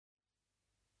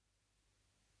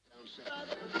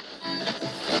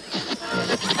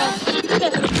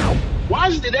Why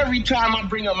is it every time I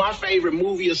bring up my favorite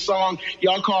movie or song,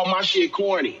 y'all call my shit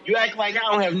corny? You act like I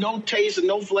don't have no taste and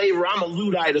no flavor. I'm a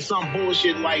Luddite or some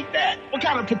bullshit like that. What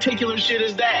kind of particular shit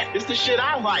is that? It's the shit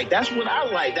I like. That's what I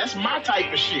like. That's my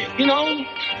type of shit. You know?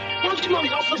 Why don't you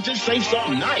motherfuckers just say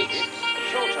something nice?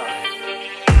 Showtime.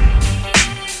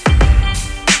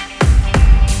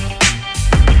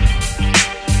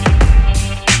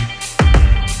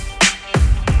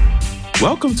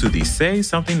 Welcome to the Say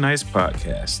Something Nice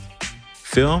podcast.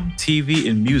 Film, TV,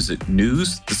 and music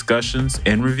news, discussions,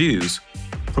 and reviews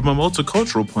from a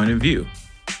multicultural point of view.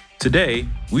 Today,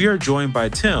 we are joined by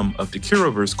Tim of the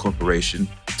Curoverse Corporation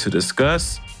to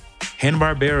discuss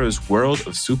Hanna-Barbera's World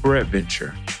of Super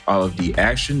Adventure, all of the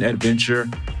action, adventure,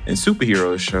 and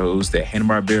superhero shows that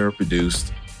Hanna-Barbera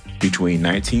produced between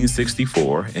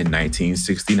 1964 and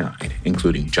 1969,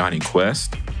 including Jonny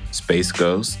Quest, Space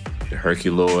Ghost, The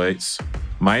Herculoids,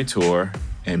 My Tour,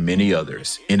 and many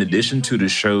others, in addition to the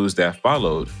shows that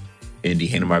followed in the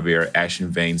Hanna-Barbera action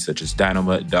vein, such as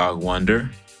Dynamite Dog Wonder,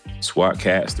 SWAT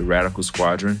Cats, The Radical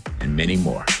Squadron, and many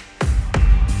more.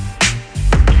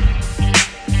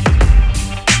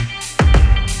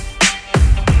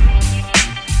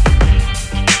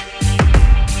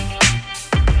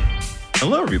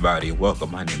 Hello, everybody.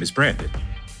 Welcome. My name is Brandon.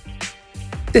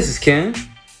 This is Ken.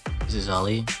 This is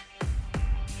Ali.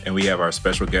 And we have our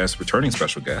special guest, returning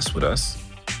special guest with us.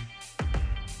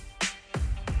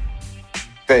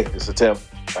 Hey, this is Tim.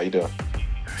 How you doing?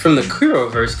 From the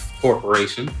Curoverse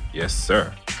Corporation. Yes,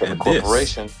 sir. From the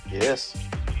corporation, yes.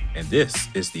 And this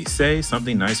is the Say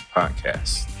Something Nice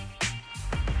podcast.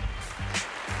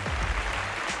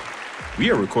 We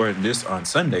are recording this on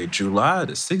Sunday, July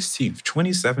the 16th,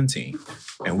 2017.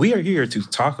 And we are here to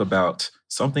talk about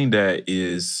something that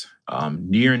is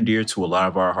near and dear to a lot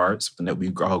of our hearts, something that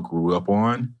we all grew up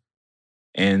on,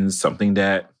 and something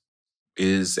that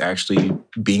is actually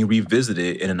being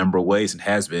revisited in a number of ways and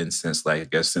has been since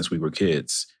we were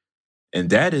kids. And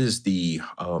that is the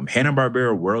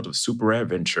Hanna-Barbera World of Super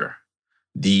Adventure,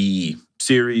 the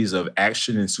series of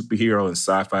action and superhero and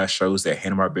sci-fi shows that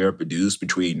Hanna-Barbera produced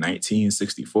between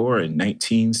 1964 and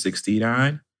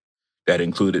 1969 that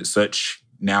included such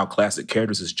now classic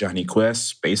characters as Jonny Quest,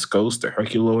 Space Ghost, The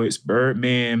Herculoids,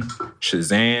 Birdman,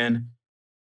 Shazam,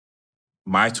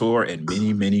 My Tour, and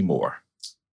many, many more.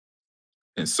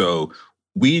 And so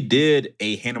we did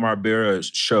a Hanna-Barbera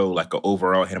show, like an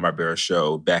overall Hanna-Barbera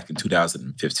show back in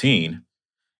 2015.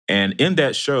 And in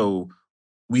that show,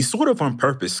 we sort of on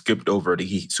purpose skipped over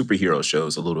the superhero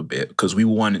shows a little bit because we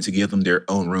wanted to give them their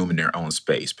own room and their own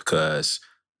space because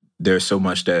there's so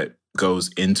much that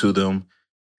goes into them.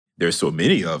 There's so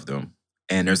many of them,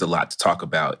 and there's a lot to talk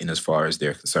about in as far as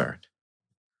they're concerned.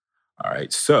 All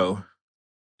right, so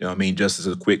just as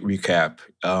a quick recap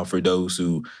for those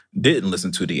who didn't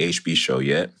listen to the HB show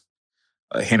yet,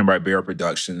 Hanna-Barbera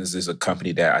Productions is a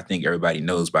company that I think everybody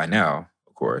knows by now,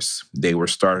 of course. They were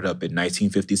started up in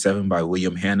 1957 by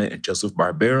William Hanna and Joseph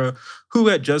Barbera, who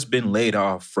had just been laid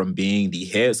off from being the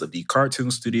heads of the cartoon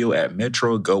studio at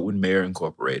Metro-Goldwyn-Mayer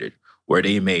Incorporated, where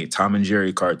they made Tom and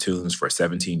Jerry cartoons for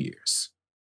 17 years.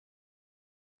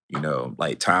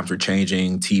 Times were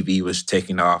changing, TV was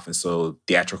taking off, and so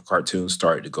theatrical cartoons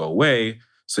started to go away.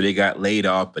 So they got laid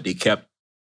off, but they kept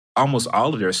almost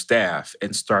all of their staff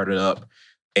and started up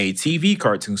a TV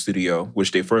cartoon studio,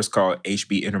 which they first called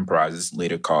HB Enterprises,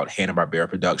 later called Hanna-Barbera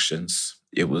Productions.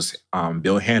 It was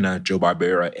Bill Hanna, Joe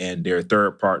Barbera, and their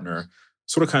third partner,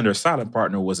 sort of kind of their silent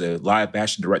partner, was a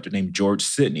live-action director named George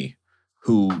Sidney,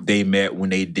 who they met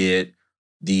when they did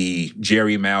the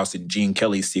Jerry Mouse and Gene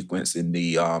Kelly sequence in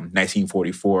the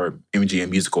 1944 MGM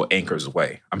musical Anchor's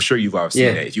Way. I'm sure you've all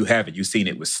seen that. If you haven't, you've seen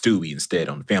it with Stewie instead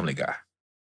on Family Guy.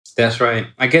 That's right.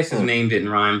 I guess his name didn't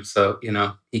rhyme, so,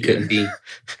 he couldn't be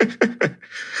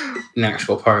an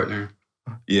actual partner.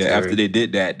 Yeah, after they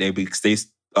did that,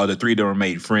 the three of them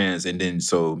made friends, and then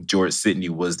so George Sidney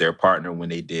was their partner when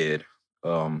they did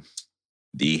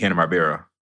the Hanna-Barbera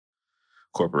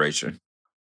Corporation.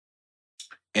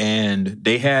 And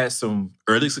they had some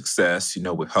early success,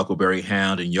 with Huckleberry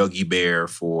Hound and Yogi Bear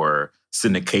for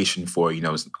syndication for,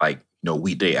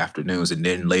 weekday afternoons. And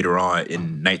then later on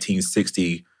in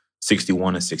 1960,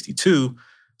 61, and 62,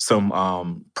 some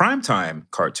primetime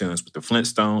cartoons with the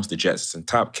Flintstones, the Jetsons, and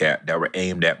Top Cat that were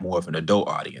aimed at more of an adult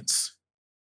audience.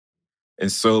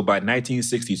 And so by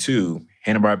 1962,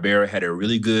 Hanna-Barbera had a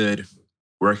really good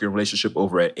working relationship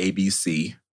over at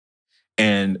ABC.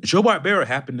 And Joe Barbera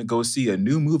happened to go see a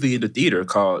new movie in the theater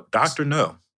called Dr.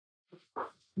 No,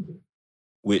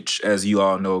 which, as you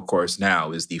all know, of course,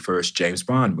 now is the first James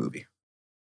Bond movie.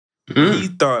 He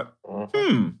thought,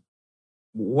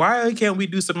 why can't we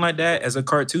do something like that as a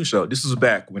cartoon show? This was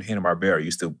back when Hanna-Barbera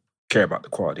used to care about the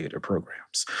quality of their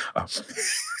programs.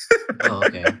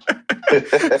 Okay.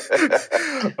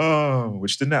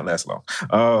 Which did not last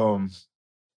long.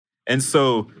 And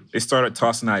so they started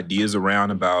tossing ideas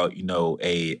around about,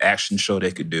 a action show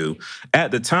they could do.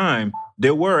 At the time,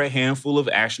 there were a handful of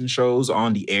action shows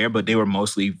on the air, but they were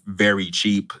mostly very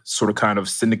cheap, sort of kind of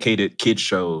syndicated kid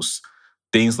shows.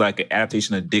 Things like an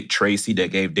adaptation of Dick Tracy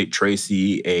that gave Dick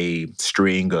Tracy a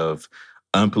string of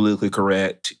unpolitically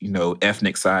correct,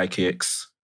 ethnic sidekicks.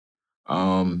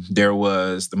 There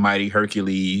was The Mighty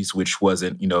Hercules, which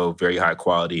wasn't, very high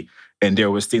quality. And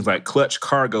there was things like Clutch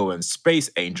Cargo and Space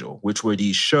Angel, which were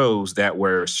these shows that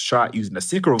were shot using the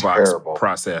Synchrovox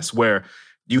process, where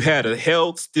you had a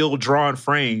held still drawn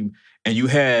frame and you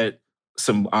had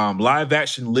some live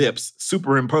action lips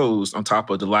superimposed on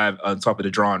top of the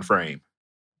drawn frame.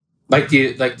 Like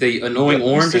the annoying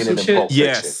orange or some shit?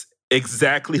 Yes,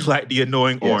 exactly like the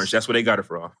annoying orange. That's where they got it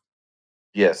from.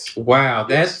 Yes. Wow,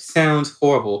 that sounds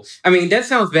horrible. I mean, that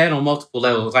sounds bad on multiple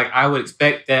levels. Like, I would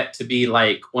expect that to be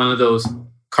like one of those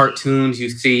cartoons you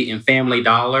see in Family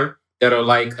Dollar that are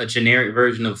like a generic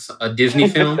version of a Disney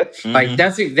film. Like,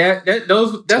 that's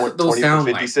what those sound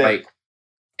like. Like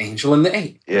Angel and the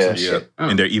Eight. Yeah.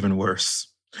 And they're even worse.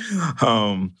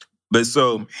 But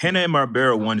so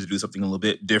Hanna-Barbera wanted to do something a little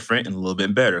bit different and a little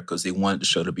bit better because they wanted the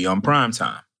show to be on prime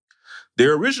time.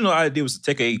 Their original idea was to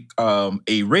take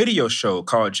a radio show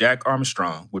called Jack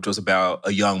Armstrong, which was about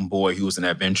a young boy who was an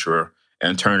adventurer,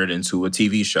 and turn it into a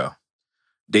TV show.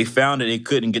 They found that they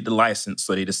couldn't get the license,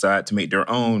 so they decided to make their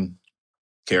own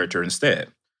character instead.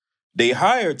 They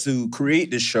hired to create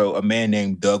this show a man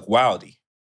named Doug Wildey.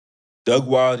 Doug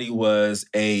Wildey was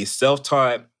a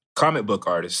self-taught comic book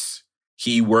artist.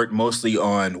 He worked mostly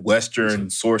on Western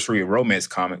sorcery and romance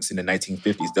comics in the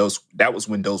 1950s. That was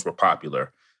when those were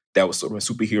popular. That was when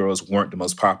superheroes weren't the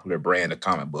most popular brand of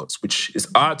comic books, which is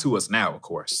odd to us now, of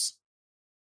course.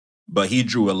 But he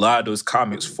drew a lot of those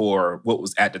comics for what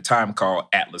was at the time called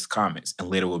Atlas Comics and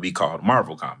later would be called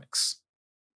Marvel Comics.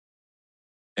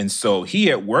 And so he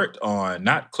had worked on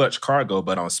not Clutch Cargo,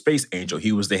 but on Space Angel.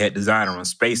 He was the head designer on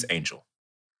Space Angel.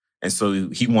 And so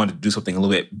he wanted to do something a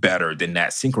little bit better than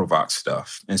that Synchrovox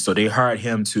stuff. And so they hired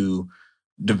him to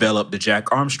develop the Jack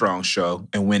Armstrong show.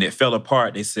 And when it fell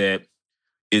apart, they said,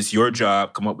 it's your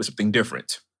job, come up with something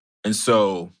different. And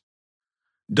so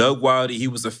Doug Wildey, he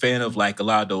was a fan of like a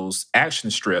lot of those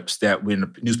action strips that were in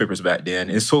the newspapers back then.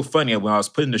 It's so funny, when I was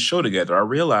putting the show together, I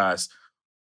realized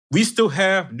we still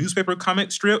have newspaper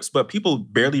comic strips, but people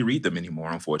barely read them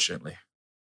anymore, unfortunately.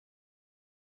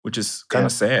 Which is kind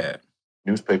of sad.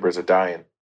 Newspapers are dying.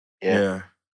 Yeah.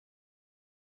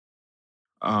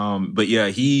 But yeah,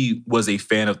 he was a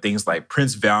fan of things like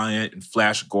Prince Valiant and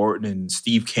Flash Gordon and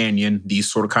Steve Canyon,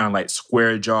 these sort of kind of like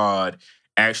square-jawed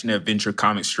action-adventure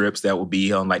comic strips that would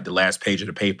be on like the last page of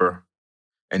the paper.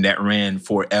 And that ran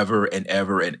forever and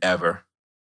ever and ever.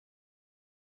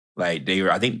 Like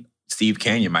I think Steve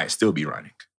Canyon might still be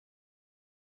running.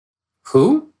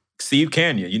 Who? Steve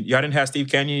Canyon. Y'all didn't have Steve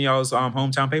Canyon in y'all's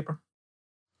hometown paper?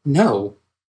 No.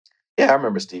 Yeah, I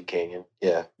remember Steve Canyon.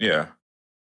 Yeah. Yeah.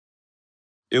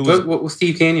 What was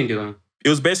Steve Canyon doing? It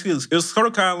was sort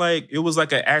of kind of like, it was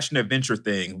like an action adventure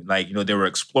thing. Like, they were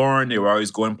exploring, they were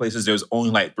always going places. There was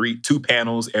only like two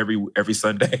panels every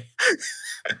Sunday.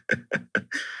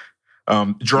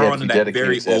 Drawing in that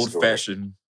very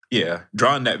old-fashioned,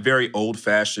 drawing that very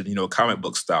old-fashioned, comic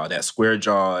book style, that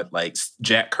square-jawed, like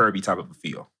Jack Kirby type of a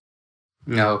feel.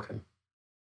 No, okay.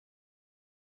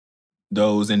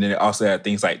 Those, and then it also had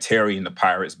things like Terry and the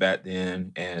Pirates back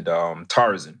then, and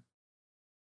Tarzan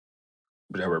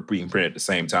that were being printed at the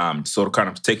same time. Sort of kind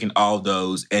of taking all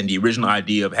those, and the original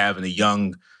idea of having a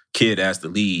young kid as the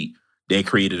lead, they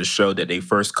created a show that they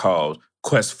first called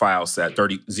Quest File Set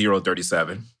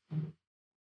 037.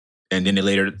 And then they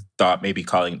later thought maybe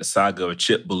calling it the Saga of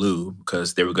Chip Ballou,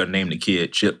 because they were going to name the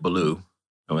kid Chip Ballou.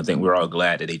 And I think we're all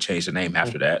glad that they changed the name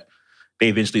after that. They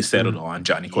eventually settled on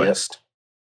Johnny Quest.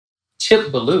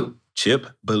 Chip Ballou. Chip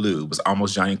Ballou was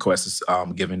almost Johnny Quest's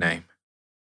given name.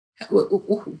 What?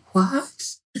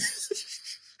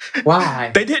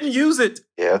 Why? They didn't use it.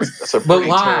 Yeah, that's a pretty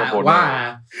terrible name.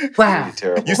 Why? Pretty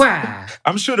terrible. Why?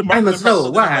 I'm sure the I must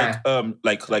know why.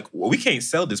 Like, well, we can't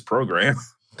sell this program.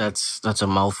 That's a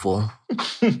mouthful.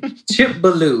 Chip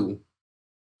Ballou.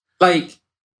 Like,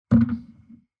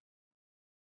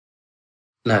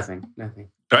 nothing.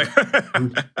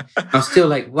 I'm still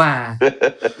like, why?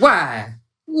 Why?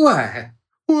 Why?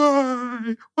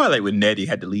 Why? Like when Nettie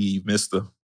had to leave, mister.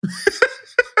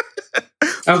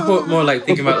 I'm more like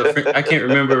thinking about the French. I can't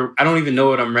remember. I don't even know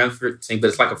what I'm referencing, but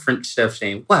it's like a French chef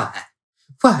saying, "Why?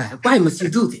 Why must you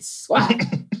do this? Why?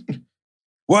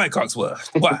 Why, Cogsworth?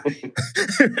 Why?"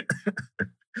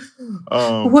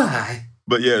 Why?"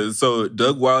 But yeah, so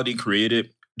Doug Wildey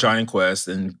created Johnny Quest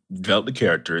and developed the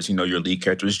characters. You know, your lead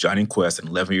character is Johnny Quest, an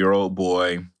 11-year-old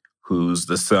boy who's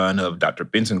the son of Dr.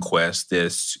 Benson Quest,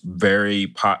 this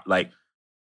very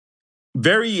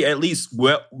very at least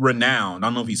well renowned. I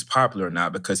don't know if he's popular or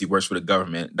not because he works for the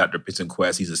government. Dr. Benson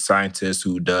Quest, he's a scientist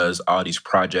who does all these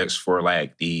projects for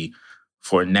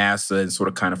for NASA and sort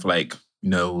of kind of like, you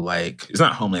know, like it's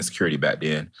not Homeland Security back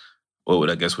then. What would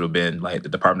have been like the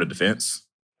Department of Defense,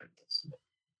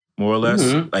 more or less.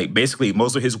 Mm-hmm. Like basically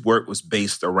most of his work was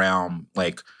based around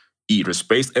like either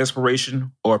space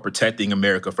exploration or protecting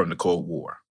America from the Cold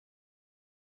War.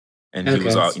 And he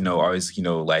was always,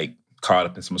 like caught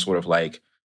up in some sort of like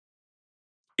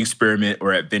experiment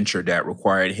or adventure that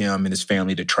required him and his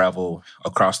family to travel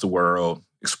across the world,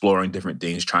 exploring different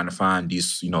things, trying to find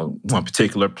these, one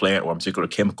particular plant or one particular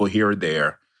chemical here or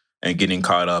there, and getting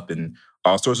caught up in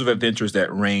all sorts of adventures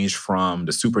that range from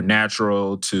the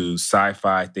supernatural to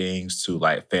sci-fi things to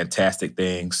like fantastic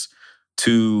things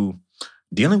to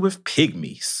dealing with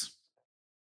pygmies.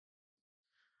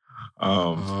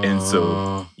 And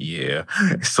so, yeah.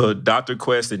 So Dr.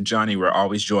 Quest and Johnny were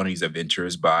always joining these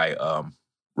adventures by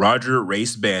Roger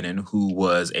Race Bannon, who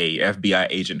was a FBI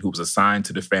agent who was assigned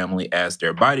to the family as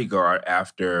their bodyguard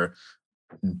after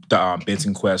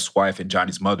Benson Quest's wife and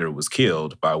Johnny's mother was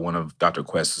killed by one of Dr.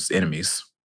 Quest's enemies.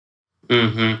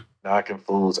 Mm-hmm. Knocking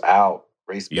fools out.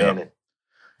 Race Bannon.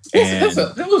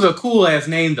 That was a cool-ass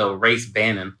name, though, Race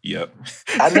Bannon. Yep.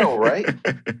 I know, right?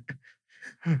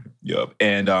 Yep.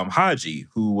 And Haji,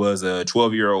 who was a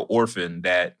 12-year-old orphan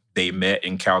that they met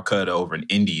in Calcutta over in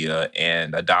India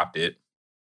and adopted.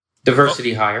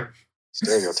 Diversity hire.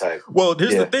 Stereotype. Well,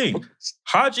 here's the thing.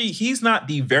 Haji, he's not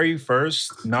the very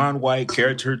first non-white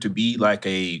character to be like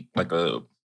a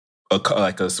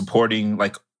supporting,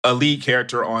 like a lead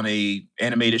character on a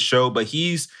animated show, but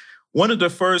he's one of the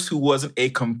first who wasn't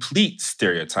a complete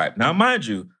stereotype. Now, mind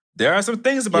you, there are some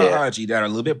things about Haji that are a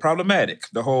little bit problematic.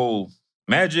 The whole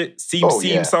magic,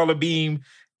 seam, solar beam,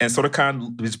 and sort of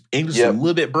kind of his English is a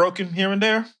little bit broken here and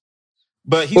there.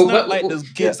 But he's not like those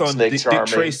kids on Dick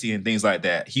Tracy and things like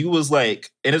that. He was like,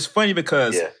 and it's funny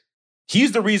because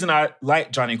he's the reason I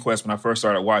liked Johnny Quest when I first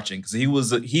started watching, because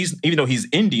he's even though he's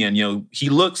Indian, he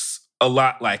looks a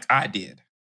lot like I did.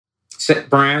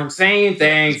 Brown, same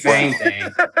thing.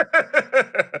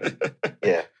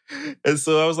 Yeah. And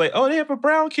so I was like, oh, they have a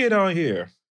brown kid on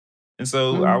here. And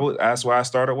so that's why I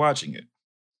started watching it.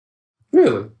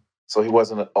 Really? So he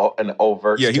wasn't an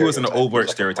overt stereotype. Yeah, he wasn't an overt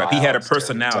stereotype. He had a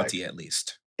personality at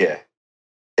least. Yeah.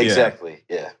 Exactly.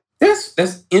 Yeah.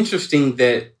 That's interesting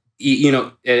that,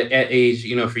 at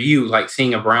age, for you, like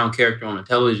seeing a brown character on a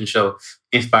television show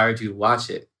inspired you to watch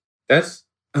it. That's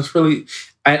really,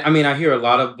 I hear a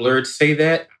lot of blurs say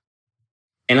that.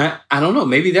 And I don't know,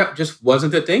 maybe that just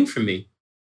wasn't the thing for me.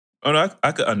 Oh, no,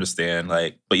 I could understand.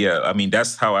 But yeah,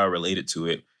 that's how I related to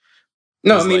it.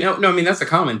 No, that's a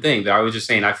common thing. But I was just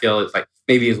saying, I feel it's like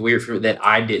maybe it's weird for that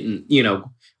I didn't,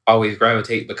 always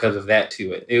gravitate because of that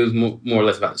to it. It was more or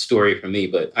less about the story for me.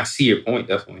 But I see your point,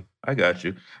 definitely. I got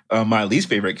you. My least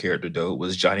favorite character though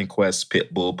was Johnny Quest's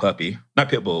bulldog puppy,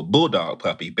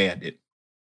 Bandit.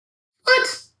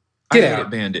 What? I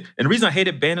hated Bandit. And the reason I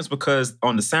hated Bandit is because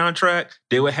on the soundtrack,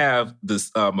 they would have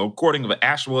this recording of an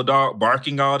actual dog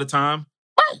barking all the time.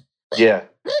 Yeah.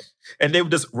 And they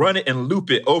would just run it and loop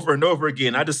it over and over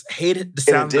again. I just hated the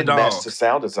sound of the dog. It didn't match the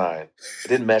sound design. It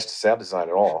didn't match the sound design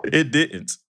at all. It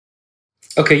didn't.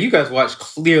 Okay, you guys watched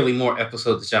clearly more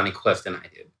episodes of Johnny Quest than I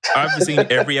did. I've seen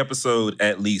every episode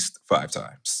at least 5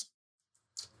 times.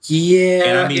 Yeah.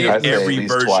 And every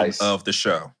version of the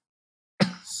show.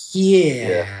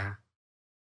 Yeah.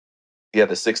 Yeah,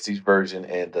 the 60s version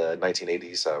and the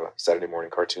 1980s Saturday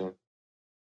morning cartoon.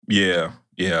 Yeah.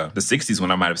 The 60s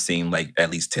one I might have seen like at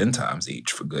least 10 times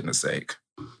each, for goodness sake.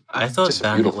 I thought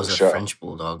Bandit was a French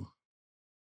bulldog.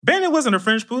 Bandit wasn't a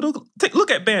French bulldog. Look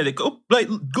at Bandit. Go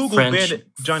Google Bandit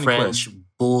Johnny French Quest.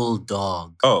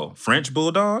 Bulldog. Oh, French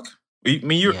bulldog?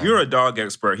 You're a dog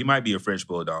expert. He might be a French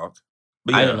bulldog.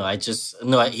 But I don't know.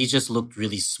 He just looked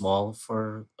really small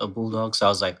for a bulldog. So I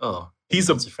was like, oh. He's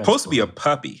supposed to be a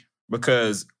puppy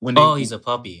because when he's a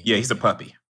puppy. Yeah, he's a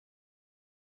puppy.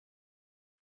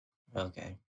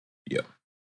 Okay. Yeah.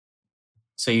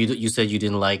 So you said you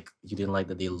didn't like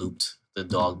that they looped the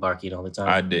dog barking all the time?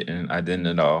 I didn't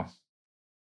at all.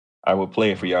 I would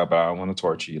play it for y'all, but I don't want to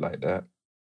torture you like that.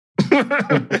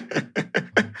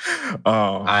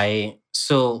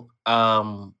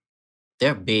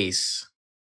 their base,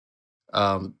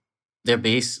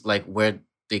 like where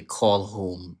they call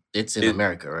home, it's in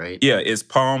America, right? Yeah, it's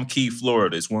Palm Key,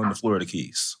 Florida. It's one of the Florida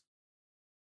Keys.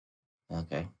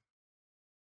 Okay.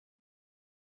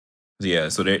 Yeah,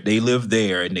 so they live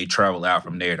there and they travel out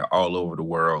from there to all over the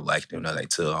world, like to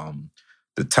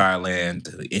Thailand,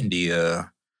 to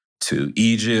India, to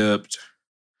Egypt,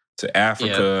 to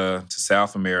Africa, to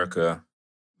South America.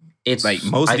 It's like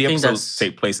most of the episodes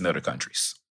take place in other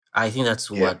countries. I think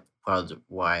that's what part of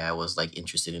why I was like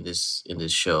interested in this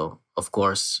show. Of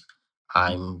course,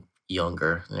 I'm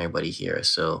younger than everybody here,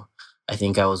 so I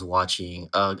think I was watching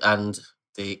and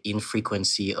the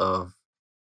infrequency of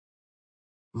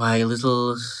my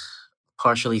little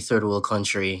partially third world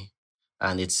country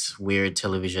and its weird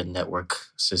television network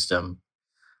system.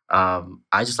 I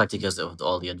just like to get of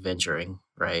all the adventuring,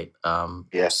 right?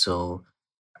 So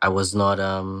I was not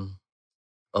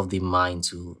of the mind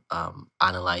to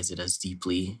analyze it as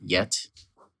deeply yet.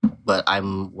 But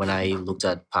when I looked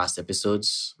at past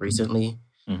episodes recently,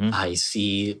 I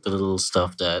see the little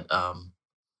stuff that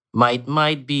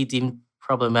might be deemed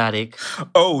problematic.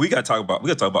 Oh, we gotta talk about.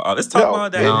 Let's talk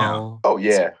about that now. Oh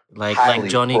yeah, like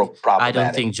Jonny. I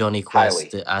don't think Jonny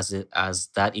Quest as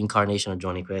that incarnation of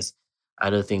Jonny Quest. I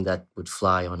don't think that would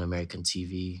fly on American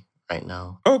TV right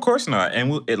now. Oh, of course not.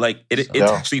 And it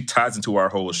actually ties into our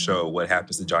whole show. What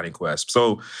happens to Jonny Quest?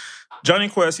 So, Jonny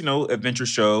Quest, adventure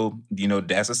show.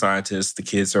 Dad's a scientist. The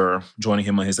kids are joining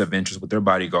him on his adventures with their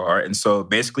bodyguard, and so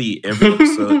basically every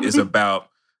episode is about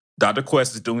Dr.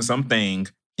 Quest is doing something.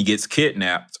 He gets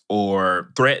kidnapped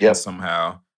or threatened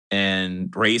somehow,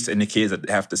 and Race and the kids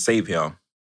have to save him.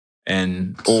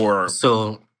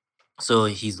 So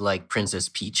he's like Princess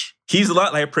Peach. He's a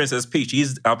lot like Princess Peach.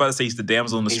 I'm about to say he's the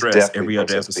damsel in distress every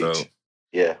other episode. Peach.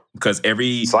 Yeah. Because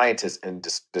every scientist in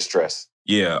distress.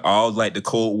 Yeah, all like the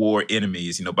Cold War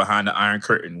enemies, behind the Iron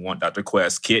Curtain want Dr.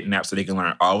 Quest kidnapped so they can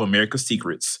learn all of America's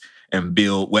secrets and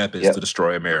build weapons to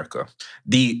destroy America.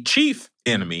 The chief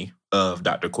enemy of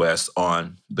Dr. Quest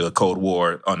on the Cold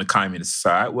War on the communist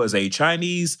side was a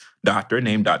Chinese doctor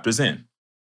named Dr. Zen,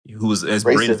 who was as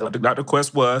brilliant as Dr.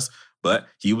 Quest was, but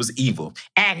he was evil.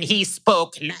 And he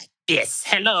spoke like this.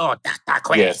 Hello, Dr.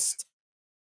 Quest.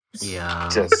 Yeah.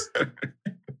 Just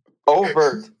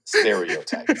overt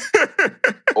stereotype.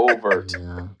 Overt.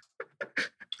 Yeah.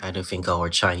 I don't think our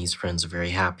Chinese friends are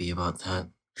very happy about that.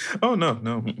 Oh, no.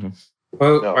 Mm-mm.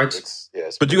 Well, no,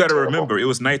 but you got to remember, it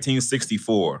was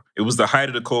 1964. It was the height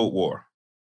of the Cold War.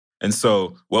 And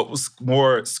so what was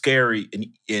more scary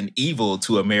and evil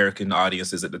to American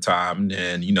audiences at the time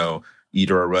than,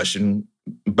 either a Russian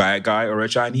bad guy or a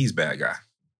Chinese bad guy?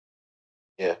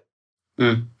 Yeah.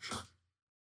 Yeah,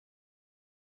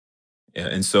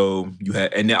 and so you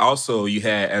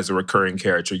had as a recurring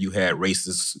character, you had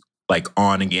Race's like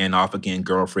on again, off again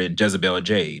girlfriend, Jezebel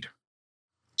Jade.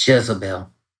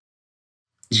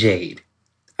 Jade.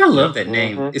 I love that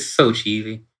name. It's so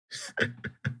cheesy.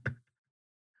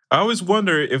 I always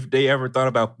wonder if they ever thought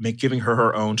about giving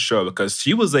her own show, because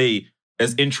she was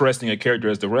as interesting a character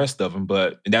as the rest of them,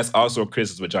 but that's also a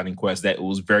criticism with Jonny Quest, that it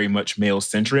was very much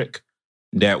male-centric,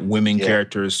 that women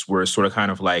characters were sort of kind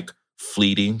of like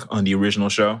fleeting on the original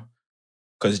show.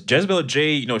 Because Jezebel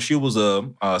Jade, she was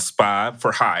a spy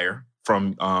for hire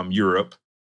from Europe.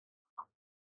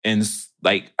 And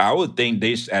like, I would think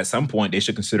at some point they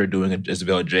should consider doing a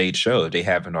Jezebel Jade show if they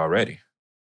haven't already.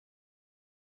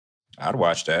 I'd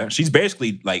watch that. She's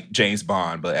basically like James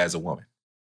Bond, but as a woman.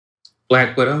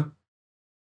 Black Widow?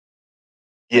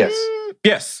 Yes.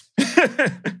 Yes.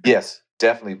 Yes,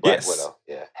 definitely Black Widow.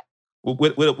 Yeah.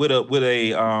 With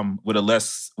a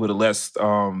less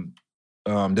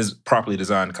properly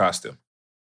designed costume.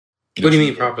 What do you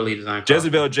mean properly designed?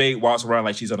 Jezebel Jade walks around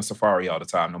like she's on a safari all the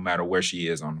time, no matter where she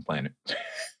is on the planet.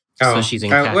 So she's in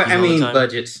khakis all the time?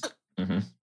 Budgets. Mm-hmm.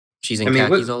 She's in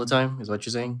khakis all the time, is what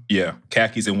you're saying? Yeah,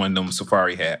 khakis and one of them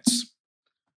safari hats.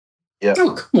 Yeah.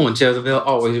 Oh, come on, Jezebel.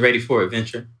 Always ready for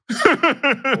adventure.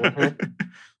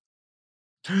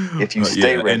 If you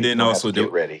stay ready, and then also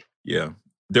get ready. Yeah.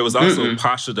 There was also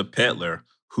Pasha the Peddler,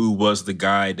 who was the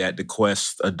guy that the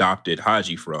Quest adopted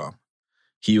Haji from.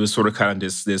 He was sort of kind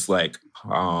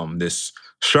of this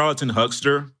charlatan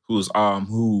huckster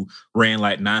who ran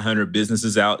like 900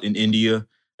 businesses out in India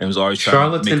and was always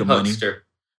trying to make money.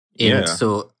 Yeah.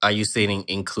 So are you saying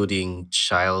including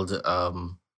child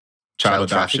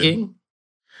trafficking?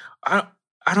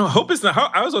 I don't hope it's not.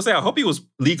 I was gonna say I hope he was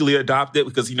legally adopted,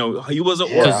 because he was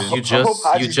an orphan. You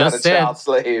just said child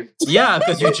slave. Yeah,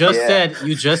 because you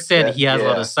just said he has a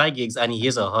lot of side gigs and he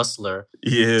is a hustler.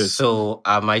 Yes. So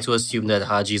am I to assume that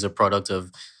Haji is a product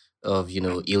of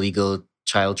illegal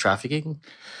child trafficking?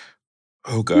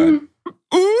 Oh God.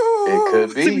 Ooh, It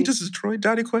could did we be. just destroy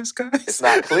Johnny Quest, guys? It's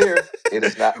not clear. It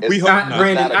is not. We It's hope not, not.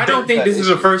 Brandon, not a I don't think clear-cut this is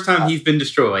the issue. first time he's been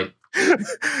destroyed.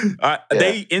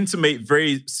 They intimate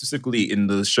very specifically in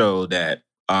the show that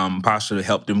Pasha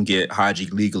helped them get Haji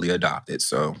legally adopted.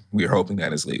 So we're hoping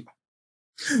that is legal.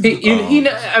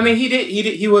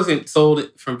 He wasn't sold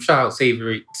from child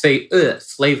slavery,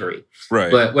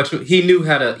 Right. But he knew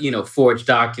how to, forge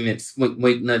documents, wink,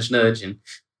 wink, nudge, nudge, and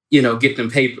get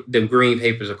them green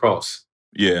papers across.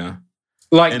 Yeah.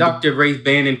 Like Dr. Rafe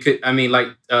Bannon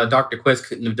Dr. Quest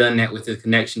couldn't have done that with his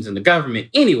connections in the government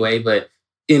anyway. But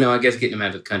I guess getting him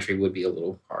out of the country would be a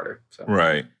little harder. So.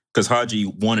 Right. Because Haji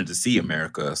wanted to see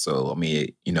America. So, I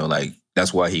mean,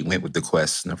 that's why he went with the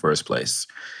Quest in the first place.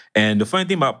 And the funny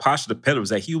thing about Pasha the Peddler was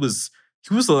that he was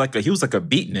like a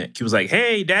beatnik. He was like,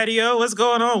 "Hey, Daddy-O, what's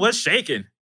going on? What's shaking?"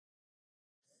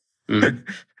 Mm.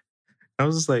 I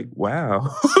was just like,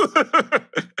 wow.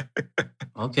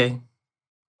 Okay.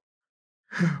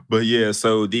 But yeah,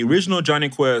 so the original Johnny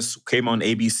Quest came on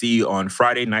ABC on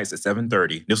Friday nights at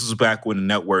 7:30. This was back when the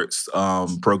network's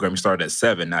programming started at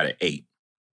 7, not at 8.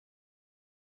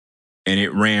 And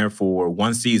it ran for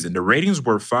one season. The ratings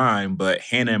were fine, but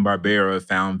Hanna-Barbera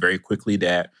found very quickly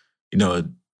that,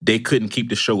 they couldn't keep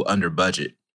the show under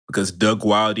budget because Doug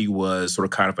Wildey was sort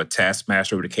of kind of a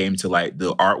taskmaster when it came to like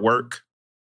the artwork.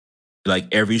 Like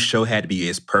every show had to be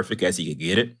as perfect as he could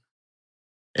get it.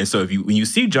 And so when you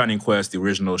see Johnny Quest, the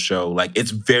original show, like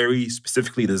it's very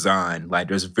specifically designed. Like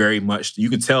there's very much, you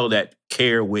can tell that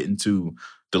care went into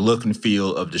the look and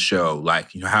feel of the show. Like,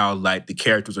 how like the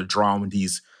characters are drawn with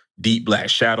these deep black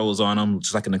shadows on them,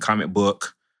 just like in the comic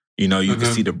book. You can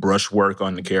see the brushwork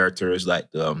on the characters, like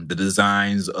the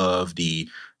designs of the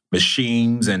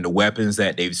machines and the weapons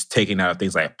that they've taken out of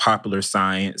things like Popular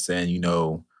Science and,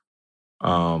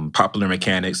 Popular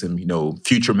Mechanics and,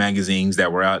 future magazines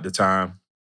that were out at the time.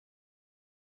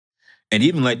 And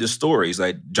even like the stories,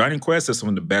 like Johnny Quest has some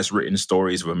of the best written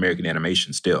stories of American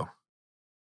animation still.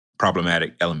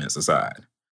 Problematic elements aside.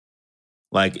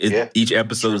 Like each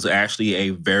episode is actually a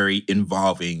very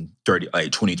involving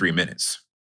 23 minutes.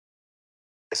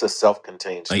 It's a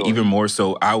self-contained story. Like even more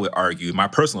so, I would argue, my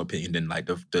personal opinion, than like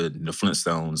the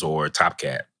Flintstones or Top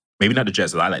Cat. Maybe not the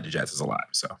Jetsons. I like the Jetsons a lot.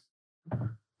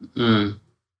 So.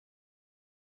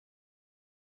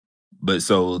 But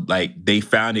so like they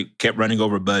found it kept running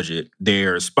over budget.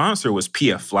 Their sponsor was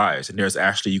PF Flyers, and there's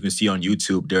actually, you can see on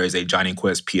YouTube, there is a Johnny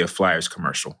Quest PF Flyers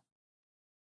commercial.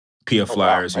 PF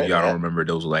Flyers, if y'all don't remember,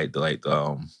 those were like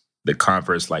the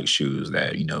Converse like shoes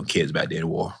that kids back then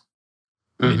wore.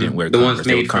 They didn't wear the Converse. Ones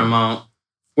made from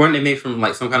weren't they made from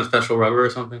like some kind of special rubber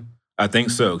or something? I think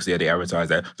so, because they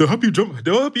advertised that they'll help you jump.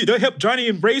 They'll help Johnny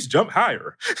and Brace jump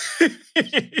higher.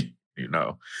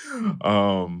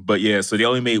 But yeah, so they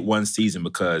only made one season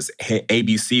because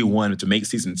ABC wanted to make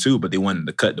season 2, but they wanted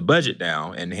to cut the budget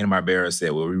down. And Hanna-Barbera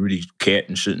said, "Well, we really can't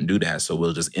and shouldn't do that, so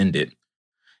we'll just end it."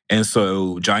 And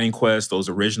so Johnny Quest, those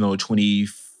original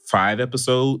 25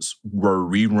 episodes were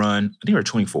rerun. I think they were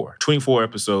 24. 24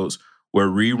 episodes were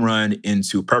rerun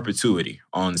into perpetuity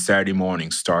on Saturday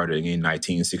mornings starting in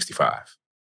 1965.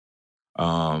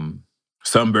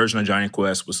 Some version of Johnny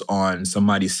Quest was on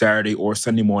somebody's Saturday or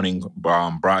Sunday morning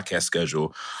broadcast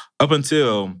schedule up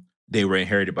until they were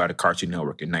inherited by the Cartoon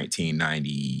Network in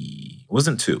 1990. It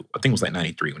wasn't 2. I think it was like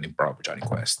 93 when they brought over Johnny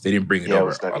Quest. They didn't bring it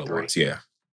over all at once. Yeah.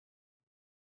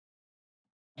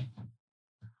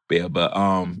 Yeah, but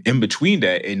in between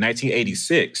that, in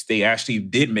 1986, they actually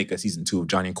did make a season 2 of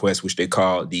Johnny Quest, which they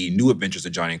called The New Adventures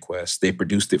of Johnny Quest. They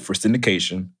produced it for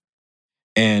syndication,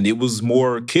 and it was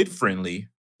more kid-friendly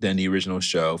than the original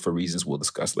show for reasons we'll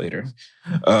discuss later.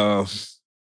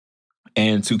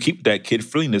 And to keep that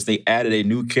kid-friendliness, they added a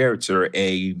new character,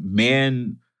 a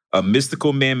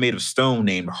mystical man made of stone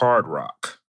named Hard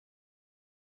Rock.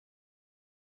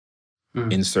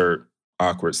 Insert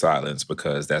awkward silence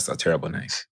because that's a terrible name.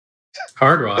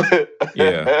 Hard Rock.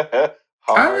 Yeah.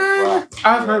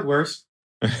 I've heard worse.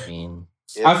 I mean,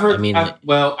 I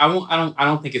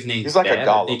don't think his name is like bad. a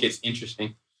Gollum. I think it's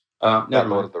interesting. Not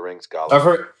Lord of the Rings Gollum. I've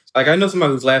heard, I know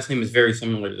somebody whose last name is very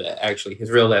similar to that, actually.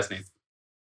 His real last name.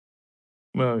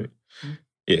 Well,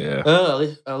 yeah.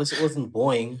 At least it wasn't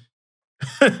Boing.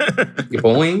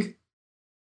 Boing?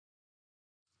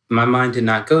 My mind did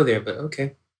not go there, but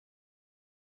okay.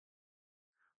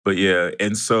 But yeah,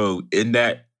 and so in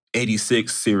that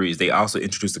 86 series, they also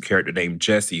introduced a character named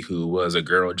Jessie, who was a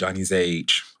girl Johnny's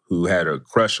age, who had a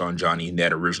crush on Johnny in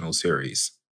that original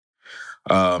series.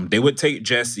 They would take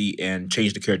Jessie and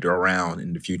change the character around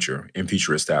in the future, in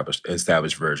future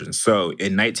established versions. So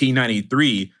in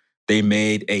 1993, they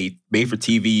made a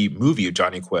made-for-TV movie of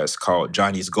Johnny Quest called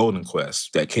Johnny's Golden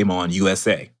Quest that came on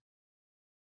USA.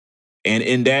 And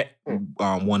in that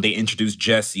one, they introduced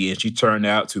Jessie, and she turned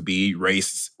out to be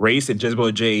Race and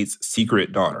Jezebel Jade's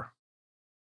secret daughter.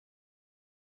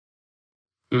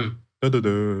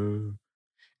 Da-da-da.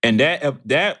 And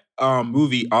that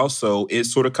movie also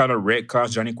is sort of kind of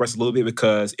retcons Johnny Quest a little bit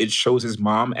because it shows his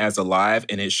mom as alive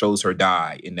and it shows her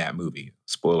die in that movie.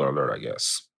 Spoiler alert, I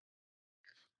guess.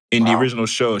 In the original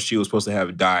show, she was supposed to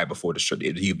have died before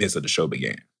the events of the show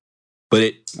began. But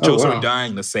it shows her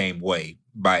dying the same way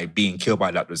by being killed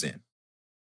by Dr. Zen.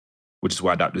 Which is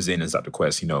why Dr. Zen is Dr.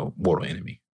 Quest's, mortal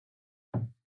enemy.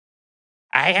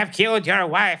 I have killed your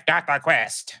wife, Dr.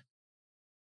 Quest.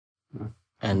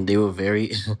 And they were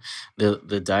very,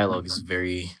 the dialogue is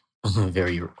very,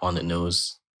 very on the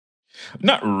nose.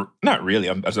 Not really.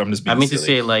 I'm just being I mean silly. to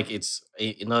say like it's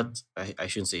not. I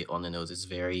shouldn't say on the nose. It's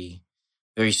very,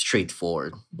 very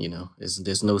straightforward.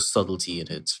 There's no subtlety in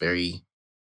it. It's very.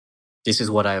 This is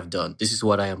what I have done. This is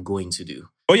what I am going to do.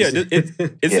 Oh yeah,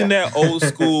 it's in that old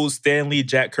school Stanley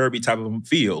Jack Kirby type of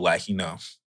feel, like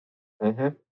Mm-hmm.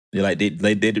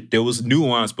 Like there was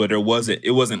nuance, but it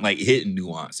wasn't like hidden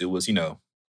nuance. It was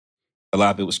a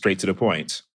lot of it was straight to the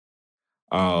point.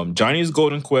 Johnny's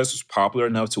Golden Quest was popular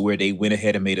enough to where they went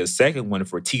ahead and made a second one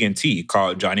for TNT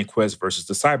called Johnny Quest versus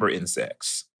the Cyber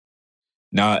Insects.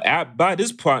 Now, by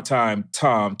this point in time,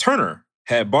 Tom Turner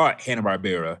had bought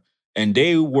Hanna-Barbera, and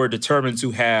they were determined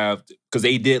to have, because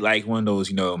they did like one of those,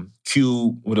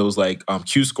 Q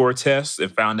score tests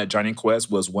and found that Johnny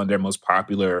Quest was one of their most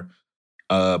popular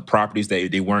properties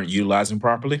that they weren't utilizing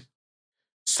properly.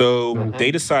 So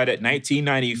they decided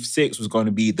 1996 was going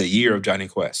to be the year of Johnny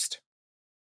Quest.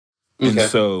 Okay. And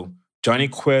so Johnny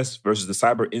Quest versus the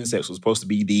Cyber Insects was supposed to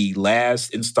be the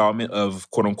last installment of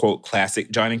quote-unquote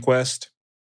classic Johnny Quest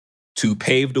to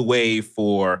pave the way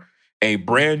for a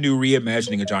brand new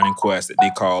reimagining of Johnny Quest that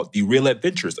they called The Real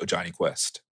Adventures of Johnny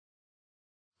Quest.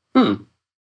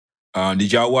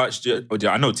 Did y'all watch it?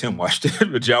 I know Tim watched it.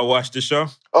 Did y'all watch the show?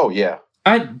 Oh, yeah.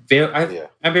 I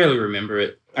barely remember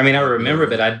it. I mean, I remember it,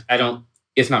 but I don't.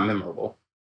 It's not memorable.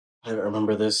 I don't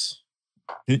remember this.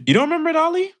 You don't remember it,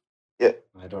 Ali? Yeah.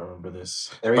 I don't remember this.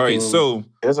 All right, so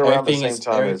it was around the same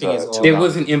time as it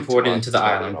wasn't imported into the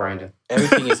island, Brandon.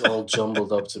 Everything is all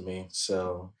jumbled up to me,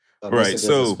 so unless there's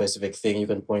a specific thing you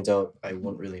can point out, I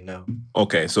won't really know.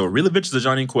 Okay, so Real Adventures of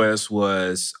Johnny Quest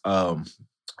was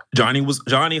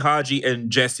Johnny, Haji, and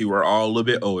Jesse were all a little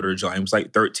bit older. Johnny was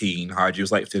like 13, Haji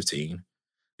was like 15.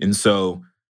 And so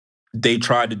they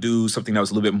tried to do something that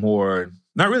was a little bit more,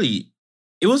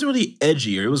 it wasn't really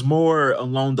edgier. It was more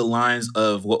along the lines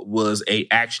of what was a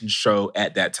action show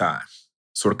at that time.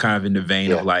 Sort of kind of in the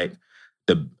vein of like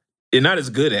not as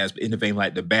good as, but in the vein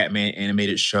like the Batman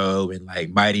animated show and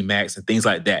like Mighty Max and things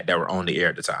like that were on the air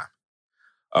at the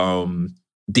time.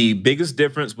 The biggest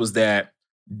difference was that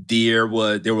there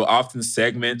were often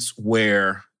segments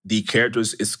where the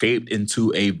characters escaped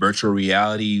into a virtual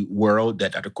reality world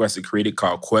that Dr. Quest had created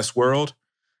called Quest World.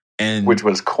 Which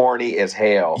was corny as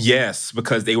hell. Yes,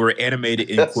 because they were animated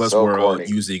in Quest World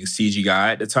using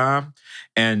CGI at the time.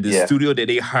 And the studio that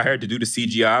they hired to do the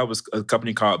CGI was a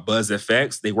company called Buzz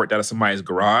FX. They worked out of somebody's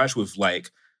garage with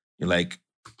like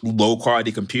low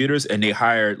quality computers, and they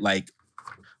hired like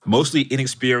mostly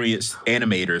inexperienced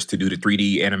animators to do the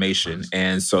 3D animation.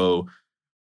 And so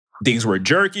things were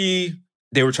jerky.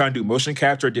 They were trying to do motion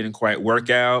capture. It didn't quite work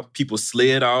out. People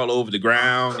slid all over the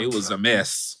ground. It was a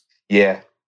mess. Yeah.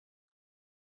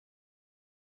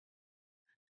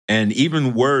 And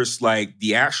even worse, like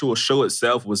the actual show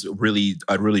itself was a really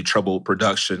troubled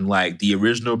production. Like the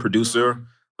original producer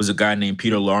was a guy named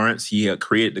Peter Lawrence. He had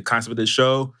created the concept of the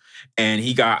show, and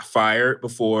he got fired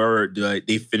before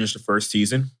they finished the first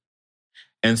season.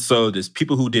 And so there's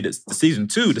people who did it, the season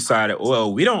 2 decided,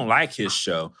 well, we don't like his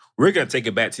show. We're going to take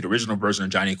it back to the original version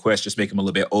of Johnny Quest, just make him a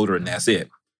little bit older, and that's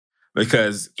it.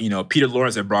 Because, Peter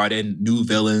Lawrence had brought in new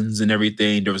villains and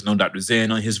everything. There was no Dr.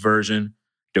 Zen on his version.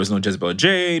 There was no Jezebel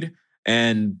Jade.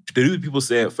 And the new people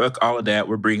said, fuck all of that.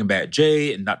 We're bringing back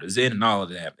Jade and Dr. Zen and all of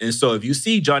that. And so if you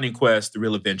see Johnny Quest, The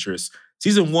Real Adventures,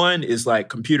 season 1 is like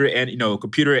computer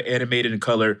animated in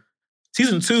color.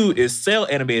 Season 2 is cell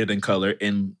animated in color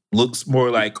and looks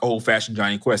more like old-fashioned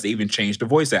Johnny Quest. They even changed the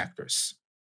voice actors.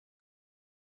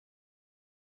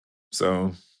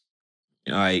 So,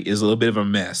 it's a little bit of a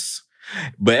mess.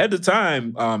 But at the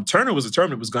time, Turner was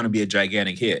determined it was going to be a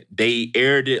gigantic hit. They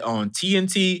aired it on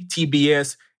TNT,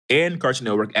 TBS, and Cartoon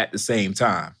Network at the same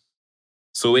time.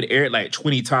 So it aired like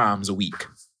 20 times a week.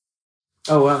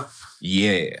 Oh, wow.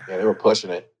 Yeah. Yeah, they were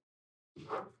pushing it.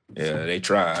 Yeah, they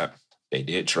tried. They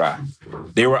did try.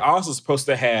 They were also supposed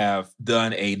to have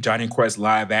done a Johnny Quest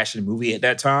live action movie at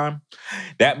that time.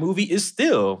 That movie is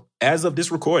still, as of this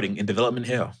recording, in development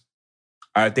hell.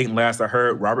 I think last I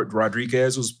heard, Robert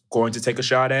Rodriguez was going to take a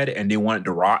shot at it, and they wanted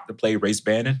The Rock to play Race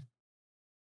Bannon.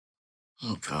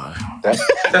 Oh, God.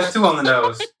 That's too on the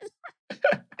nose.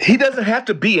 He doesn't have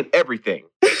to be in everything.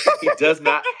 He does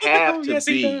not have to Yes,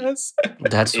 be. he does.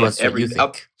 That's what you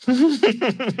think.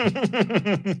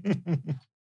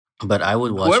 But I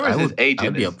would watch. Whoever's his agent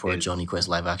I'd be up is- for a is- Johnny Quest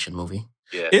live action movie.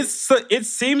 Yeah. It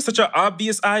seems such an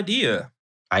obvious idea.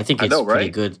 I think I it's know, pretty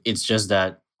right? good. It's just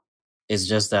that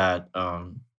it's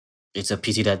a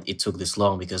pity that it took this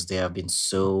long because there have been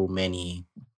so many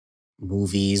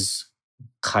movies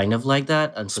kind of like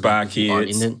that. And for Spy the people who aren't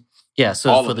Kids. in it, yeah.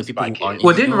 So All for of the the people Spy who aren't, Kids. in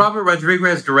Well, it, didn't though, Robert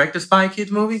Rodriguez direct a Spy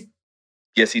Kids movie?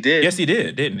 Yes, he did. Yes, he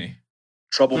did, didn't he?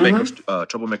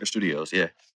 Troublemaker Studios. Yeah.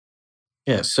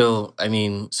 Yeah, so I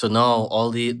mean, so now all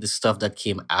the stuff that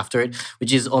came after it,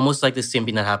 which is almost like the same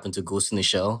thing that happened to Ghost in the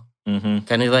Shell. Mm-hmm.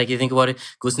 Kind of like you think about it,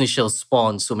 Ghost in the Shell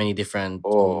spawned so many different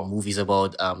Oh. movies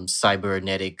about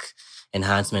cybernetic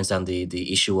enhancements and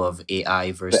the issue of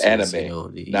AI versus The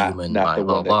anime, the not human not mind, the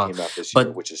blah one blah. that came out this But-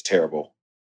 year, which is terrible.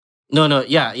 No, not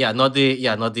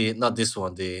this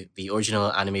one, the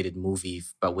original animated movie,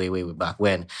 but way back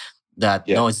when. That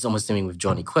Yeah. now it's almost same with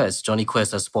Johnny Quest. Johnny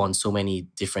Quest has spawned so many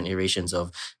different iterations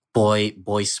of boy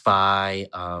spy,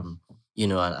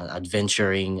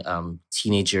 adventuring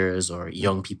teenagers or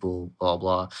young people, blah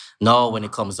blah. Now when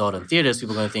it comes out in theaters,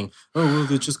 people are gonna think, oh well,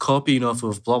 they're just copying off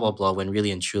of blah blah blah. When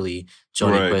really and truly,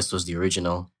 Johnny Right. Quest was the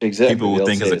original. Exactly. People will They'll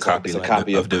think say it's a copy, It's a like,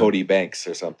 copy of of the- Cody Banks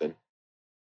or something.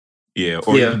 Yeah,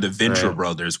 or Yeah. even the Venture Right.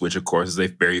 Brothers, which of course is a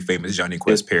very famous Johnny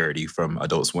Quest parody from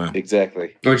Adult Swim.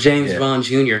 Exactly. Or James Yeah. Bond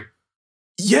Jr.?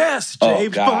 Yes, Oh,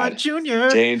 James God. Bond Jr.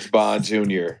 James Bond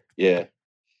Jr. Yeah.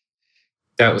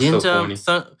 That was Didn't so corny.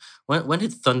 when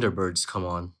did Thunderbirds come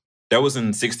on? That was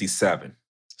in '67.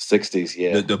 60s.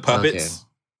 Yeah. The puppets.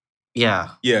 Yeah,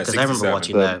 Yeah, because I remember 67.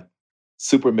 watching The- that.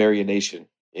 Super Marionation.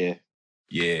 Yeah.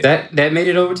 Yeah. That made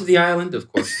it over to the island,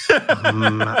 of course.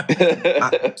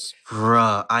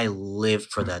 Bruh, I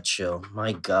lived for that show.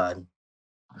 My God.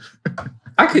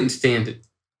 I couldn't stand it.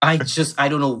 I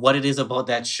don't know what it is about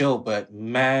that show, but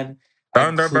man, I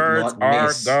could Thunderbirds not are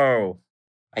miss. go.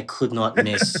 I could not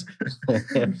miss. It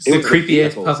The was creepy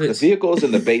ass vehicles. puppets. The vehicles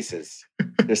and the bases.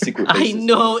 The secret I bases.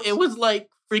 know it was like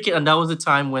freaking, and that was a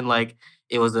time when like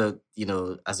it was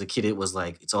as a kid, it was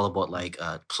like it's all about like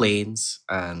planes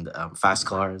and fast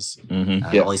cars Mm-hmm.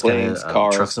 and Yeah, all these planes, kind of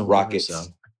cars, trucks and whatever, rockets. so.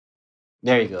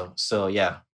 There you go. So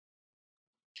yeah,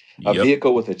 A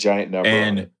vehicle with a giant number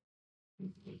on it.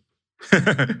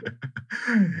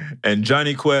 And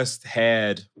Johnny Quest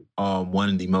had one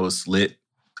of the most lit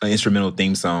instrumental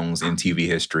theme songs in TV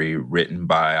history, written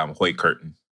by Hoyt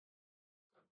Curtin.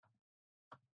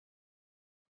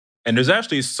 And there's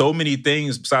actually so many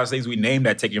things besides things we named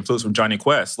that take influence from Johnny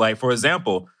Quest. Like, for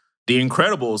example, The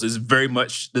Incredibles is very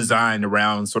much designed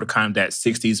around sort of kind of that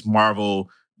 60s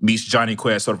Marvel meets Johnny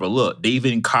Quest sort of a look. They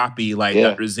even copy like Yeah.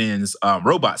 Dr. Zen's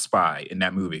Robot Spy in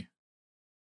that movie.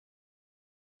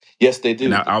 Yes, they do.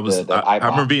 And I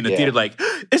remember being in the theater like,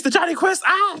 it's the Johnny Quest.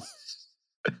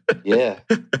 Yeah.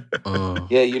 Yeah,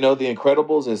 The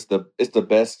Incredibles is the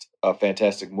best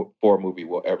Fantastic Four movie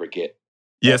we'll ever get.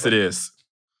 Yes, it is.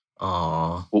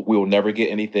 Aw, We will never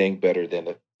get anything better than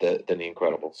the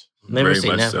Incredibles. never Very say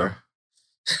much never.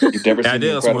 You've never And I seen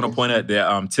did The also want to Incredibles? point out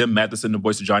that Tim Matheson, the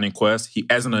voice of Johnny Quest, he,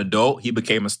 as an adult, he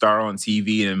became a star on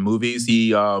TV and movies.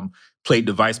 He played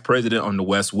the vice president on The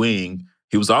West Wing.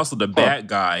 He was also the bad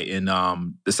guy in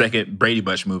the second Brady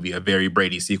Bunch movie, a Very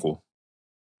Brady sequel.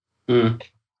 Mm.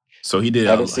 So he did.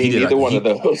 I haven't seen either one of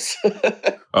those.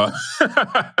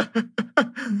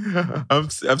 I'm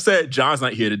sad John's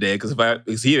not here today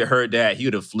because he had heard that, he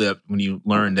would have flipped when he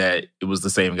learned that it was the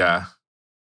same guy.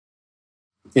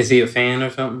 Is he a fan or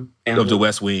something? Fan Of The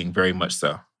West Wing, very much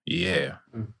so. Yeah.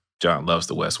 Mm. John loves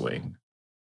The West Wing.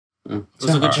 Mm. It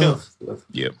was a good show.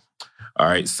 Yep. All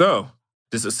right. So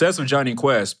the success of Johnny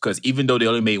Quest, because even though they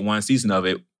only made one season of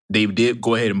it, they did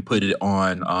go ahead and put it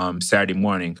on Saturday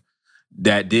morning.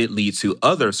 That did lead to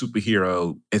other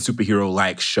superhero and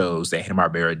superhero-like shows that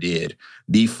Hanna-Barbera did.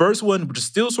 The first one, which is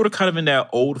still sort of kind of in that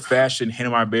old-fashioned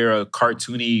Hanna-Barbera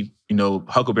cartoony,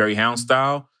 Huckleberry Hound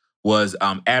style, was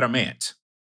Adam Ant,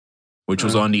 which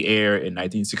was on the air in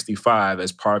 1965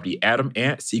 as part of the Adam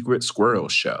Ant Secret Squirrel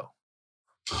Show.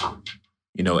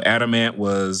 Adam Ant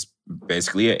was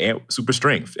basically an ant super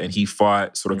strength, and he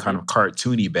fought sort of kind of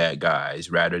cartoony bad guys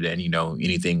rather than,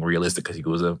 anything realistic because he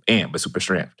was an ant, but super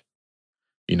strength.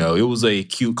 It was a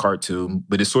cute cartoon,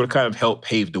 but it sort of kind of helped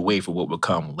pave the way for what would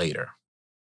come later.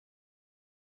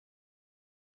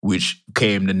 which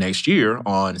came the next year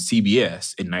on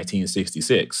CBS in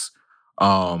 1966.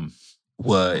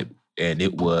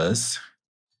 It was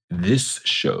this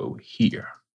show here.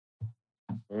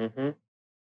 Mm-hmm.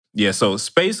 Yeah, so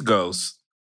Space Ghost,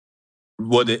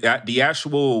 well, the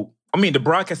actual, the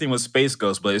broadcasting was Space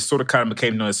Ghost, but it sort of kind of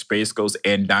became known as Space Ghost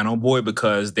and Dino Boy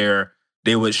because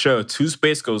they would show two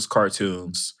Space Ghost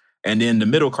cartoons, and then the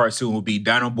middle cartoon would be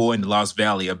Dino Boy in the Lost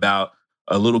Valley about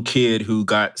a little kid who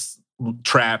got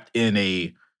trapped in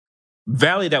a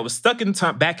valley that was stuck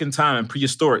back in time in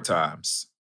prehistoric times.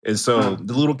 And so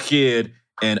the little kid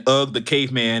and Ugg the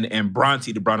caveman and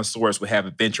Bronte the brontosaurus would have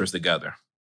adventures together.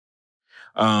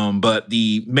 But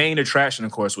the main attraction,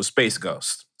 of course, was Space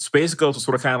Ghost. Space Ghost was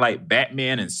sort of kind of like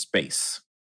Batman in space.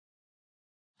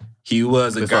 He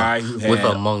was a guy who had... With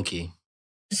a monkey.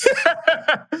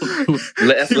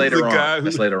 That's later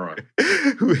on.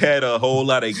 Who had a whole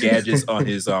lot of gadgets on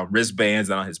his wristbands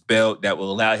and on his belt that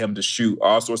will allow him to shoot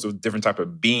all sorts of different type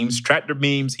of beams, tractor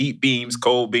beams, heat beams,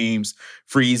 cold beams,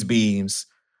 freeze beams,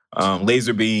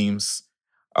 laser beams.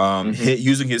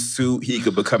 Using his suit, he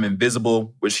could become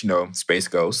invisible, which, Space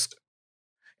Ghost.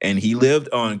 And he lived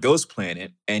on Ghost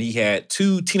Planet, and he had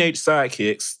two teenage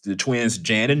sidekicks, the twins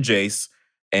Jan and Jace.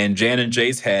 And Jan and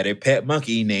Jace had a pet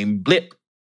monkey named Blip.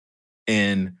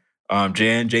 And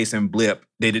Jan, Jace, and Blip,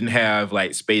 they didn't have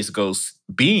like Space Ghost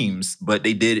beams, but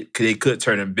they could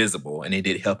turn invisible, and they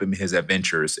did help him in his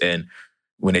adventures. And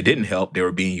when they didn't help, they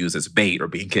were being used as bait or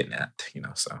being kidnapped,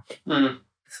 so.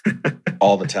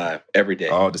 All the time, every day.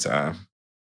 All the time.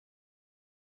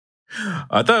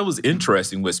 I thought it was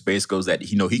interesting with Space Ghost that,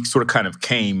 he sort of kind of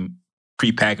came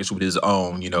prepackaged with his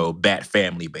own, Bat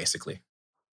family, basically.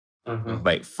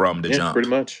 Like from the jump. Pretty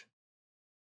much.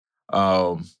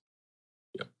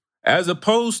 As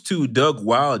opposed to Doug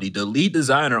Wildey, the lead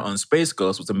designer on Space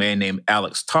Ghost was a man named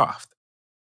Alex Toft.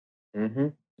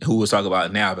 Who we'll talk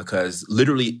about now because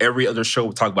literally every other show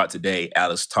we'll talk about today,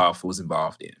 Alex Toft was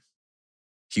involved in.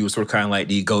 He was sort of kind of like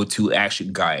the go-to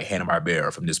action guy at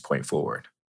Hanna-Barbera from this point forward.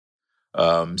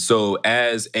 So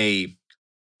as a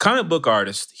comic book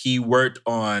artist, he worked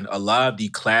on a lot of the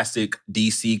classic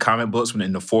DC comic books from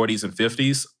in the 40s and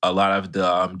 50s. A lot of the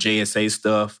JSA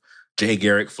stuff, Jay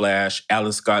Garrick Flash,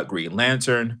 Alan Scott Green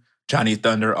Lantern, Johnny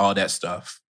Thunder, all that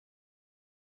stuff.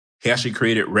 He actually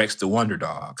created Rex the Wonder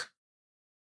Dog.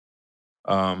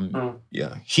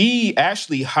 Yeah. He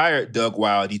actually hired Doug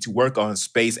Wildey to work on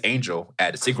Space Angel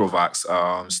at the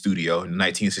Synchrovox studio in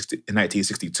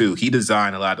 1962. He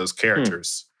designed a lot of those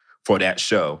characters for that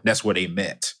show. That's where they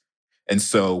met. And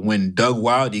so when Doug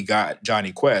Wildey got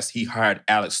Johnny Quest, he hired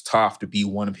Alex Toft to be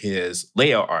one of his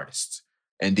layout artists.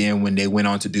 And then when they went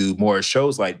on to do more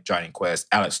shows like Johnny Quest,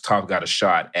 Alex Toft got a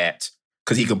shot at,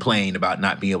 because he complained about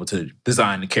not being able to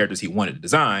design the characters he wanted to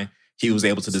design, he was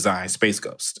able to design Space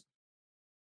Ghost.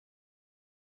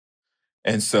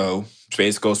 And so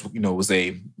Space Ghost, was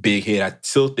a big hit. I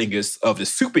still think it's of the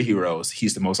superheroes,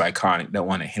 he's the most iconic, that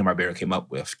one that Hanna-Barbera came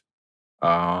up with.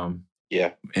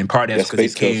 Yeah. And part of that's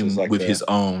because he came like with his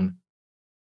own.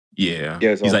 Yeah.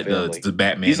 His he's own like family. the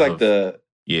Batman. He's like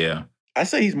Yeah. I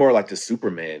say he's more like the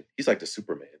Superman. He's like the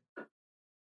Superman.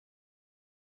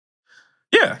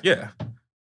 Yeah.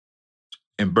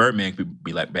 And Birdman could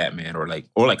be like Batman or like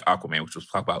Aquaman, which we'll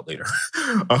talk about later.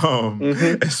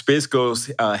 Space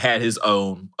Ghost had his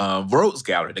own rogues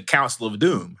gallery, the Council of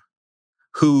Doom,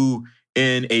 who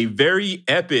in a very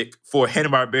epic for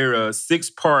Hanna-Barbera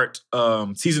 6-part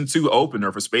season 2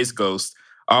 opener for Space Ghost,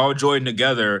 all joined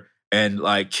together and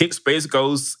like kicked Space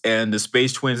Ghost and the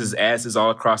Space Twins' asses all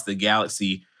across the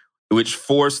galaxy, which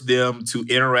forced them to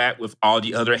interact with all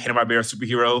the other Hanna-Barbera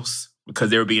superheroes because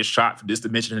they were being shot from this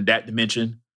dimension and that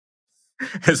dimension.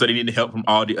 And so they needed help from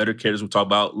all the other characters we'll talk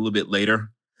about a little bit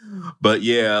later. But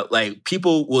yeah, like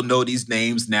people will know these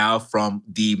names now from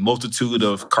the multitude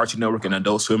of Cartoon Network and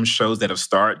Adult Swim shows that have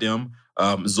starred them.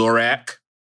 Zorak,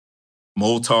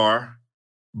 Moltar,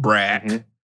 Brak,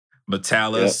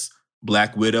 Metalis,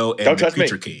 Black Widow, and the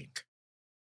Creature King.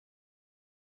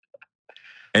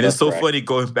 And it's so funny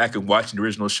going back and watching the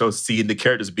original show, seeing the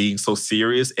characters being so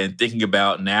serious and thinking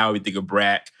about now, you think of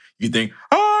Brak, you think,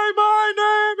 hi, my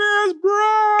name is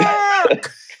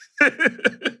Brak!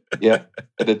 Yeah,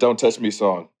 and the Don't Touch Me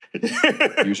song.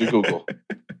 Use your Google.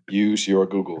 Use your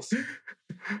Googles.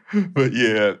 But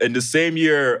yeah, in the same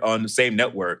year on the same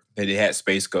network that they had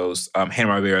Space Ghost,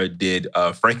 Hanna-Barbera did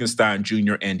Frankenstein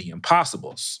Jr. and the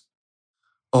Impossibles.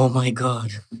 Oh my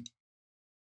God.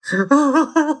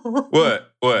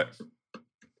 What?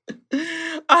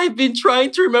 I've been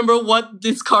trying to remember what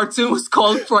this cartoon was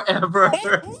called forever.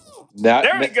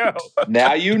 There we go.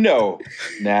 Now you know.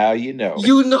 Now you know.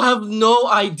 You have no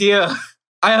idea.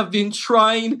 I have been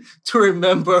trying to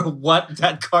remember what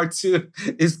that cartoon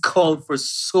is called for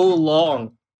so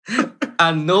long.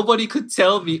 And nobody could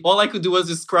tell me. All I could do was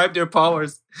describe their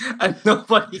powers. And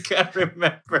nobody can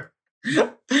remember.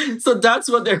 So that's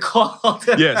what they're called.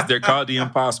 Yes, they're called the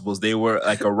Impossibles. They were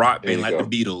like a rock band like the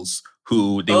Beatles,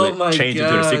 who they would change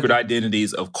into their secret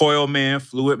identities of Coil Man,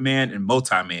 Fluid Man, and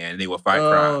Multi Man. And they would fight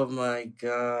crime. Oh my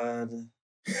God.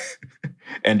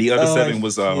 And the other 7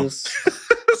 was sorry,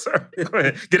 go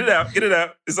ahead. Get it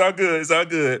out. It's all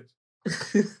good.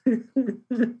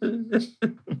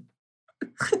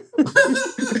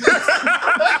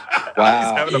 Wow.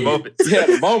 He's having a moment. He had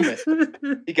a moment.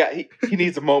 He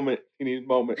needs a moment. He needs a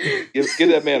moment. Give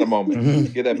that man a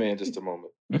moment. Give that man just a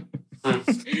moment.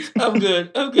 I'm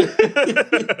good.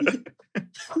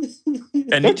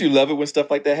 And don't you love it when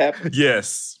stuff like that happens?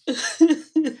 Yes.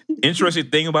 Interesting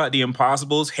thing about the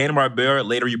Impossibles, Hanna-Barbera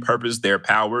later repurposed their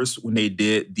powers when they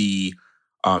did the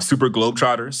Super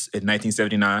Globetrotters in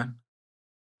 1979.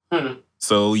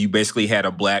 So you basically had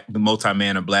a black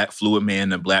Multi-Man, a black Fluid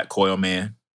Man, a black Coil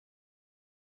Man.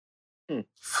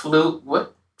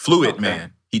 What? Fluid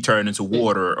Man. He turned into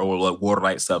water or like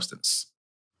water-like substance.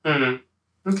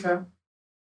 Okay.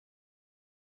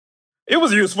 It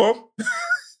was useful.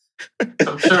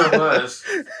 I'm sure it was.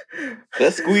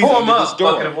 Let's squeeze Pour him under up, this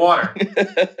door. bucket of water.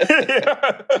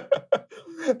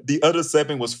 The other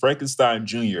segment was Frankenstein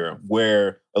Jr.,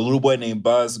 where a little boy named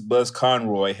Buzz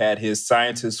Conroy had his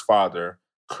scientist father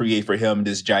create for him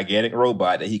this gigantic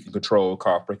robot that he can control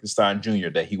called Frankenstein Jr.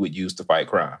 that he would use to fight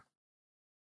crime.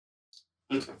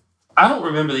 Okay. I don't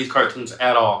remember these cartoons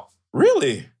at all.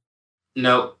 Really?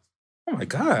 Nope. Oh my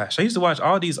gosh. I used to watch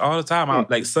all these all the time.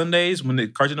 Like Sundays when the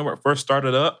Cartoon Network first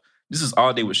started up, this is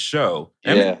all they would show.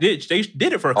 I mean, they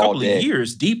did it for a couple of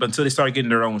years deep until they started getting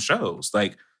their own shows.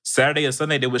 Like Saturday and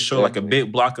Sunday, they would show like a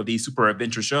big block of these super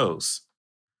adventure shows.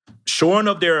 Showing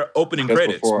up their opening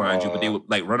credits, mind you, but they would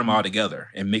like run them all together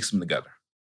and mix them together.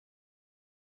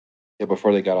 Yeah,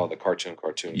 before they got all the cartoon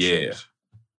shows.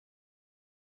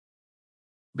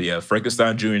 But yeah,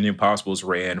 Frankenstein Jr. and the Impossibles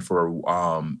ran for,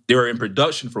 they were in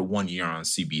production for 1 year on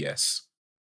CBS.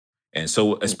 And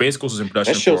so Space Ghost was in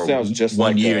production for just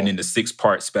 1 year and then the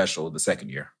 6-part special the second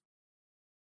year.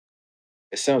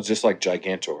 It sounds just like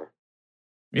Gigantor.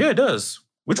 Yeah, it does.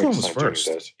 Which one was first?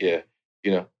 Does. Yeah,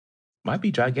 might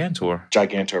be Gigantor.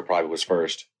 Gigantor probably was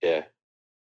first. Yeah.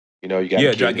 You got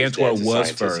Gigantor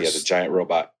was first. He had the giant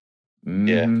robot. Mm-hmm.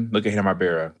 Yeah. Look at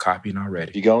Hanna-Barbera copying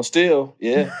already. You going steal.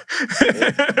 Yeah.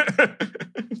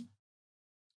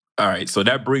 All right. So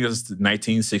that brings us to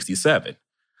 1967.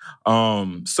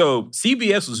 So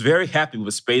CBS was very happy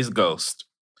with Space Ghost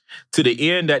to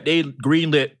the end that they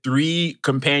greenlit 3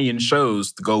 companion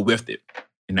shows to go with it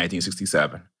in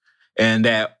 1967. And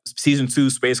that season 2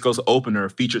 Space Ghost opener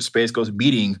featured Space Ghost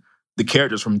meeting the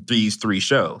characters from these 3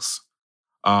 shows.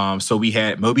 So we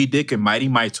had Moby Dick and Mighty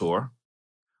Mightor,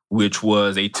 which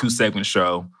was a 2-segment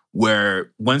show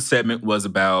where one segment was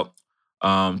about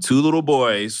 2 little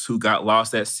boys who got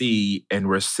lost at sea and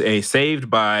were saved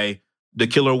by the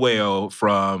killer whale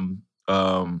from,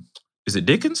 is it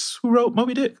Dickens who wrote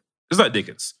Moby Dick? It's not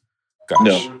Dickens.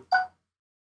 Gosh. No.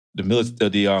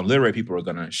 The literary people are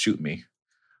going to shoot me.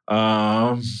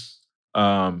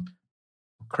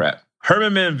 Crap.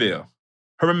 Herman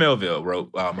Melville wrote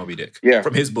Moby Dick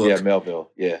from his book. Yeah,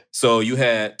 Melville. Yeah. So you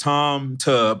had Tom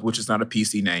Tubb, which is not a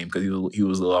PC name because he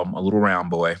was a little round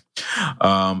boy,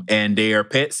 and their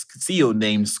pet seal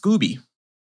named Scooby,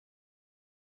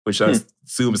 which I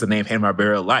assume is the name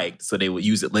Hanna-Barbera liked, so they would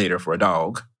use it later for a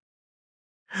dog.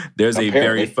 There's a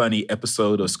very funny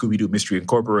episode of Scooby-Doo Mystery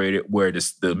Incorporated where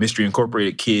the Mystery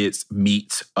Incorporated kids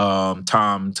meet Tom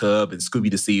Tubb and Scooby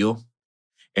the Seal.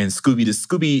 And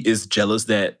Scooby is jealous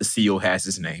that the seal has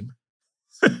his name.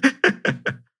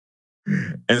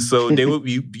 And so they would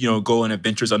be, go on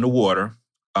adventures underwater,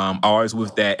 always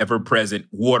with that ever-present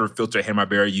water filter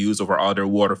Hanna-Barbera used over all their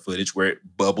water footage where it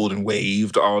bubbled and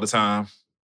waved all the time.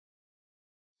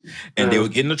 And they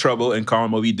would get into trouble and call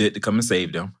Moby Dick to come and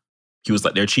save them. He was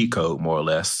like their cheat code, more or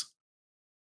less.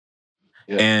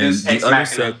 Yeah. And the other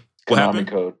set, what happened?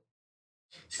 Code.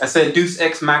 I said Deus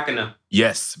Ex Machina.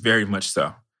 Yes, very much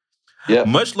so. Yeah.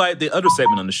 Much like the other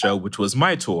segment on the show, which was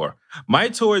My Tour. My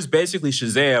Tour is basically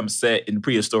Shazam set in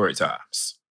prehistoric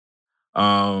times.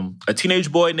 A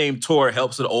teenage boy named Tor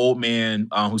helps an old man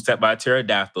who's attacked by a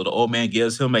pterodactyl. The old man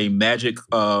gives him a magic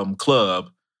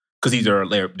club because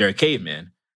they're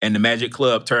cavemen. And the magic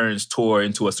club turns Tor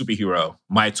into a superhero,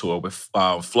 My Tor, with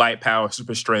flight power,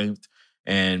 super strength,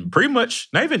 and pretty much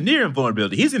not even near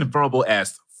invulnerability. He's invulnerable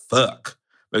as fuck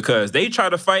because they try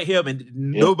to fight him and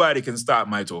nobody can stop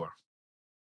My Tor.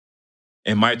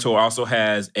 And Maitor also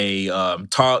has a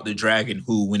Todd the dragon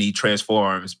who, when he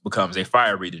transforms, becomes a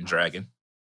fire-breathing dragon.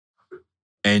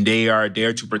 And they are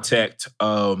there to protect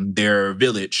their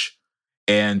village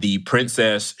and the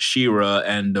Princess Shira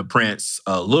and the Prince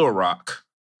Little Rock.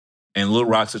 And Little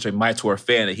Rock's such a Maitor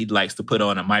fan that he likes to put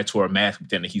on a Maitor mask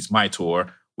pretending that he's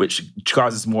Maitor, which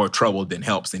causes more trouble than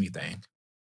helps anything.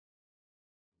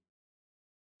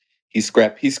 He's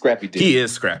scrappy dude. He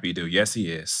is scrappy dude. Yes,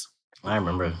 he is. I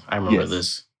remember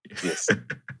this. Yes.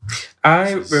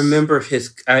 I remember this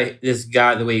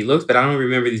guy the way he looks, but I don't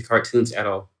remember these cartoons at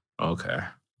all. Okay.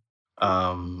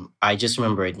 I just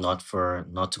remember it not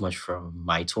too much from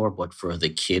Maitor, but for the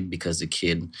kid, because the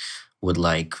kid would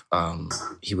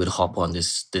he would hop on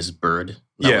this bird.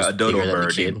 A dodo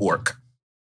bird named Orc.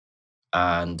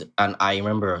 And I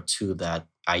remember too that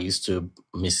I used to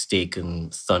mistaken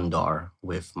Thundar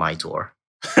with Maitor.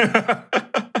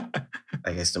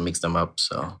 I guess to mix them up.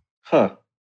 So. Huh.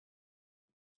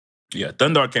 Yeah,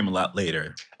 Thundar came a lot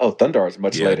later. Oh, Thundar is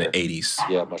much later. In the 80s.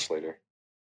 Yeah, much later.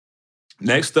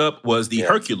 Next up was the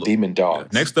Herculoids. Demon Dogs.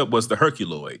 Yeah, next up was the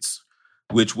Herculoids,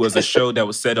 which was a show that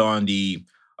was set on the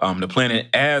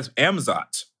planet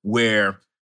Amzot, where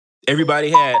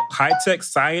everybody had high-tech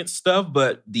science stuff,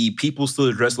 but the people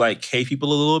still dressed like cave people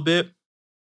a little bit.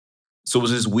 So it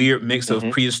was this weird mix of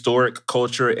prehistoric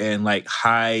culture and like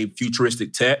high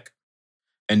futuristic tech.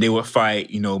 And they would fight,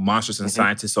 monsters and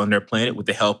scientists on their planet with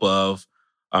the help of,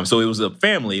 so it was a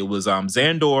family. It was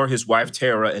Xandor, his wife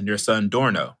Terra, and their son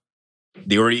Dorno.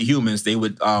 They were humans. They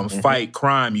would fight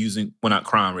crime using, well, not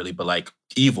crime really, but like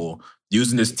evil,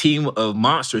 using this team of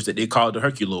monsters that they called the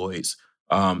Herculoids.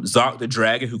 Zoc the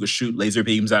dragon, who could shoot laser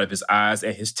beams out of his eyes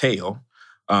and his tail.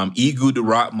 Egu the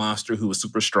rock monster, who was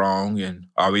super strong and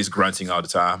always grunting all the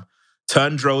time.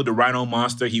 Tundro the rhino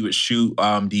monster, he would shoot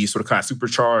these sort of kind of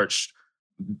supercharged,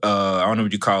 I don't know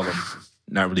what you call them,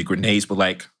 not really grenades, but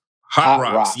like hot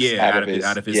rocks out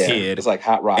of his head. It's like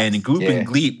hot rocks. And Gloop and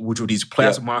Gleep, which were these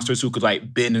plasma monsters who could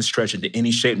like bend and stretch into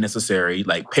any shape necessary,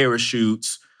 like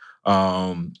parachutes,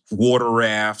 water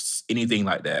rafts, anything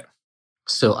like that.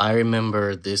 So I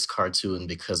remember this cartoon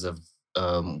because of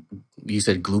you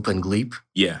said Gloop and Gleep?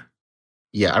 Yeah.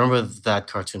 Yeah, I remember that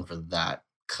cartoon for that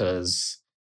because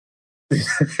they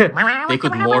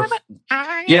could morph.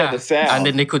 Yeah, the sound. And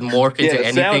then they could morph into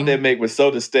anything. The sound they make was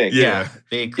so distinct. Yeah,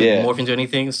 they could morph into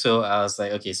anything. So I was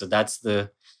like, okay, so that's the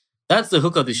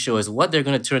hook of the show, is what they're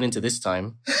going to turn into this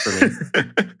time for me.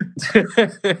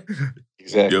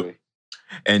 Exactly. Yep.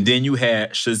 And then you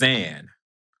had Shazam,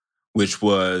 which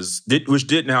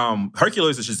didn't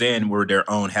Hercules and Shazam were their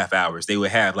own half hours. They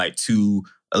would have like 2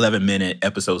 11-minute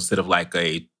episodes instead of like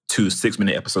a 2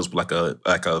 6-minute episodes with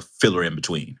like a filler in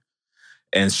between.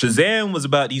 And Shazam was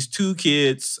about these 2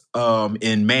 kids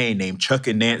in Maine named Chuck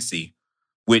and Nancy,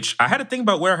 which I had to think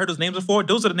about where I heard those names before.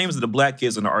 Those are the names of the black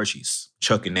kids on the Archies,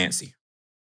 Chuck and Nancy.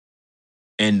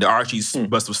 And the Archies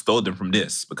must have stole them from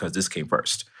this because this came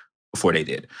first before they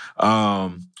did.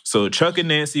 So Chuck and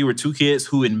Nancy were 2 kids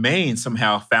who in Maine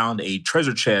somehow found a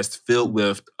treasure chest filled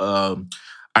with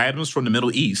items from the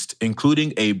Middle East,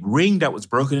 including a ring that was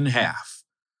broken in half,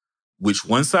 which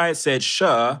one side said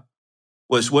Shah,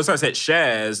 one side said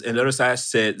Shaz, and the other side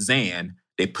said Zan.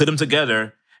 They put them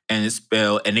together and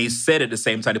they said at the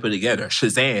same time they put it together,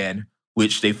 Shazam,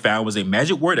 which they found was a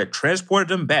magic word that transported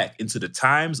them back into the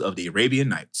times of the Arabian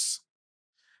Nights.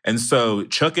 And so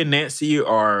Chuck and Nancy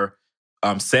are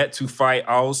set to fight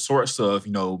all sorts of,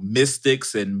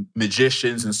 mystics and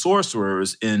magicians and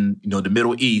sorcerers in, the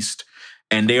Middle East.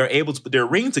 And they are able to put their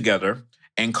ring together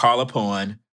and call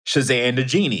upon Shazam the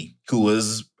genie, who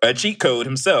was a cheat code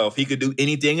himself. He could do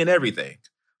anything and everything,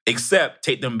 except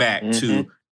take them back to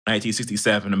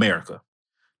 1967 America.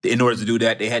 In order to do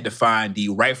that, they had to find the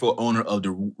rightful owner of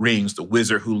the rings, the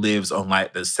wizard who lives on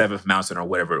like the 7th mountain or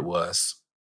whatever it was.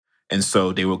 And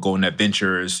so they were going on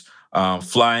adventures,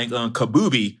 flying on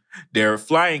Kabubi, their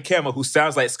flying camel who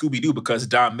sounds like Scooby-Doo because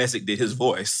Don Messick did his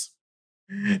voice.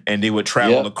 And they would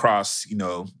travel across,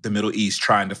 the Middle East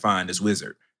trying to find this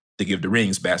wizard to give the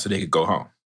rings back so they could go home.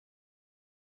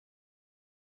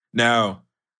 Now,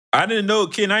 I didn't know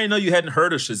you hadn't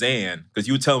heard of Shazam because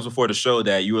you would tell us before the show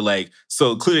that you were like,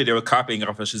 so clearly they were copying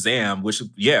off of Shazam,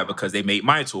 because they made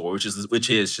Maitor, which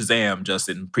is Shazam just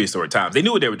in prehistoric times. They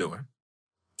knew what they were doing.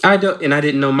 I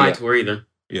didn't know Maitor either.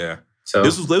 Yeah. So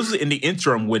this was in the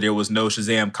interim where there was no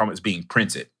Shazam comics being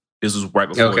printed. This was right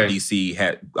before DC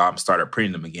had started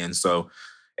printing them again. So,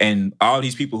 and all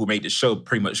these people who made the show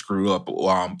pretty much grew up,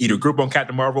 either grew up on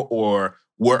Captain Marvel or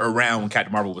were around when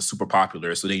Captain Marvel was super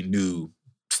popular. So they knew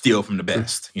steal from the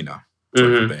best,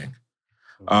 sort of thing.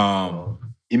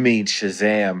 You mean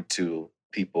Shazam to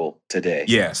people today.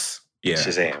 Yes. Yeah.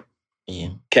 Shazam. Yeah.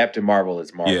 Captain Marvel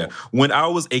is Marvel. Yeah. When I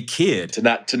was a kid,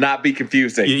 To not be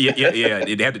confusing. Yeah.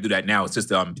 They have to do that now. It's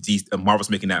just Marvel's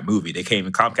making that movie. They can't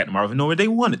even call Captain Marvel knowing they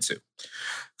wanted to,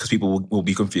 because people will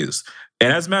be confused.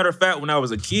 And as a matter of fact, when I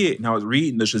was a kid and I was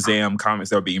reading the Shazam comics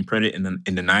that were being printed in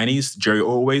the 90s, Jerry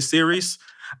Orway series,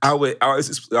 people would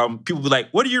be like,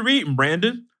 "What are you reading,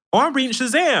 Brandon?" "Oh, I'm reading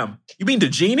Shazam." "You mean the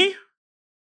genie?"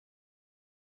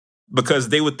 Because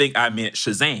they would think I meant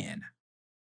Shazam.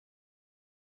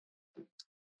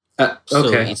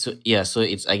 Okay. So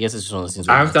it's I guess it's one of those things.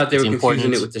 I thought they were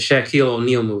confusing it with the Shaquille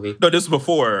O'Neal movie. No, this was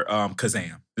before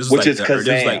Kazam. This was Kazam. This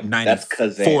was like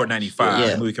 94, 95.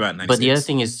 Yeah. The movie came out in 96. But the other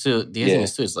thing is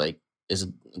is like is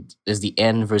the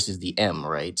N versus the M,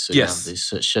 right? So yes. you have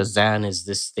this Shazam is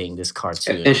this thing, this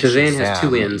cartoon. And Shazam has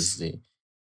two N's.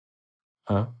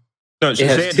 No,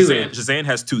 Shazam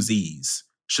has two Z's.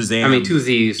 Shazam. I mean, two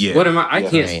Z's. Yeah. What am I? I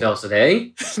can't spell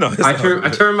today. No, I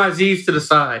turn my Z's to the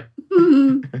side.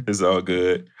 It's all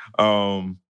good.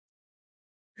 But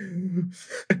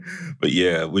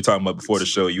yeah, we're talking about before the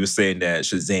show. You were saying that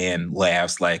Shazam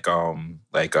laughs like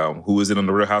who was it on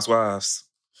the Real Housewives?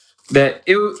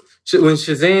 When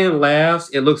Shazam laughs,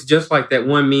 it looks just like that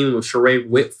one meme with Sheree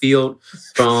Whitfield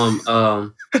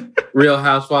from Real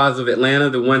Housewives of Atlanta.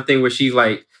 The one thing where she's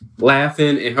like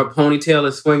laughing and her ponytail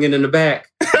is swinging in the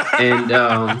back, and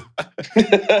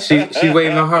she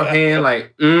waving her hand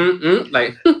like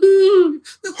like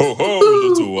ho ho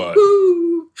little one.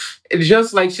 It's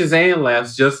just like Shazam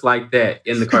laughs, just like that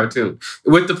in the cartoon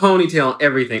with the ponytail and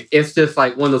everything. It's just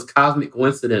like one of those cosmic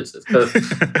coincidences. Because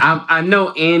I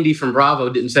know Andy from Bravo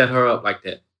didn't set her up like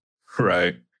that,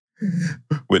 right?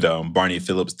 With Barney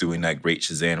Phillips doing that great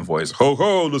Shazam voice. Ho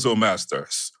ho, little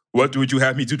masters! What would you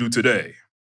have me to do today?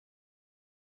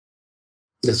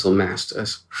 Little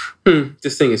masters.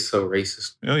 This thing is so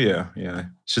racist. Oh yeah.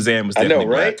 Shazam was definitely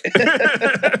right?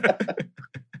 black.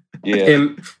 Yeah.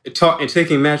 And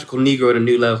taking magical Negro to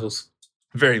new levels.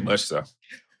 Very much so.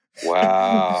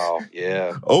 Wow.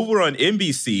 Yeah. Over on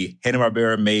NBC,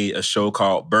 Hanna-Barbera made a show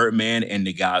called Birdman and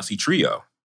the Galaxy Trio,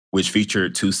 which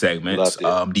featured two segments.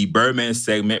 The Birdman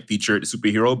segment featured the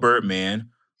superhero Birdman,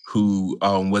 who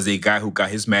was a guy who got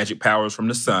his magic powers from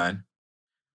the sun,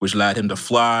 which allowed him to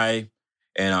fly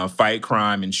and fight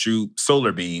crime and shoot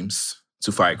solar beams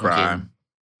to fight crime.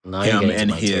 Now Him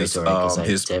and his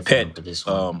pet.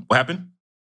 What happened?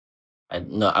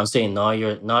 I'm saying now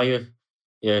you're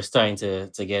starting to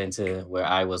get into where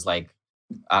I was like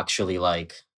actually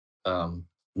like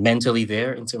mentally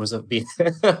there in terms of being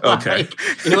okay.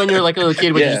 When you're like a little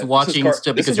kid when you're just watching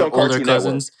stuff because you're older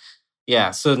cousins. Network.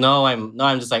 Yeah, so now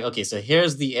I'm just like, okay, so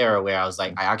here's the era where I was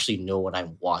like, I actually know what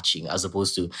I'm watching, as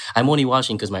opposed to I'm only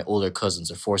watching because my older cousins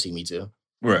are forcing me to.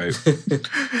 Right.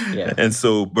 Yeah. And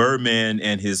so Birdman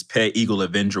and his pet Eagle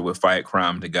Avenger would fight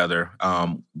crime together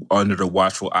under the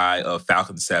watchful eye of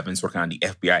Falcon 7, sort of kind of the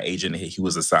FBI agent he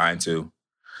was assigned to.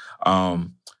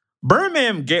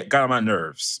 Birdman got on my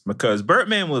nerves because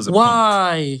Birdman was a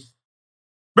punk.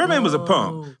 Birdman was a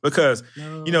punk because,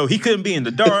 he couldn't be in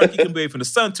the dark. He couldn't be away from the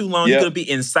sun too long. He couldn't be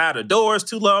inside of doors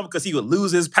too long because he would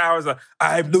lose his powers. Like,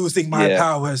 I'm losing my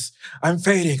powers. I'm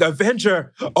fading.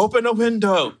 Avenger, open a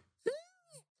window.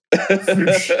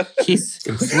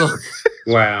 Look.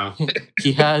 Wow.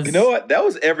 He has. You know what? That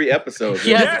was every episode.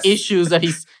 He has issues that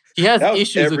he has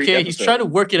issues. Okay, episode. He's trying to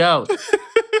work it out.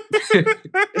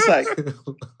 It's like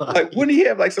wouldn't he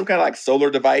have like some kind of like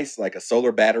solar device, like a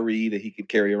solar battery that he could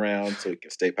carry around so he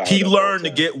can stay powered? He learned to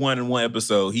get one in one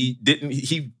episode. He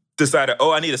decided,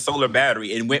 I need a solar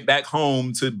battery, and went back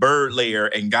home to Bird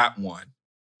Lair and got one.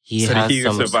 He had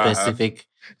some specific.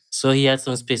 So he had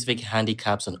some specific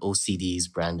handicaps and OCDs,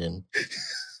 Brandon.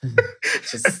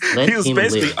 Just let him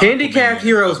live. Handicapped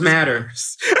heroes matter.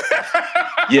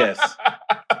 Yes.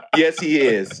 Yes, he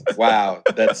is. Wow.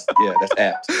 That's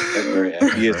apt. That's very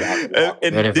apt. He is the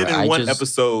and then in one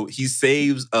episode, he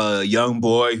saves a young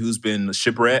boy who's been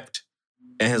shipwrecked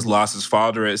and has lost his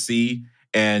father at sea.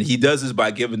 And he does this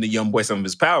by giving the young boy some of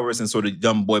his powers, and so the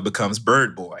young boy becomes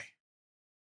Bird Boy.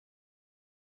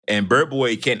 And Bird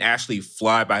Boy can't actually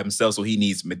fly by himself, so he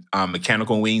needs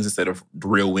mechanical wings instead of the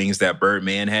real wings that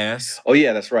Birdman has. Oh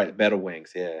yeah, that's right, metal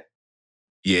wings. Yeah,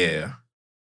 yeah.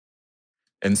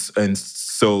 And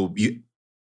so you,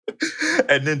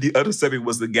 and then the other segment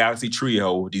was the Galaxy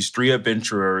Trio. These three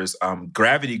adventurers: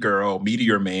 Gravity Girl,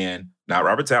 Meteor Man, not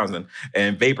Robert Townsend,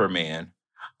 and Vapor Man,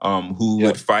 who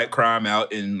would fight crime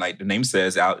out in, like the name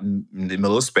says, out in the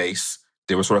middle of space.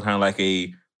 They were sort of kind of like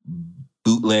a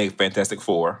bootleg Fantastic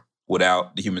Four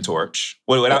without the Human Torch.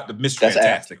 Well, without the Mr.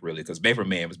 Fantastic, really, because Vapor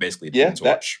Man was basically the Human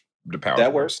Torch. The power.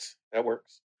 That works. That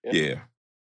works. Yeah.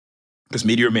 Because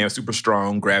Meteor Man was super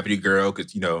strong, Gravity Girl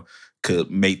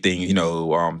could make things,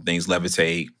 things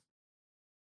levitate.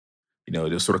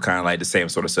 They're sort of kind of like the same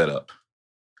sort of setup.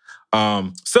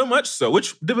 So much so,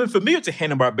 which they've been familiar to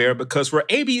Hanna-Barbera because for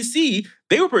ABC,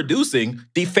 they were producing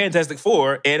the Fantastic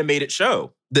Four animated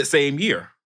show that same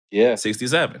year. Yeah.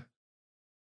 67.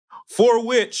 For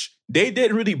which they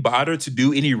didn't really bother to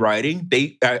do any writing.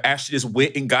 They actually just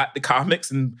went and got the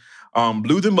comics and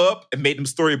blew them up and made them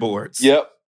storyboards. Yep.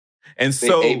 And they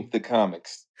so aped the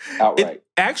comics outright. It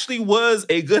actually was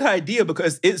a good idea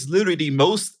because it's literally the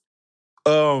most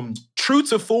true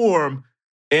to form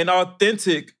and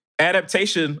authentic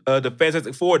adaptation of the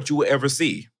Fantastic Four that you will ever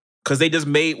see. Because they just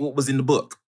made what was in the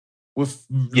book with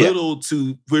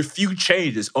with few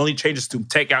changes, only changes to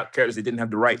take out characters they didn't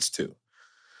have the rights to.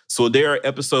 So there are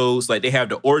episodes, like they have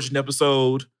the origin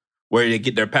episode where they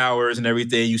get their powers and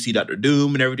everything. You see Dr.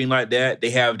 Doom and everything like that. They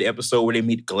have the episode where they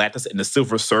meet Galactus and the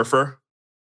Silver Surfer.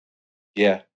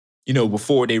 Yeah.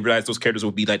 Before they realized those characters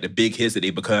would be like the big hits that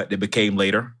they became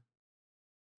later.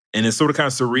 And it's sort of kind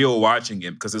of surreal watching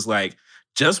it because it's like,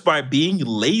 just by being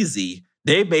lazy,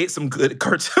 they made some good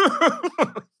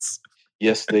cartoons.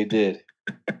 Yes, they did.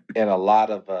 And a lot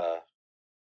of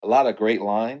great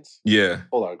lines. Yeah. A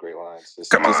whole lot of great lines.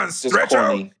 Come on, stretch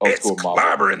corny, out. It's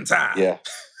clobbering time. Yeah.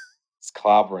 It's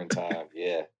clobbering time.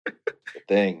 Yeah. The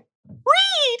thing.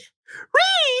 Read!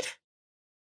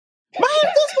 My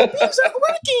invisible beams are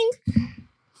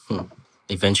working!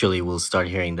 Eventually, we'll start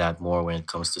hearing that more when it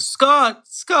comes to Scott,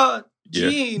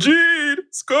 Gene. Gene,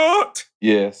 Scott.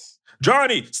 Yes.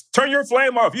 Jonny, turn your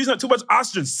flame off. Using too much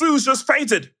oxygen. Sue's just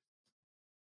fainted.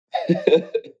 And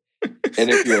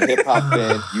if you're a hip hop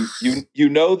fan, you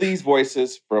know these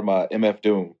voices from MF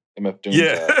Doom. MF Doom's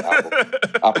album,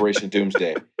 Operation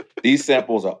Doomsday. These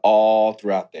samples are all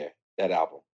throughout that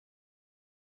album.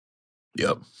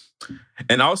 Yep.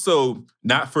 And also,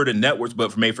 not for the networks,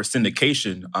 but made for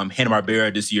syndication,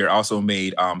 Hanna-Barbera this year also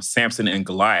made Samson and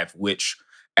Goliath, which,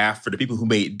 after the people who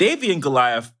made Davy and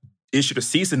Goliath issued a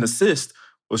cease and desist,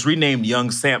 was renamed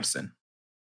Young Samson.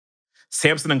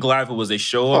 Samson and Goliath was a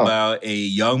show about a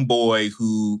young boy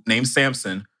named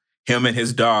Samson, him and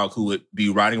his dog, who would be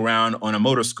riding around on a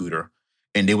motor scooter,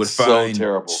 and they would find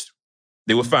terrible.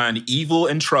 They would find evil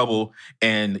and trouble,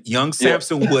 and young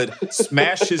Samson would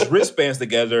smash his wristbands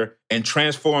together and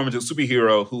transform into a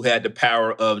superhero who had the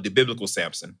power of the biblical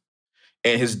Samson.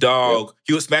 And his dog,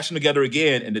 he would smash them together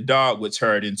again, and the dog would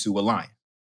turn into a lion.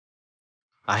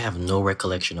 I have no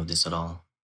recollection of this at all.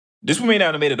 This one may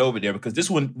not have made it over there because this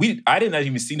one, I didn't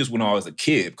even see this when I was a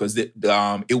kid because it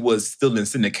was still in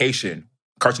syndication.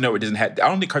 Cartoon Network doesn't have, I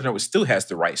don't think Cartoon Network still has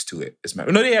the rights to it.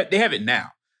 No, they have it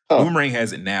now. Boomerang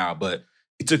has it now, but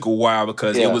it took a while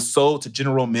because it was sold to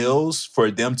General Mills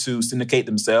for them to syndicate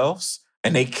themselves,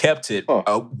 and they kept it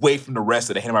away from the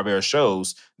rest of the Hanna-Barbera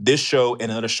shows. This show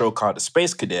and another show called The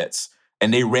Space Cadets,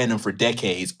 and they ran them for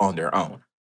decades on their own.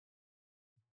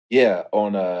 Yeah,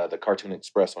 on the Cartoon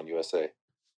Express on USA.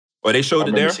 Oh, they showed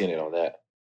it there? I remember seeing it on that.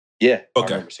 Yeah,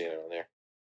 okay. I remember seeing it on there.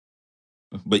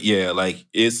 But yeah, like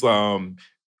it's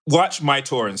watch My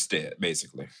Tour instead,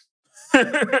 basically.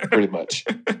 Pretty much.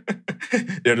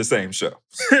 They're the same show.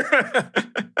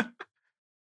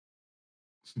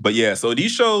 But yeah, so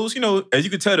these shows, as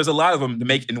you can tell, there's a lot of them to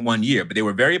make in 1 year, but they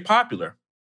were very popular.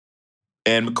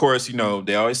 And of course,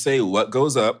 they always say what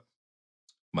goes up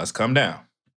must come down.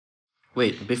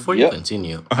 Wait, before you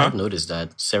continue, I've noticed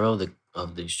that several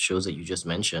of the shows that you just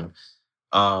mentioned,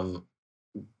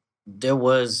 there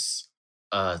was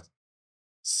a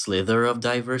slither of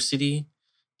diversity.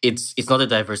 It's not the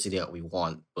diversity that we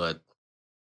want, but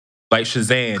like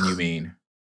Shazam, you mean?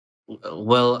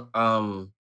 Well,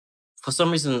 for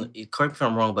some reason, correct me if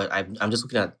I'm wrong, but I'm just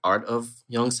looking at art of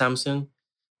young Samson,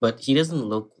 but he doesn't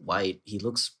look white. He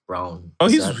looks brown. Oh,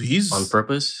 he's on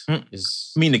purpose.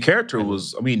 The character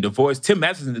was. The voice. Tim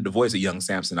Matheson did the voice of young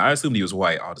Samson. I assumed he was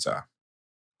white all the time.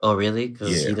 Oh, really?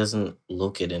 Because he doesn't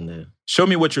look it in the... Show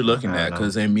me what you're looking at,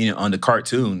 because on the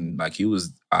cartoon, like he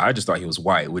was... I just thought he was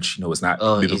white, which, is not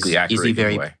biblically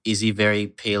accurate. Is he very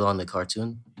pale on the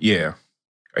cartoon? Yeah.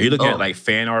 Are you looking at like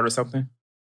fan art or something?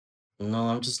 No,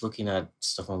 I'm just looking at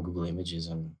stuff on Google Images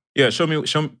and... Yeah, show me,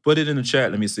 put it in the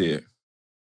chat. Let me see it.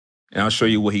 And I'll show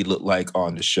you what he looked like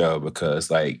on the show,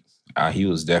 because he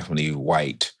was definitely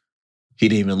white. He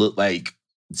didn't even look like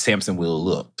Samson would have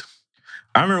looked.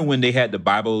 I remember when they had the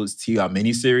Bible's TR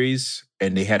miniseries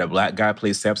and they had a black guy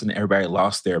play Samson and everybody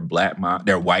lost their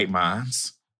white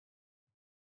minds.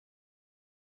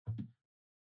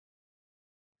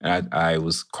 And I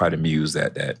was quite amused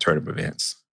at that turn of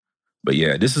events. But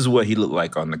yeah, this is what he looked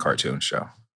like on the cartoon show.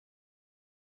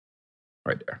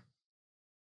 Right there.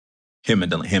 Him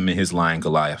and his lion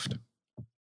Goliath.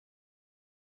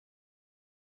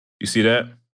 You see that?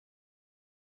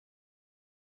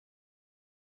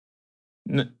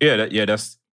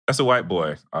 That's a white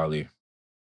boy, Ali.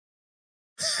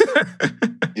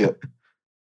 Yeah.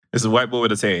 It's a white boy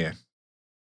with a tan.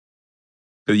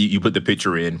 You put the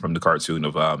picture in from the cartoon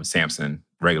of Samson,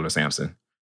 regular Samson.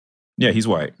 Yeah, he's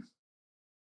white.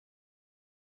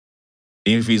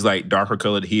 Even if he's like darker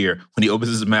colored here, when he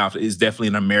opens his mouth, it's definitely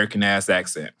an American ass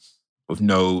accent with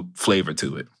no flavor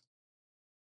to it.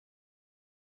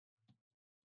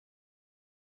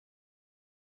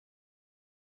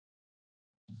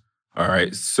 All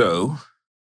right, so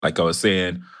like I was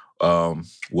saying,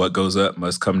 what goes up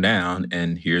must come down,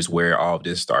 and here's where all of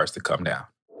this starts to come down.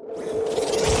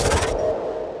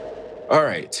 All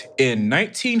right, in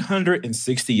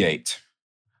 1968,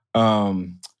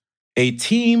 a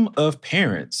team of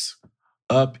parents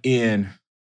up in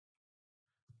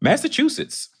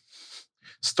Massachusetts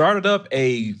started up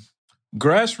a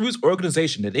grassroots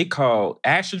organization that they called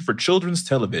Action for Children's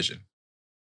Television.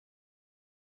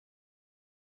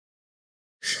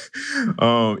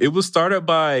 It was started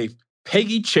by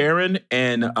Peggy Charon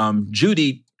and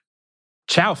Judy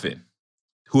Chaufin,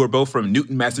 who are both from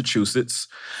Newton, Massachusetts.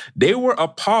 They were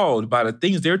appalled by the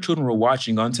things their children were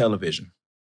watching on television.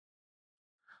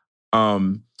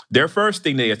 Their first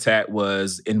thing they attacked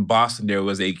was in Boston. There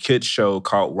was a kids show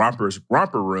called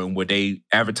Romper Room where they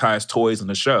advertised toys on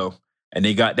the show, and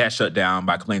they got that shut down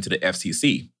by complaining to the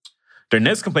FCC. Their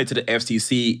next complaint to the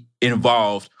FCC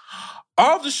involved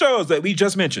all of the shows that we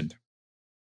just mentioned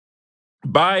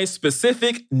by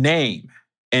specific name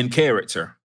and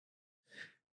character.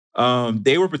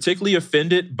 They were particularly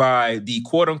offended by the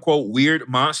quote-unquote weird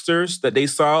monsters that they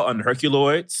saw on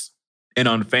Herculoids and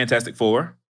on Fantastic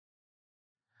Four.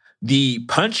 The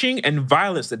punching and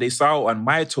violence that they saw on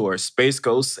Minotaur, Space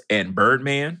Ghost, and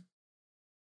Birdman.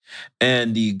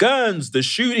 And the guns, the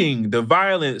shooting, the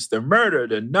violence, the murder,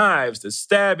 the knives, the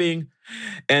stabbing,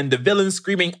 and the villains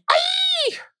screaming,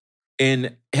 "Aye!"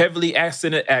 in heavily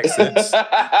accented accents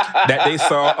that they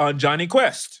saw on Jonny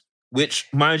Quest, which,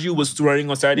 mind you, was running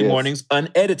on Saturday mornings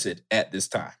unedited at this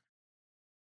time.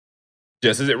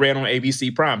 Just as it ran on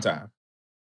ABC primetime.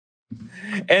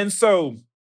 And so,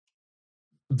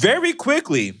 very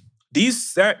quickly,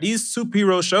 these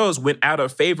superhero shows went out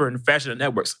of favor in fashion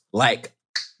networks like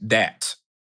that.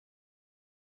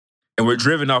 And were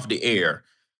driven off the air.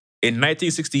 In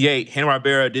 1968,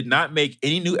 Hanna-Barbera did not make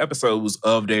any new episodes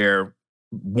of their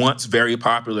once very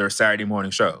popular Saturday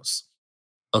morning shows.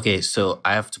 Okay, so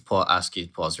I have to ask you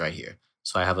to pause right here.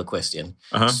 So I have a question.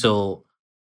 Uh-huh. So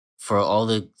for all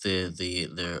the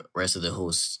rest of the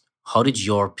hosts, how did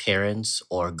your parents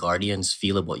or guardians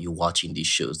feel about you watching these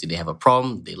shows? Did they have a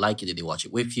problem? Did they like it? Did they watch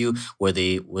it with you? Were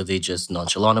they just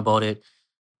nonchalant about it?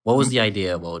 What was the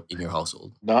idea about in your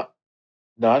household? Not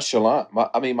nonchalant. My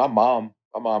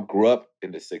mom grew up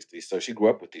in the 60s, so she grew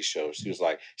up with these shows. She was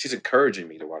like, she's encouraging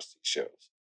me to watch these shows.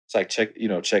 It's like, check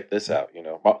this out.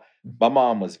 My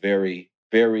mom was very,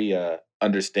 very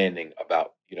understanding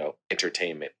about,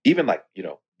 entertainment, even like,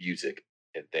 music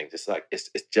and things. It's like, it's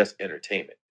just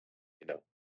entertainment.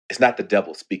 It's not the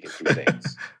devil speaking through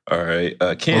things. All right.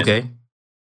 Ken. Okay.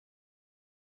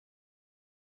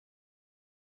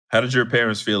 How did your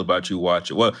parents feel about you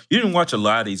watching? Well, you didn't watch a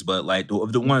lot of these, but like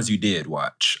of the ones you did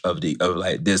watch of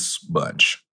like this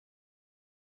bunch.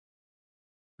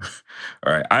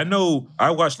 All right. I know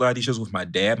I watched a lot of these shows with my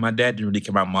dad. My dad didn't really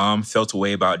care. My mom felt a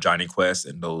way about Jonny Quest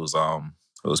and those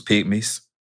pygmies,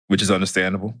 which is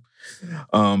understandable.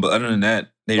 But other than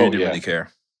that, they didn't really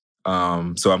care.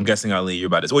 So I'm guessing, Ali, you're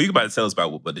about to... Well, you're about to tell us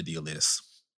about what the deal is.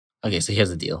 Okay, so here's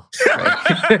the deal.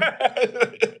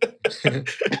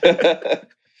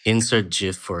 Insert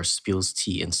GIF for spills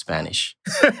tea in Spanish.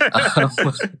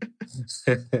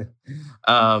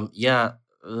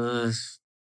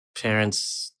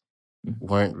 Parents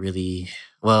weren't really...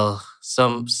 Well,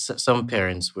 some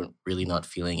parents weren't really not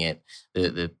feeling it.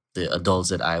 The adults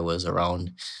that I was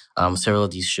around, several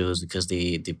of these shows, because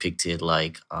they depicted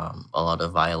like a lot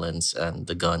of violence and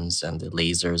the guns and the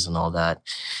lasers and all that,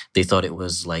 they thought it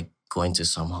was like going to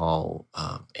somehow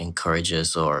encourage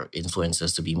us or influence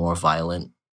us to be more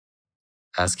violent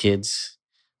as kids.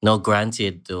 Now,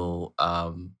 granted, though,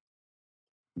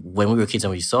 when we were kids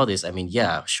and we saw this, I mean,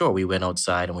 yeah, sure, we went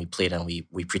outside and we played and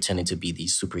we pretended to be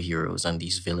these superheroes and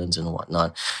these villains and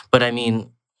whatnot. But I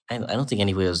mean, I don't think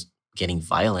anybody was getting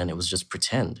violent. It was just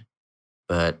pretend.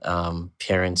 But some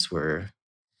parents were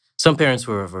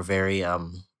very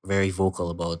very vocal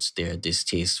about their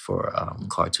distaste for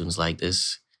cartoons like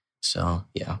this. So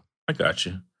yeah, I got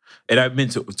you. And I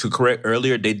meant to correct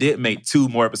earlier, they did make 2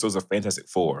 more episodes of Fantastic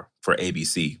Four for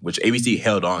ABC, which ABC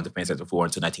held on to Fantastic Four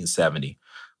until 1970,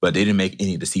 but they didn't make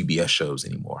any of the CBS shows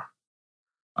anymore.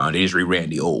 They just reran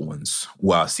the old ones,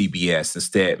 while CBS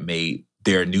instead made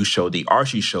their new show, The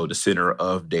Archie Show, the center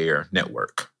of their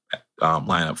network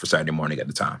lineup for Saturday morning at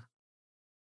the time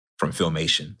from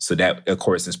Filmation. So that, of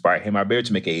course, inspired Hanna-Barbera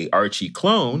to make a Archie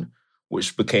clone,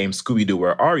 which became Scooby-Doo,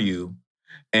 Where Are You?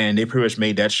 And they pretty much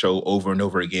made that show over and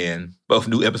over again, both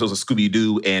new episodes of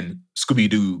Scooby-Doo and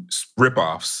Scooby-Doo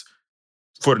ripoffs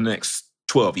for the next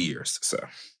 12 years. So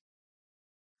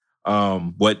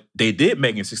what they did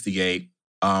make in 68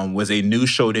 was a new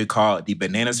show they called the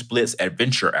Banana Splits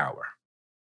Adventure Hour,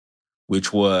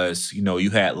 which was, you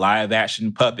had live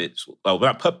action puppets,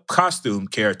 costume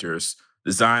characters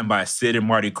designed by Sid and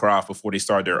Marty Krofft before they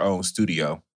started their own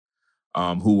studio,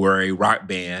 who were a rock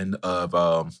band of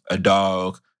a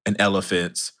dog, an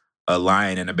elephant, a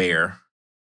lion, and a bear,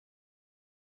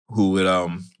 who would,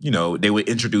 they would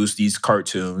introduce these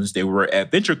cartoons. They were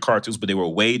adventure cartoons, but they were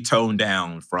way toned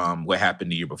down from what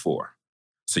happened the year before.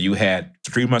 So you had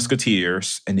the Three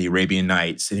Musketeers and the Arabian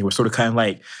Nights, and they were sort of kind of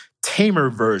like tamer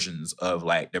versions of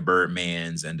like the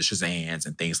Birdmans and the Shazams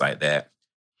and things like that.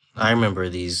 I remember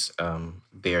these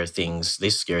bear things. They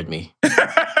scared me.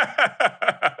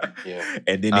 Yeah.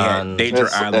 And then they had Danger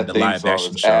Island, the live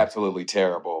action show. Absolutely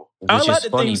terrible. I Which like is the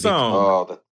funny theme song.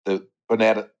 Oh, the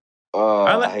banana. Oh,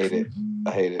 I hate it.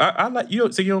 I hate it. I like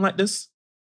you. So you don't like this?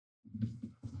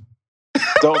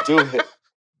 Don't do it.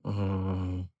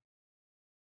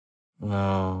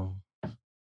 No.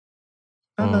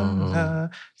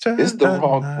 It's the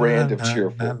wrong brand of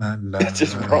cheerful. It's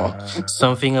just wrong.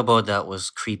 Something about that was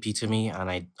creepy to me,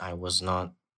 and I was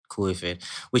not cool with it.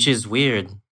 Which is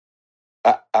weird.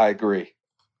 I agree.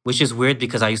 Which is weird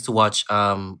because I used to watch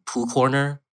Pooh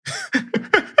Corner.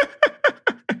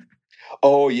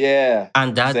 Oh yeah.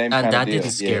 And that Same and kind that of deal,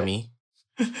 didn't scare yeah. me.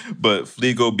 But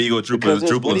Fleagle, Beagle, Because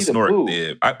there's Drupal, and Winnie the Snort Pooh.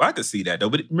 did. I could see that though.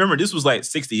 But remember, this was like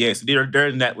 68, so they're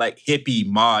in that like hippie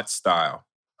mod style.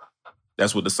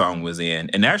 That's what the song was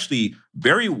in. And actually,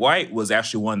 Barry White was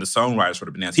actually one of the songwriters for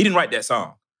the Bananas. He didn't write that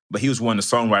song, but he was one of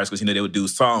the songwriters because they would do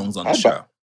songs on the show.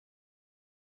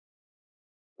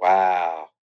 Wow.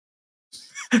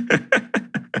 Did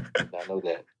not know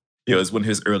that. It was one of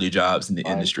his early jobs in the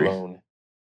Mind industry. blown.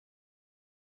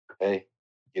 Hey,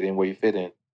 get in where you fit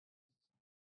in.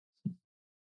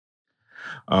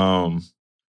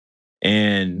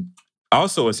 And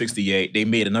also in 68, they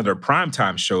made another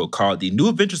primetime show called The New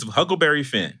Adventures of Huckleberry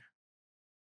Finn,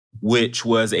 which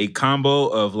was a combo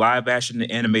of live action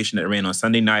and animation that ran on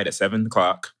Sunday night at 7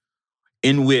 o'clock,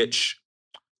 in which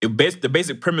the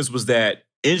basic premise was that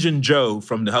Injun Joe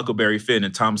from the Huckleberry Finn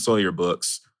and Tom Sawyer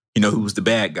books, who was the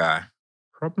bad guy.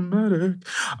 Problematic.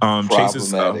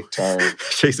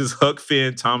 Chases Huck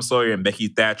Finn, Tom Sawyer, and Becky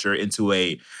Thatcher into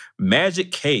a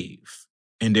magic cave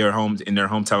in their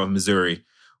hometown of Missouri,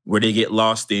 where they get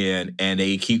lost in, and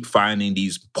they keep finding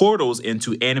these portals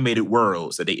into animated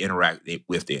worlds that they interact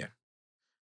within.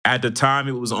 At the time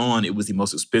it was on, it was the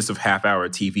most expensive half-hour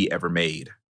TV ever made.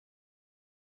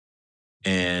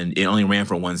 And it only ran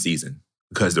for 1 season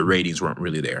because the ratings weren't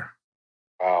really there.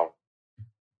 Wow.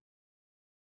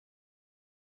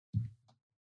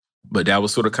 But that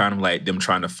was sort of kind of like them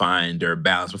trying to find their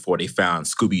balance before they found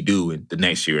Scooby-Doo in the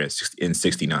next year in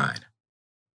 69.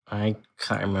 I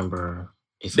can't remember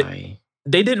if They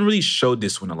didn't really show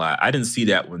this one a lot. I didn't see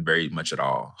that one very much at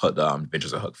all, the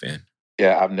Adventures of Huck Finn.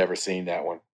 Yeah, I've never seen that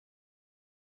one.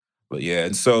 But yeah,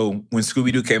 and so when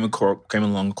Scooby-Doo came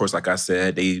along, of course, like I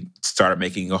said, they started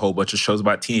making a whole bunch of shows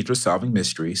about teenagers solving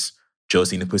mysteries.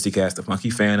 Josie and the Pussycats, The Funky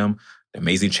Phantom, The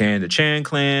Amazing Chan, The Chan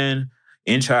Clan,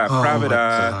 Inside Private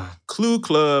Eye, Clue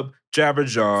Club,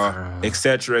 Jabberjaw,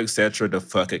 etc., the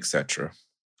fuck, etc.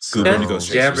 Good That's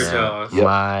negotiations. Jabberjaw. Yep.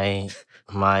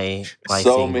 My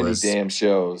So thing many was, damn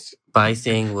shows. my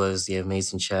thing was The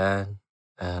Amazing Chan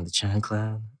and the Chan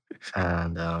Clan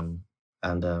and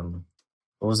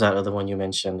what was that other one you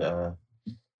mentioned?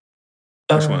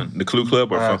 Which one? The Clue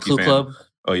Club or Funky Clue Phantom? Club.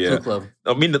 Oh yeah. Clue Club.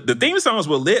 I mean, the theme songs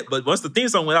were lit, but once the theme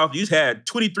song went off, you had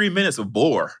 23 minutes of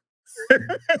bore.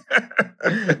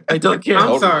 I don't care.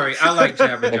 I'm sorry. I like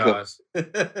Jabberjaws.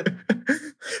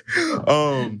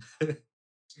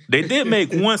 They did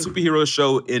make one superhero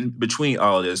show in between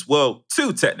all of this. Well,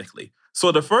 2 technically.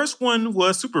 So the first one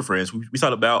was Super Friends. We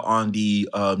talked about on the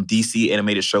DC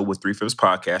animated show with 3/5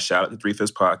 Podcast. Shout out to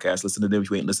 3/5 Podcast. Listen to them if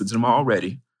you ain't listened to them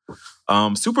already.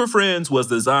 Super Friends was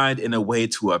designed in a way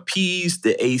to appease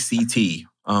the ACT,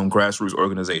 grassroots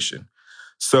organization.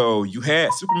 So you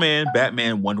had Superman,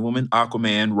 Batman, Wonder Woman,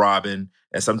 Aquaman, Robin,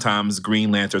 and sometimes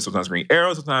Green Lantern, sometimes Green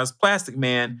Arrow, sometimes Plastic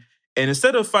Man. And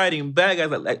instead of fighting bad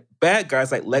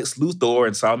guys like Lex Luthor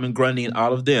and Solomon Grundy and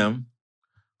all of them,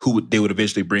 they would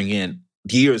eventually bring in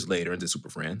years later into Super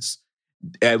Friends.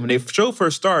 And when the show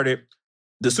first started,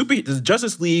 the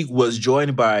Justice League was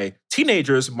joined by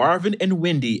teenagers Marvin and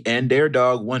Wendy and their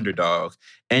dog Wonder Dog,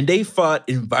 and they fought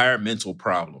environmental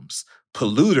problems,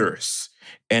 polluters,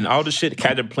 and all the shit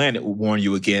Captain Planet would warn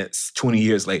you against 20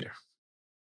 years later.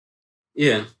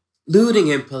 Yeah.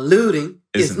 Looting and polluting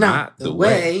is not the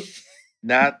way.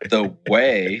 Not the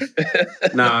way.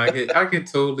 No, I could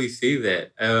totally see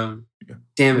that.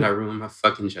 Damn it, I ruined my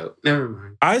fucking joke. Never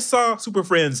mind. I saw Super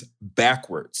Friends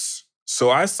backwards. So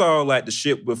I saw like the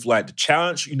shit with like the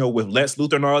challenge, with Lex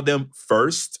Luthor and all of them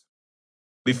first,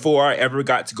 before I ever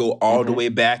got to go all the way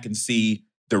back and see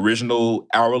the original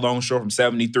hour-long show from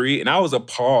 73. And I was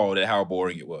appalled at how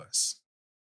boring it was.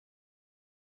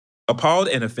 Appalled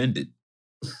and offended.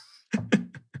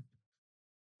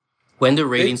 When the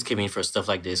ratings came in for stuff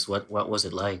like this, what was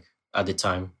it like at the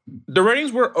time? The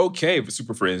ratings were okay for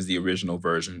Super Friends, the original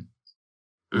version.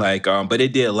 But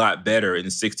it did a lot better in the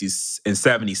 60s and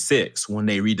 76 when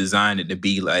they redesigned it to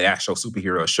be like an actual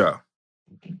superhero show.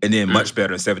 And then much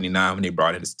better in 79 when they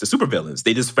brought in the supervillains.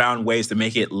 They just found ways to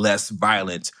make it less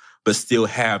violent, but still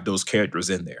have those characters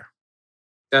in there.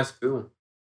 That's cool.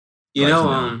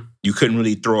 You couldn't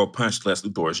really throw a punch to Lex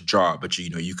Luthor's jaw, but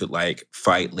you could like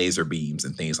fight laser beams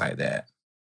and things like that.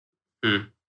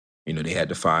 They had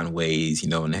to find ways,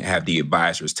 and have the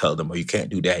advisors tell them, "Oh, you can't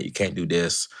do that. You can't do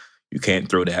this. You can't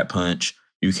throw that punch.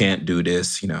 You can't do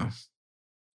this." Yeah.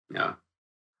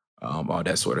 All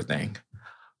that sort of thing.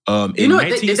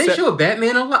 Did they show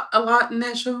Batman a lot in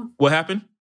that show? What happened?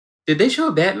 Did they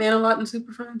show Batman a lot in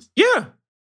Super Friends? Yeah,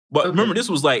 but remember, this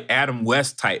was like Adam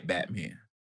West type Batman.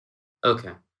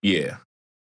 Okay. Yeah.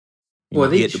 Well,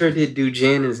 they sure did do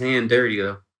Jan his hand dirty,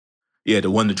 though. Yeah, the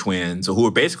Wonder Twins, who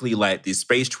were basically like the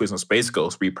Space Twins on Space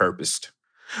Ghost repurposed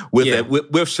with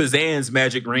Shazam's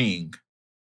magic ring.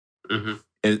 And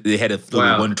they had a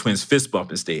little Wonder Twins fist bump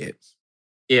instead.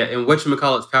 Yeah, and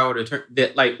whatchamacallit's power to turn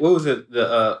that, like, what was it?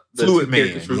 The Fluid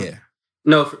Man,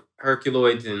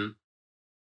 Herculoids and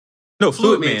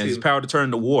Fluid Man's power to turn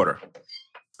to water.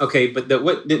 Okay, but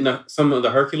some of the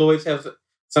Herculoids have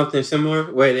something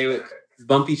similar where they would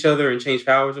bump each other and change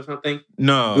powers or something?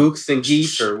 No. Gooks and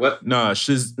geese or what? No,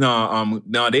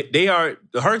 they are,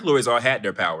 the Herculoids all had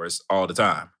their powers all the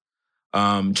time.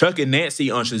 Chuck and Nancy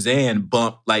on Shazam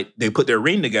they put their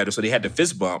ring together, so they had the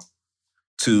fist bump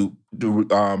to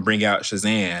bring out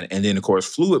Shazam. And then, of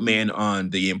course, Fluid Man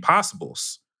on the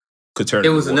Impossibles could turn. It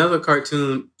was another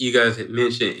cartoon you guys had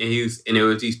mentioned, and it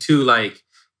was these two, like,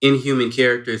 inhuman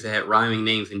characters that had rhyming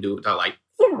names and do like...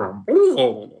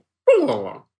 Well,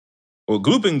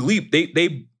 Gloop and Gleep,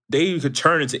 they could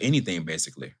turn into anything,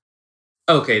 basically.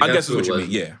 Okay, I guess that's what you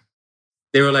mean, yeah.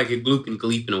 They were like a Gloop and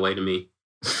Gleep in a way to me.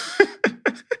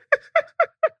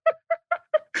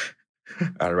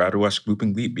 I'd rather watch Gloop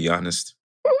and Gleep, be honest.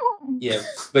 Yeah,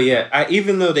 but yeah,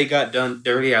 even though they got done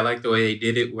dirty, I like the way they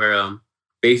did it, where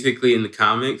basically in the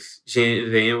comics,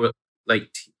 Van were like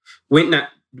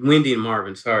Wendy and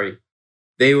Marvin, sorry,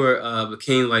 they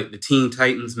became like the Teen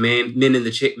Titans, man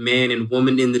and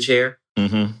woman in the chair,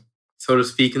 so to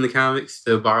speak, in the comics,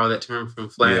 to borrow that term from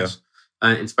Flash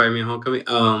and Spider-Man: Homecoming.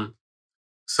 And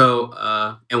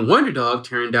Wonder Dog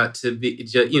turned out to be,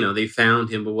 they found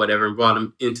him or whatever and brought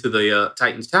him into the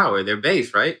Titans Tower, their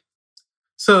base, right?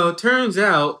 So it turns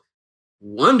out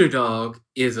Wonder Dog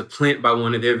is a plant by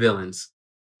one of their villains.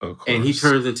 Of course. And he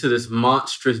turns into this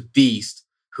monstrous beast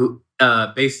who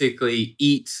basically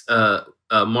eats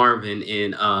Marvin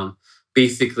and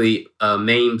basically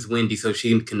maims Wendy so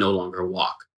she can no longer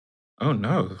walk. Oh,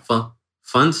 no.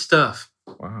 Fun stuff.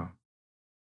 Wow.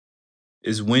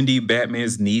 Is Wendy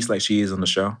Batman's niece like she is on the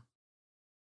show?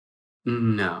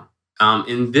 No.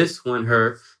 In this one,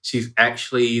 she's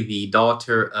actually the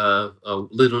daughter of a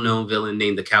little-known villain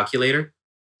named the Calculator.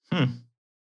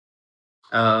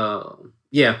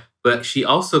 Yeah, but she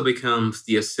also becomes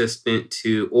the assistant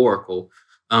to Oracle,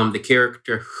 the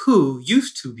character who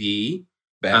used to be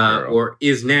or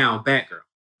is now Batgirl.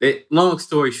 Long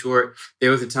story short,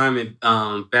 there was a time in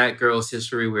Batgirl's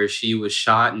history where she was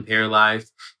shot and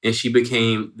paralyzed, and she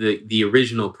became the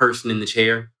original person in the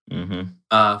chair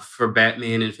for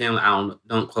Batman and family.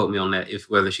 Don't quote me on that,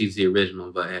 whether she's the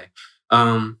original, but hey,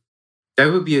 that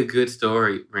would be a good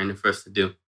story, Brandon, for us to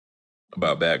do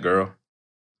about Batgirl.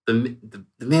 The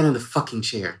man in the fucking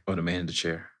chair. Oh, the man in the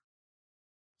chair.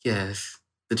 Yes,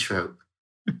 the trope.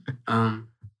 I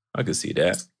could see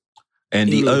that. And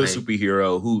the other Anyway.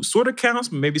 superhero who sort of counts,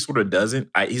 but maybe sort of doesn't.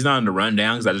 He's not in the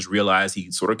rundown because I just realized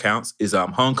he sort of counts. Is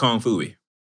Hong Kong Phooey.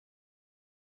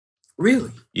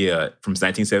 Really? Yeah, from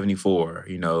 1974.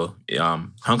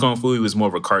 Hong Kong Phooey was more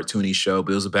of a cartoony show,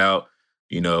 but it was about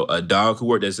a dog who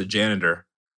worked as a janitor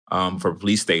for a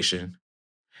police station.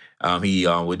 He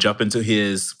would jump into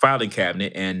his filing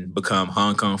cabinet and become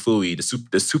Hong Kong Phooey,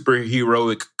 the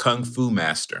superheroic kung fu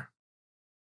master,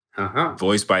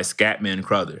 voiced by Scatman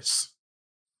Crothers.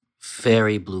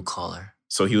 Very blue collar.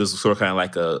 So he was sort of kind of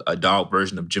like a dog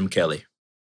version of Jim Kelly.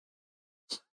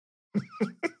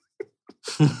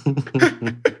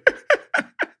 I'm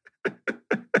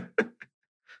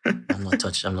not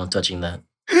touching that.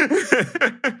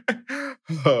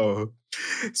 Oh.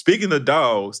 Speaking of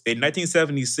dogs, in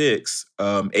 1976,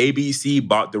 ABC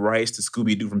bought the rights to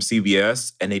Scooby-Doo from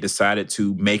CBS, and they decided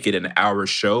to make it an hour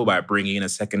show by bringing in a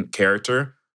second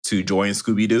character to join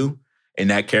Scooby-Doo, and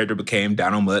that character became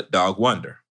Dynamite Dog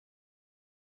Wonder.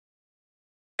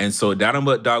 And so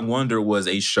Dynamite Dog Wonder was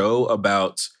a show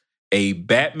about a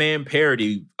Batman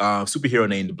parody superhero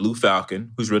named the Blue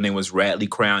Falcon, whose real name was Radley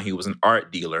Crown. He was an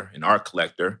art dealer, an art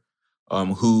collector,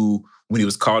 who, when he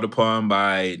was called upon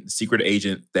by a secret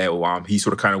agent that he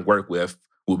sort of kind of worked with,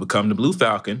 would become the Blue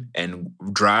Falcon and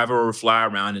drive or fly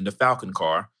around in the Falcon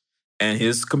car. And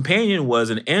his companion was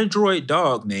an android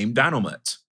dog named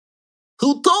Dynamite,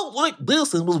 who talked like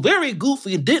this and was very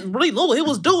goofy and didn't really know what he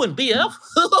was doing, BF.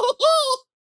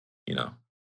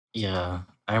 Yeah,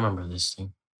 I remember this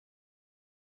thing.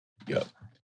 Yep.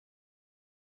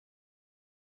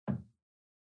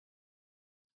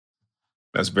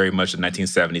 That's very much a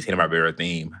 1970s Hanna-Barbera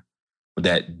theme with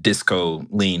that disco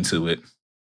lean to it.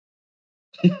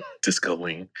 Disco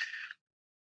lean.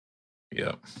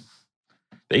 Yep.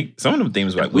 Some of them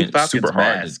themes like went super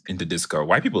hard into disco.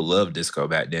 White people loved disco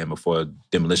back then before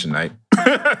Demolition Night.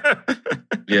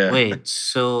 Yeah. Wait,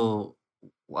 so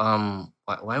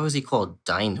why was he called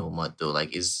Dynamite though?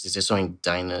 Like, is this something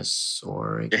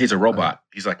dinosaur? Yeah, he's a robot.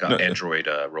 He's like an android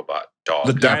robot dog.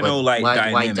 The dino, like why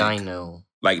dynamic. Dino?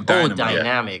 Like dynamite. Oh,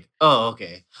 dynamic. Yeah. Oh,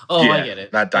 okay. Oh, yeah, I get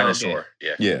it. Not dinosaur.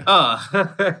 Okay. Yeah. Oh.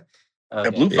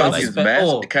 The Blue Falcon's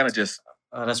mask, it kind of just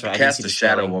that's right. casts a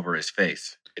shadow over his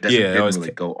face. It didn't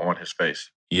really go on his face.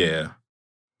 Yeah.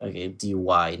 Okay,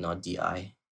 DY, not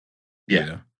DI.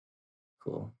 Yeah.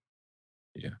 Cool.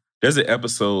 Yeah. There's an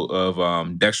episode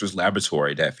of Dexter's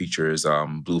Laboratory that features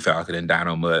Blue Falcon and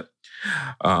Dynamite.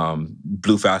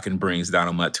 Blue Falcon brings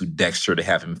Dynamite to Dexter to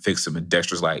have him fix him, and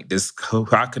Dexter's like,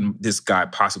 how can this guy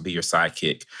possibly be your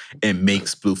sidekick? And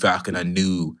makes Blue Falcon a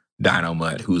new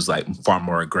Dynamite who's like far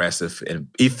more aggressive and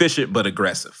efficient but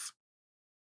aggressive.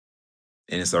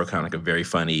 And it's sort of kind of like a very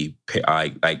funny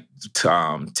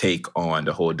take on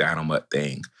the whole Dynamite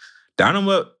thing.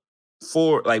 Dynamite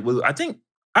I think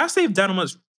I say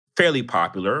Dynamite's fairly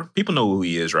popular. People know who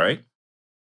he is, right?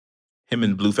 Him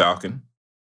and Blue Falcon.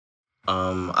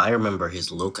 I remember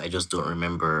his look. I just don't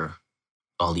remember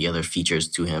all the other features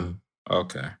to him.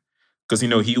 Okay. Because,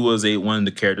 he was one of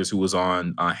the characters who was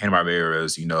on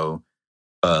Hanna-Barbera's,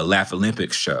 Laugh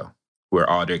Olympics show, where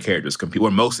all their characters compete,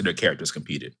 where most of their characters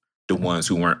competed. The ones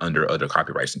who weren't under other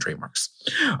copyrights and trademarks.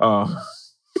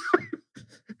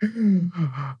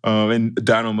 And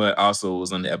Dynamite also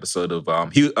was on the episode of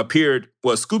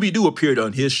Scooby-Doo appeared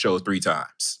on his show 3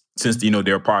 times. Since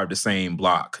they're part of the same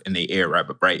block and they air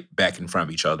right back in front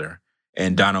of each other.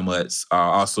 And Dynamite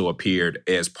also appeared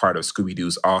as part of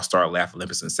Scooby-Doo's All-Star Laugh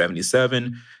Olympics in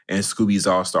 1977 and Scooby's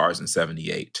All-Stars in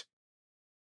 1978.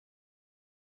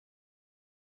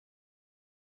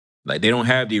 Like, they don't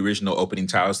have the original opening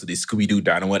titles to the Scooby-Doo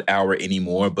Dynamite Hour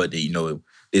anymore, but they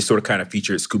sort of kind of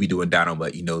featured Scooby-Doo and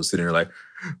Dynamite, sitting there like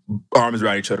arms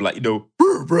around each other, like,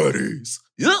 we're buddies.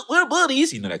 Yeah, we're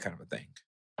buddies. That kind of a thing.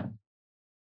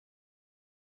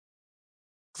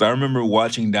 Because I remember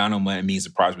watching Dynamite and being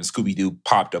surprised when Scooby-Doo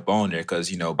popped up on there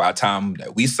because, by the time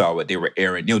that we saw it, they were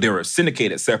airing, they were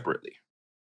syndicated separately.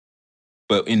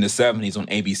 But in the 70s on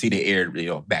ABC, they aired,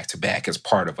 back to back as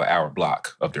part of an hour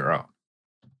block of their own.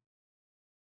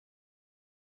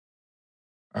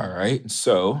 All right,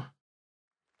 so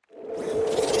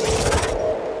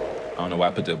I don't know why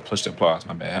I pushed the applause,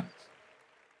 my bad.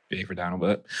 Big for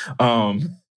Dynamite.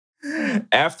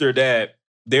 After that,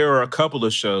 there are a couple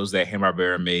of shows that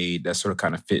Hanna-Barbera made that sort of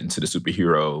kind of fit into the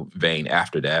superhero vein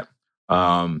after that.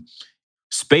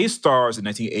 Space Stars in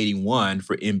 1981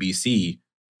 for NBC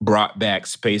brought back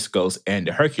Space Ghost and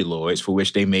the Herculoids, for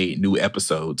which they made new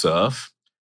episodes of.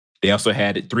 They also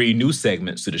added 3 new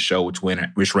segments to the show, which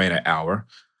ran an hour.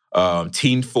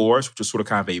 Teen Force, which was sort of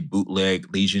kind of a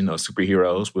bootleg legion of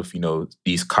superheroes with,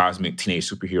 these cosmic teenage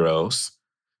superheroes.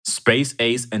 Space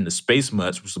Ace and the Space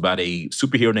Mutts, which was about a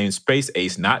superhero named Space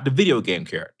Ace, not the video game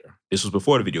character. This was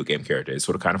before the video game character. It's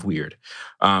sort of kind of weird.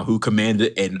 Who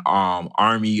commanded an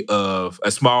army of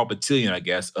a small battalion, I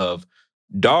guess, of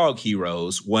dog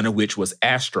heroes, one of which was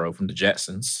Astro from the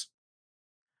Jetsons.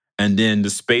 And then the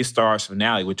Space Stars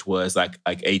finale, which was like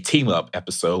a team up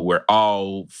episode where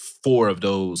all 4 of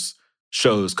those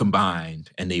shows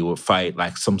combined and they would fight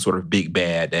like some sort of big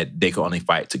bad that they could only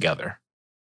fight together.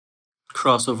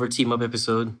 Crossover team up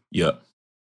episode. Yep.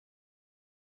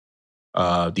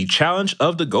 The Challenge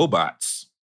of the GoBots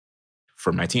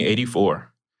from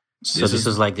 1984. So this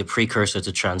is like the precursor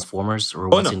to Transformers or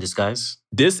What's in Disguise?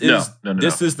 This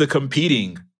is the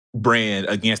competing brand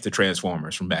against the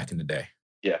Transformers from back in the day.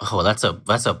 Yeah. Oh, that's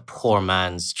a poor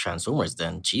man's Transformers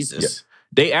then. Jesus. Yeah.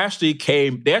 They actually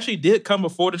did come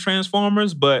before the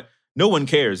Transformers, but no one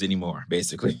cares anymore,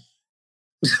 basically.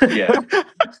 Yeah.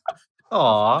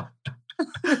 Aw.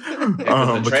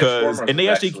 Because and they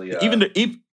actually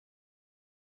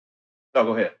No,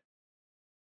 go ahead.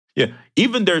 Yeah,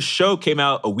 even their show came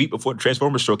out a week before the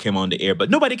Transformers show came on the air, but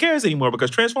nobody cares anymore because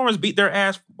Transformers beat their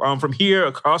ass from here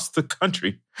across the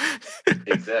country.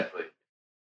 Exactly.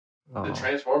 The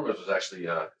Transformers was actually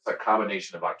it's a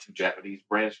combination of like 2 Japanese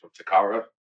brands from Takara. It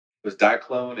was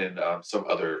Diaclone and some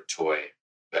other toy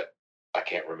that I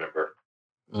can't remember.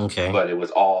 Okay. But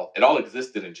it all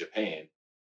existed in Japan,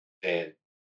 and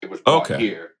it was brought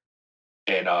here.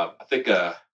 And I think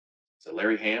it's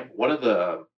Larry Ham, one of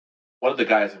the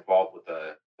guys involved with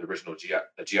the original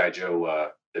G.I.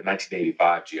 Joe, the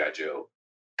 1985 G.I. Joe,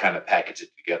 kind of packaged it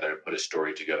together and put a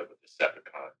story together with the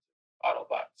Decepticons,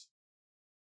 Autobots.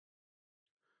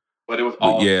 But it was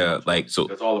all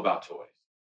it's all about toys.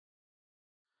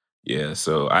 Yeah,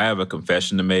 so I have a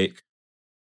confession to make.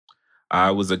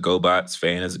 I was a GoBots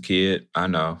fan as a kid. I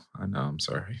know, I'm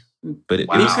sorry. But it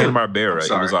was Hanna-Barbera.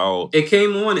 It was all... It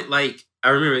came on at I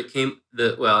remember it came...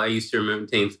 I used to remember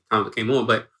times it came on,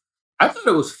 but I thought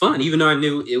it was fun, even though I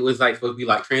knew it was supposed to be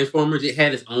like Transformers. It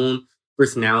had its own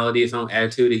personality, its own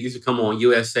attitude. It used to come on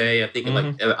USA, I think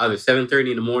at either 7:30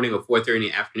 in the morning or 4:30 in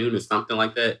the afternoon or something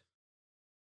like that.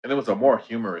 And it was a more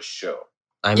humorous show.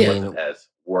 I mean, as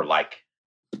warlike.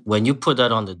 When you put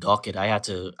that on the docket, I had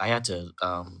to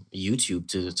YouTube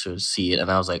to see it,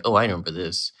 and I was like, oh, I remember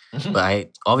this. But I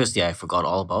forgot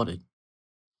all about it.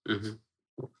 Mm-hmm.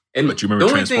 But you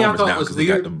remember Transformers now because they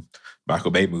got them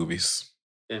Michael Bay movies.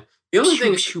 Yeah. The only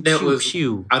thing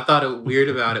I thought it weird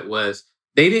about it was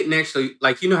they didn't actually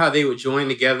you know how they would join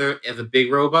together as a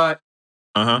big robot.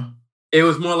 It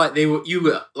was more like you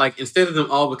would instead of them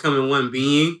all becoming one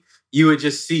being, you would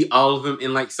just see all of them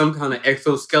in some kind of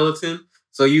exoskeleton.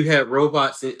 So you had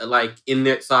robots in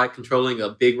that side controlling a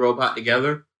big robot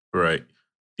together. Right.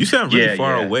 You sound really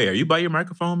far away. Are you by your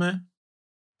microphone, man?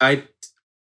 I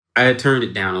had turned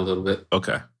it down a little bit.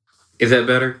 Okay. Is that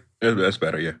better? That's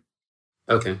better, yeah.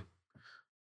 Okay.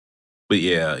 But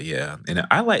yeah. And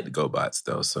I like the GoBots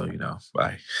though, so you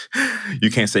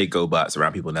can't say GoBots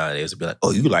around people nowadays. It'd be like,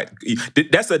 oh, you like...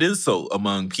 That's an insult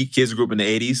among kids group in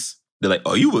the 80s. They're like,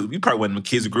 oh, you probably went in a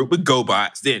kids group with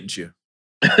GoBots, didn't you?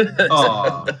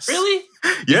 Oh, really?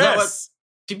 Yes.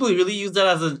 People really use that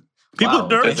as a... People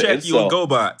nerd check you with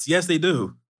GoBots. Yes, they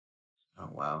do. Oh,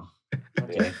 wow.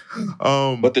 Okay.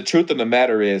 But the truth of the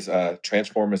matter is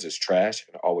Transformers is trash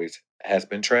and always has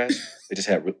been trash. They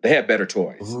have better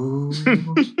toys.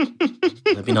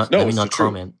 Let me not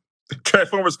comment.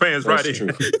 Transformers fans right here.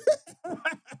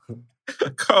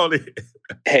 Call it.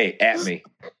 Hey, at me.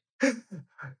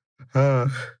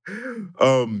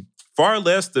 Far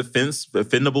less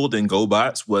defendable than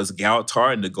GoBots was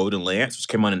Galtar and the Golden Lance, which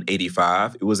came on in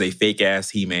 85. It was a fake-ass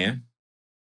He-Man.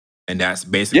 And that's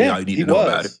basically all you need to know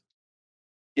about it.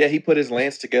 Yeah, he put his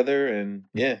lance together and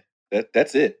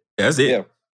that's it. That's it.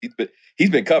 Yeah, he's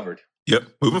been covered. Yep,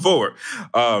 moving forward.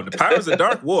 The Pirates of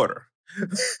Dark Water,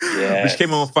 which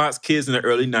came on Fox Kids in the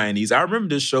early 90s. I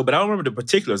remember this show, but I don't remember the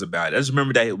particulars about it. I just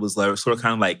remember that it was sort of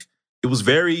kind of it was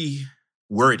very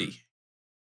wordy.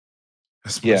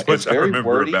 That's much I remember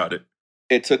wordy about it.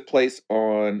 It took place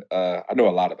on, I know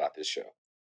a lot about this show.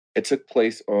 It took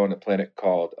place on a planet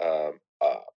called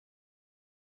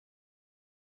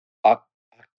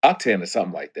Octan or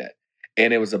something like that.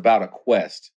 And it was about a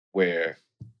quest where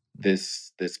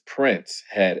this prince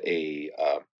had a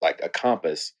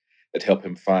compass that helped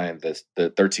him find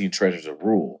the 13 treasures of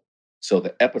rule. So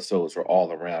the episodes were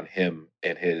all around him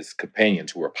and his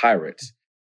companions who were pirates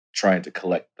trying to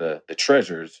collect the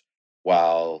treasures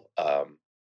while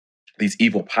these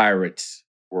evil pirates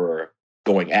were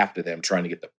going after them, trying to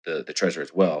get the treasure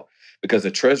as well. Because the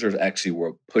treasures actually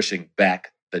were pushing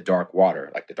back the dark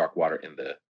water, like the dark water in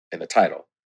the title.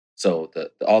 So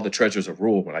all the treasures of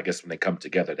rule, when they come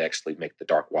together, they actually make the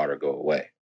dark water go away.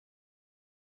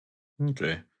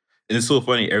 Okay. And it's so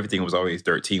funny, everything was always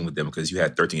 13 with them because you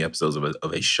had 13 episodes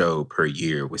of a show per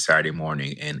year with Saturday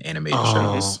morning and animated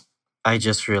shows. I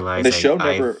just And realized the show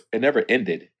never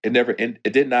ended.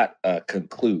 It did not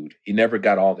conclude. He never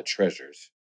got all the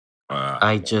treasures.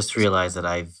 I just realized that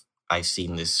I've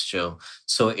seen this show.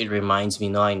 So it reminds me.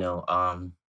 No, I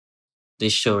know.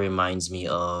 This show reminds me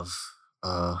of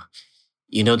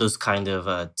those kind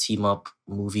of team up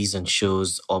movies and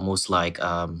shows, almost like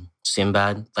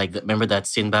Sinbad. Like remember that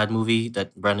Sinbad movie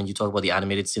that Brandon you talked about, the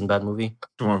animated Sinbad movie?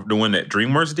 The one that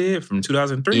DreamWorks did from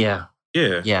 2003? Yeah.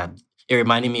 It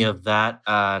reminded me of that,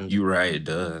 and you're right, it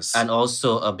does. And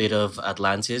also a bit of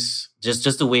Atlantis.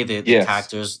 Just the way the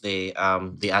characters, the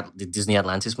Disney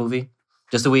Atlantis movie,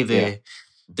 just the way the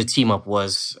team up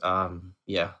was. I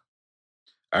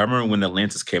remember when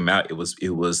Atlantis came out, it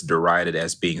was derided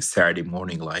as being Saturday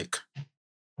morning like.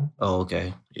 Oh,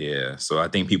 okay. Yeah, so I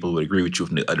think people would agree with you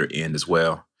from the other end as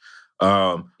well.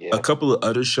 A couple of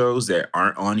other shows that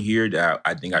aren't on here that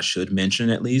I think I should mention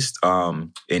at least.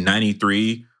 In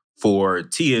 '93 for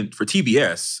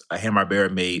TBS,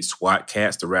 Hanna-Barbera made SWAT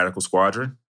Cats: The Radical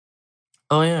Squadron.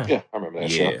 Oh yeah, I remember that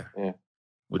show. Yeah,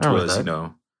 which was it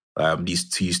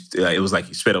was like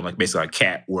you spent on like basically a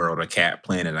cat world, a cat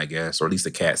planet, I guess, or at least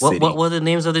a cat city. What were the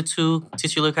names of the two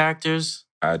titular characters?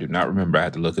 I do not remember. I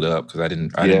had to look it up because I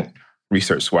didn't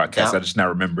research SWAT Cats. I just now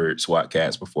remembered SWAT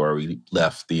Cats before we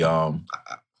left the let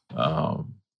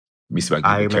me see if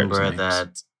I can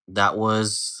remember that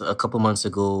was a couple months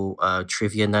ago,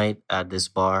 trivia night at this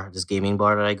gaming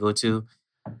bar that I go to.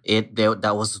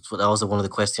 That was one of the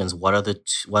questions. What are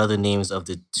the names of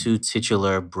the two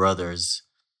titular brothers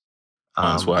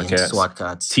SWAT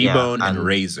Cats? T-Bone and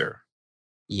Razor.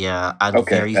 Yeah, and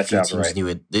very few teams knew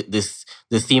it.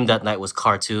 The theme that night was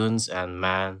cartoons, and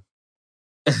man,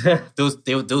 those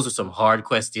were some hard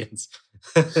questions.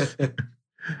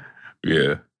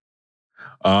 Yeah.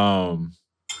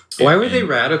 Why were they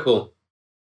radical?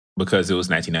 Because it was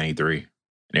 1993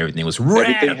 and everything was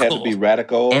radical. Everything had to be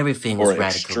radical. Everything was radical,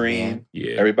 extreme. Man.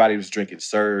 Yeah. Everybody was drinking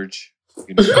Surge.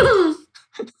 You know?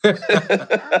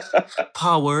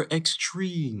 Power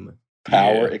extreme.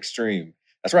 Power extreme.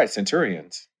 That's right,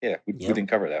 Centurions. Yeah, we didn't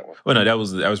cover that one. Well, no, that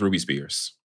was Ruby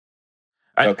Spears.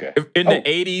 Okay. In the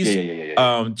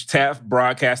 80s, Taft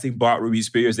Broadcasting bought Ruby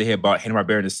Spears. They had bought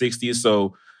Hanna-Barbera in the 60s.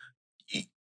 So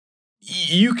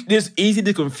it's easy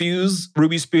to confuse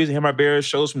Ruby Spears and Hanna-Barbera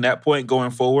shows from that point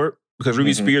going forward because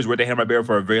Ruby Spears were at Hanna-Barbera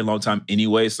for a very long time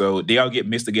anyway. So they all get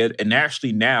mixed together. And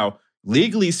actually now,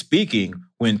 legally speaking,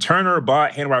 when Turner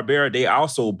bought Hanna-Barbera, they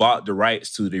also bought the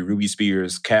rights to the Ruby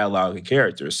Spears catalog and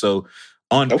characters. So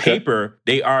on paper,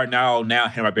 they are now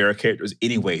Hanna-Barbera characters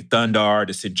anyway. Thundar,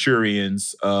 the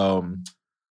Centurions,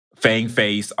 Fang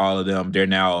Face, all of them, they're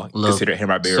now considered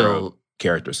Hanna-Barbera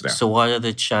characters now. So what are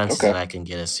the chances that I can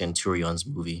get a Centurions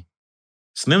movie?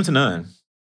 Slim to none.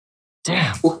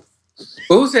 Damn. What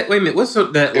was that? Wait a minute. What's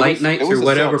that Light Knights or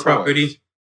whatever property?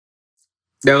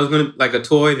 That was going to like a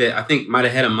toy that I think might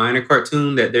have had a minor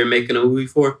cartoon that they're making a movie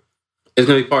for. It's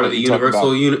going to be part of the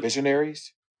Universal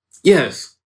Visionaries?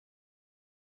 Yes.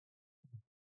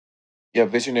 Yeah,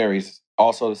 Visionaries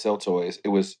also to sell toys. It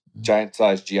was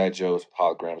giant-sized G.I. Joes with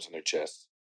holograms on their chests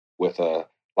with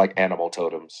like animal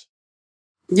totems.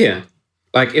 Yeah.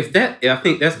 Like I think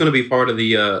that's going to be part of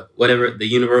the whatever the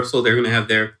Universal. They're going to have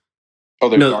their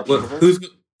Dark Universe? Who's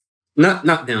not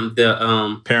them,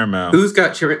 the Paramount. Who's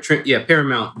got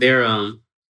Paramount, their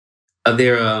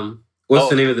what's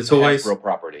the name of the toys? Hasbro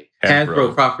property.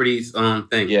 Hasbro properties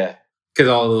thing. Yeah. Because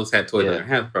all of those had toys on their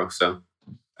Hasbro. So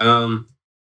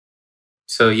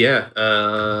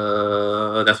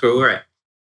that's where we're at.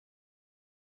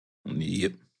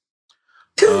 Yep.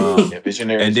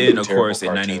 Visionaries and then, of course,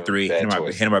 in '93,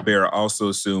 Hanna-Barbera also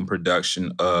assumed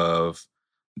production of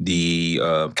the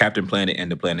Captain Planet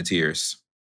and the Planeteers.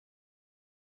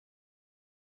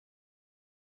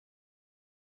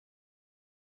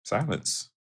 Silence.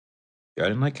 Y'all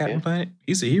didn't like Captain Planet?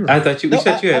 He's a hero. I thought you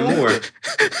had more.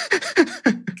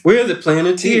 We're the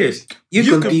Planeteers.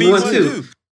 You can be one too.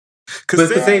 But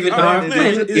saving our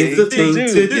planet is the thing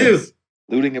to do.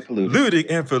 Looting and polluting. Looting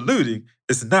and polluting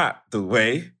is not the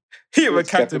way. Hear what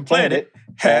Captain Planet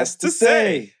has to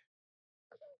say.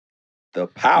 The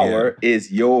power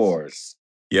is yours.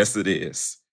 Yes, it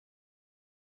is.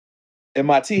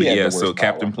 MIT had the worst so power.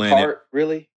 Captain Planet. Heart,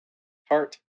 really?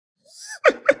 Heart?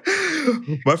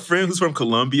 My friend who's from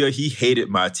Colombia, he hated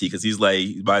Mati because he's like,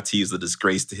 Mati is a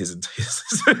disgrace to his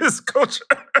culture.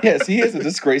 Yes, he is a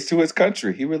disgrace to his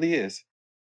country. He really is.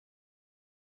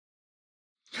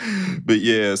 But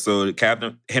yeah, so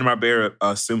Captain Hanna-Barbera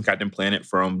assumed Captain Planet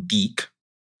from Geek.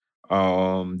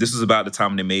 This was about the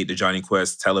time when they made the Johnny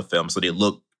Quest telefilm, so they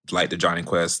looked like the Johnny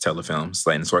Quest telefilms,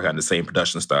 like it's working on the same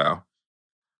production style.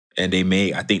 And they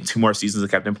made, I think, 2 more seasons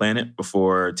of Captain Planet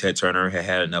before Ted Turner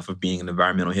had enough of being an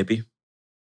environmental hippie.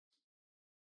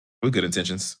 With good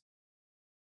intentions.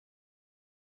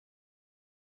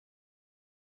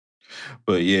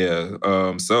 But yeah,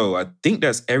 so I think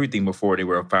that's everything before they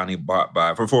were finally bought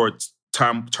by, before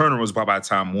Turner was bought by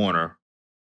Time Warner.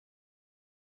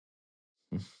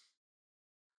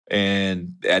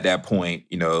 And at that point,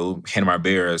 you know,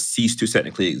 Hanna-Barbera ceased to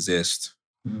technically exist.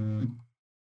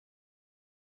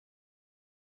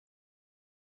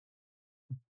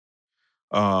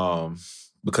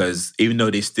 Because even though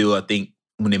they still, I think,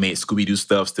 when they made Scooby-Doo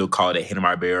stuff, still called it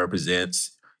Hanna-Barbera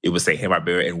Presents, it would say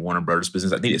Hanna-Barbera and Warner Brothers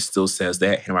Presents. I think it still says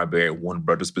that, Hanna-Barbera and Warner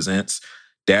Brothers Presents.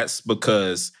 That's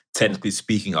because, technically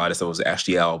speaking, all that stuff was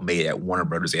actually all made at Warner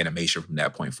Brothers Animation from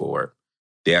that point forward.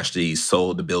 They actually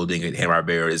sold the building, and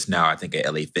Hanna-Barbera is now, I think,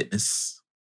 at LA Fitness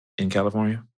in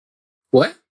California.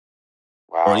 What?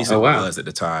 Wow. Or at least it was at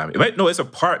the time. No, it's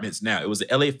apartments now. It was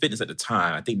LA Fitness at the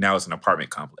time. I think now it's an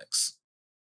apartment complex.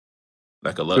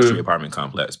 Like a luxury apartment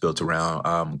complex built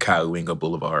around Cahuenga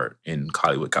Boulevard in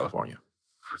Hollywood, California.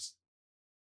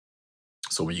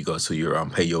 So when you go to your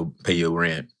pay your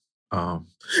rent,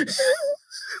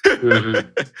 if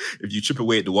you chip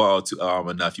away at the wall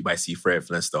enough, you might see Fred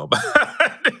Flintstone.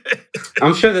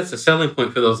 I'm sure that's a selling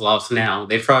point for those lofts now.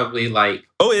 They probably like.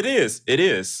 Oh, it is. It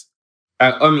is.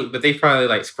 I mean, but they probably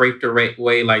like scraped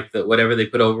away like the whatever they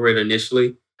put over it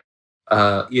initially.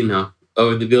 You know,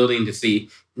 over the building to see.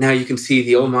 Now you can see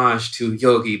the homage to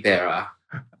Yogi Berra.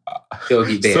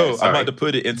 Yogi Bear. So sorry. I'm about to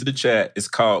put it into the chat. It's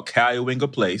called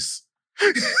Cahuenga Place.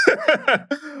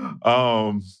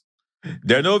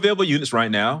 There are no available units right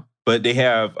now, but they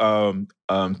have 2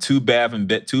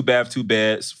 bath, 2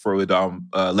 beds for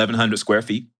 1,100 square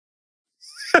feet.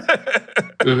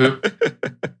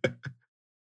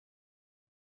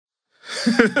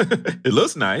 It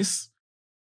looks nice.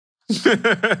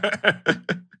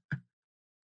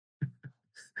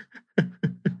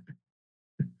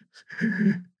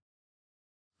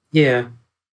 Yeah.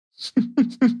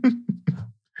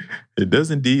 It does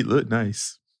indeed look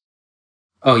nice.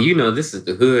 Oh, you know, this is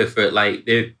the hood for like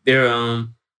their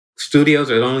studios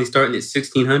are only starting at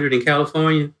 $1,600 in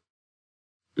California.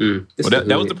 Well,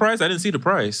 that was the price? I didn't see the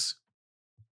price.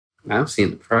 I'm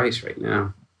seeing the price right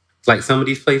now. Like some of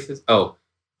these places. Oh,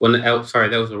 sorry,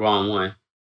 that was the wrong one.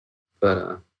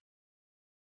 But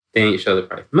they ain't show the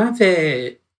price. My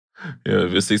bad. Yeah,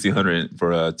 if it's $1,600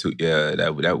 for two, yeah,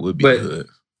 that would be good.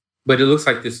 But it looks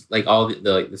like this, like all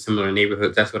the similar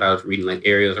neighborhoods. That's what I was reading. Like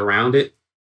areas around it,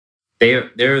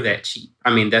 they're that cheap.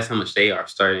 I mean, that's how much they are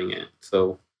starting at.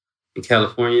 So in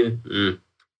California,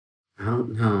 I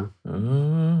don't know.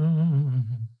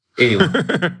 Anyway,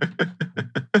 gotta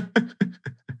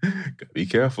be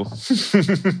careful.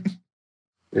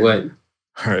 What?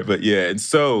 All right, but yeah, and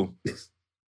so.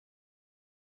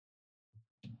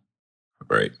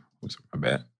 Right. My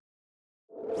bad.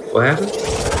 What happened?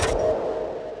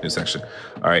 This section.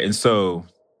 All right. And so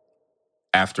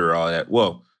after all that,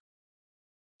 well,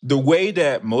 the way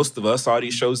that most of us saw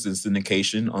these shows is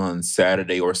syndication on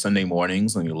Saturday or Sunday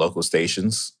mornings on your local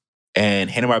stations.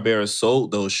 And Hanna-Barbera sold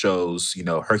those shows, you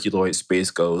know, Herculoid, Space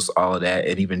Ghost, all of that,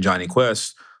 and even Johnny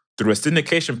Quest through a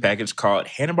syndication package called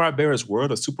Hanna-Barbera's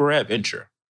World of Super Adventure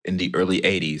in the early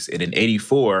 80s. And in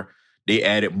 84, they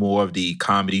added more of the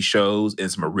comedy shows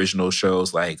and some original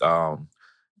shows like,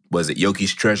 was it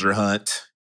Yogi's Treasure Hunt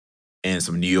and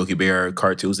some New Yogi Bear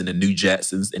cartoons and the New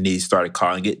Jetsons. And they started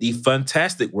calling it the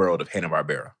Fantastic World of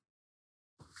Hanna-Barbera.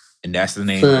 And that's the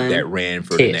name that ran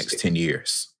for the next 10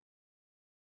 years.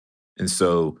 And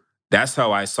so that's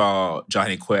how I saw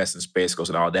Johnny Quest and Space Ghost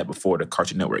and all that before the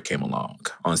Cartoon Network came along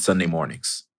on Sunday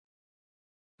mornings.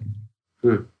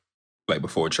 Like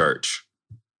before church.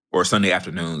 Or Sunday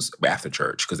afternoons after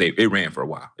church, because it ran for a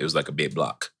while. It was like a big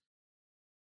block.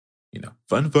 You know,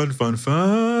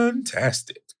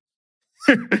 fantastic.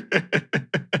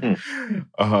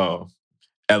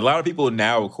 A lot of people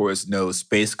now, of course, know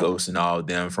Space Ghost and all of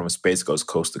them from Space Ghost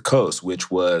Coast to Coast, which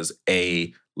was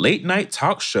a late night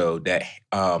talk show that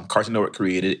Cartoon Network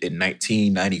created in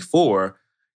 1994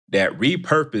 that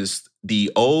repurposed the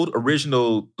old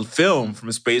original film from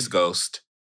Space Ghost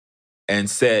and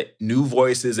set new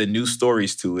voices and new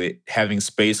stories to it, having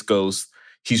Space Ghost.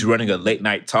 He's running a late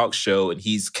night talk show and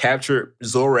he's captured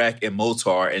Zorak and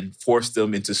Motar and forced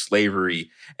them into slavery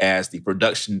as the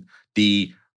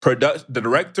the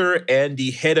director and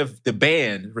the head of the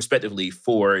band, respectively,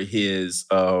 for his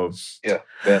band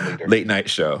leader late night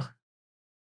show.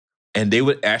 And they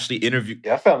would actually interview.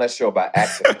 Yeah, I found that show by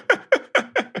accident.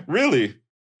 Really?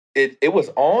 It was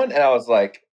on, and I was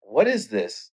like, "What is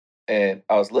this?" And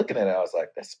I was looking at it, I was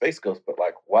like, "That's Space Ghost," but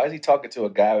like, why is he talking to a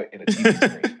guy in a TV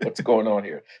screen? What's going on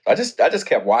here? I just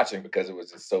kept watching because it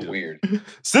was just so weird.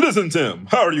 Citizen Tim,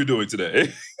 how are you doing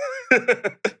today?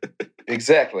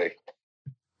 Exactly.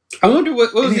 I wonder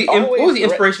what was the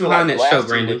inspiration behind that show,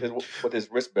 Brandon? With his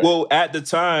wristband. Well, at the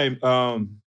time,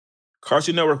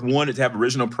 Cartoon Network wanted to have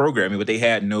original programming, but they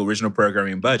had no original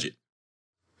programming budget.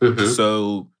 Mm-hmm.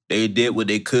 So they did what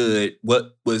they could,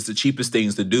 what was the cheapest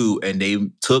things to do, and they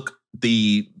took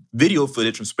the video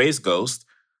footage from Space Ghost,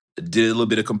 did a little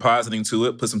bit of compositing to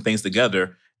it, put some things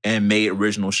together, and made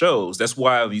original shows. That's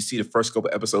why if you see the first couple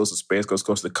episodes of Space Ghost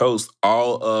Coast to Coast,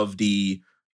 all of the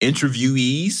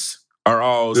interviewees are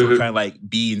all sort of kind of like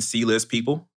B and C list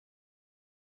people.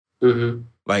 Mm-hmm.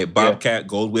 Like Bobcat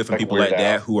Goldthwait and people like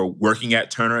that who were working at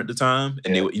Turner at the time,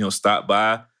 and they would, stop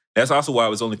by. That's also why it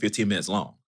was only 15 minutes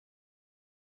long.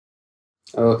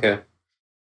 Okay.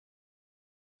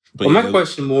 But my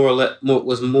question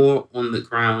was more on the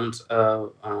grounds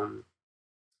of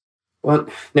well,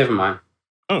 never mind.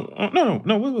 Oh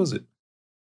no, what was it?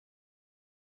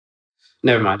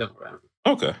 Never mind, don't worry.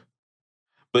 Okay.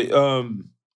 But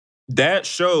that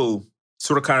show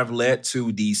sort of kind of led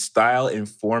to the style and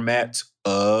format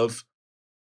of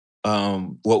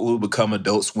what will become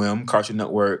Adult Swim, Cartoon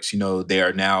Networks. They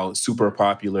are now super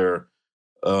popular.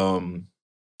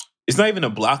 It's not even a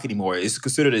block anymore. It's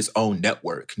considered its own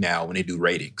network now when they do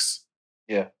ratings.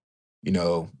 Yeah.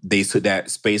 They took that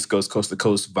Space Ghost Coast to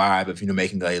Coast vibe of,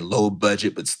 making a low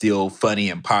budget but still funny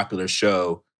and popular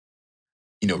show,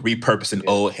 repurposing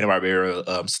old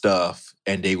Hanna-Barbera stuff.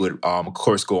 And they would, of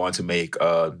course, go on to make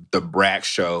the Brak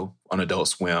Show on Adult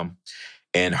Swim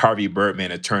and Harvey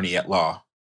Birdman, Attorney at Law,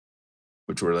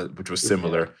 which was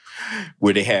similar,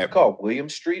 where they had... Was it called William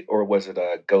Street, or was it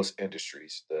Ghost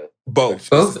Industries? Both.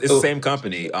 It's the same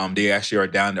company. They actually are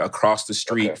down across the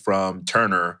street from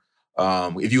Turner.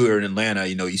 If you were in Atlanta,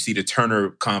 you see the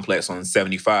Turner complex on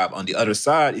 75. On the other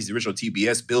side is the original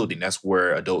TBS building. That's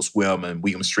where Adult Swim and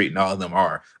William Street and all of them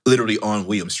are, literally on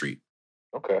William Street.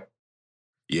 Okay.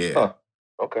 Yeah. Huh.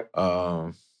 Okay.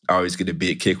 I always get a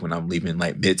big kick when I'm leaving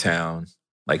like Midtown.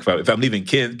 Like if I'm leaving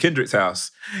Kendrick's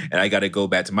house and I got to go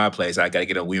back to my place, I got to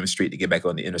get on William Street to get back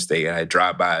on the interstate. And I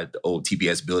drive by the old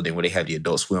TBS building where they have the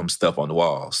Adult Swim stuff on the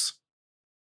walls.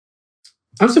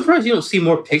 I'm surprised you don't see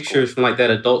more pictures from like that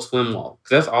Adult Swim wall,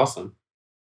 because that's awesome.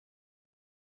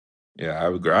 Yeah,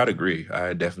 I'd agree.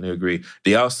 I definitely agree.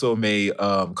 They also made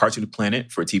Cartoon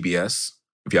Planet for TBS,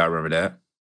 if y'all remember that.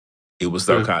 It was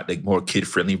the kind of like more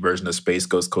kid-friendly version of Space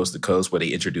Ghost Coast to Coast, where they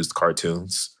introduced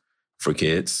cartoons for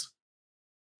kids.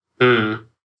 But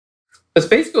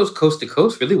Space Ghost Coast to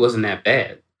Coast really wasn't that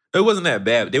bad. It wasn't that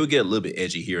bad. They would get a little bit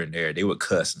edgy here and there. They would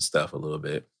cuss and stuff a little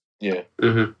bit. Yeah.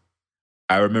 Mm-hmm.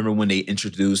 I remember when they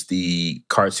introduced the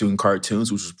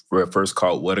cartoons, which were first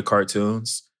called What a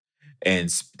Cartoons,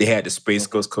 and they had the Space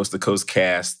Ghost Coast to Coast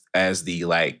cast as the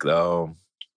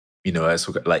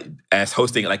as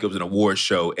hosting it like it was an award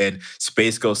show, and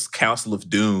Space Ghost Council of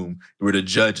Doom were the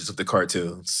judges of the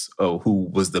cartoons. Oh, who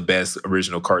was the best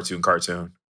original cartoon?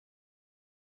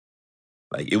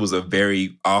 Like, it was a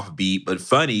very offbeat but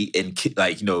funny and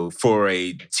for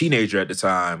a teenager at the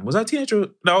time. Was I a teenager?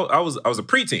 No, I was a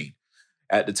preteen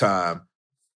at the time.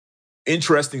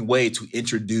 Interesting way to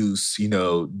introduce,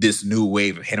 this new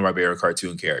wave of Hanna-Barbera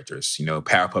cartoon characters,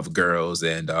 Powerpuff Girls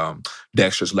and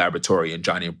Dexter's Laboratory and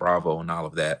Johnny Bravo and all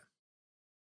of that.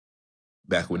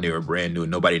 Back when they were brand new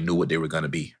and nobody knew what they were going to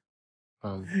be.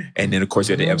 And then, of course,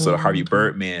 you had the episode of Harvey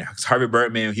Birdman. Because Harvey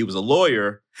Birdman, he was a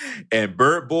lawyer, and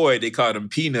Bird Boy, they called him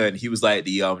Peanut, and he was like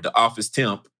the office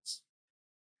temp.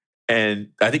 And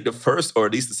I think the first, or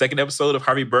at least the second episode of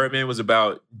Harvey Birdman was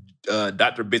about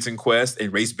Dr. Benson Quest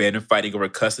and Race Bannon fighting over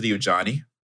custody of Johnny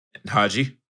and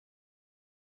Haji,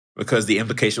 because the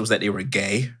implication was that they were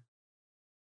gay.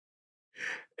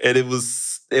 And it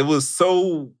was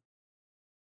so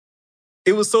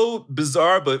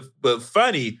bizarre but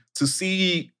funny to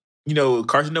see,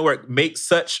 Cartoon Network make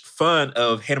such fun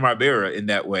of Hanna-Barbera in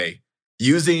that way,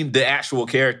 using the actual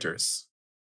characters.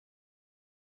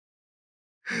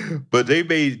 But they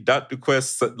made Dr.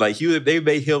 Quest they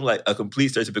made him like a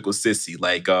complete stereotypical sissy,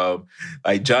 like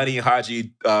Johnny and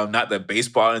Haji knocked the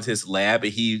baseball into his lab,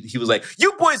 and he was like,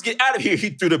 "You boys get out of here!" He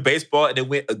threw the baseball, and it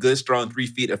went a good strong 3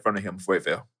 feet in front of him before it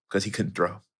fell because he couldn't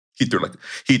throw.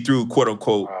 He threw quote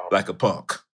unquote like a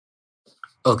punk.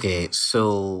 Okay,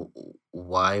 so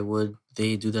why would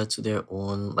they do that to their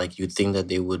own? Like, you'd think that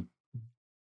they would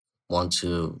want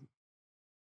to,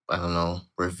 I don't know,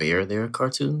 revere their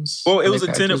cartoons. Well, it and was their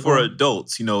intended characters for more?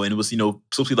 adults, and it was,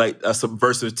 supposed to be like a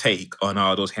subversive take on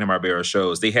all those Hanna-Barbera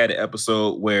shows. They had an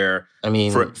episode where I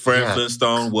mean, Fred yeah,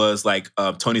 Flintstone was like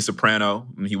Tony Soprano,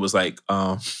 and he was like,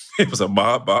 it was a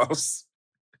mob boss.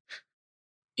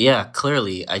 yeah,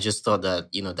 clearly. I just thought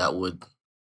that, that would,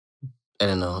 I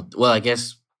don't know. Well, I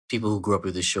guess people who grew up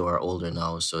with the show are older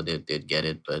now, so they'd get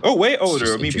it. But Oh, way it's older.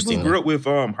 just I mean, people who interesting grew that up with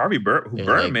Harvey they're like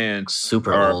Birdman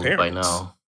super are old by parents.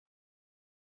 now.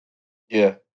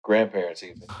 Yeah, grandparents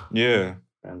even. Yeah.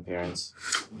 Grandparents.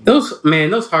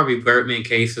 Those Harvey Birdman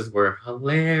cases were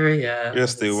hilarious.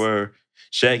 Yes, they were.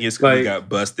 Shaggy and Scooby Like- got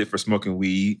busted for smoking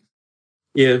weed.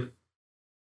 Yeah.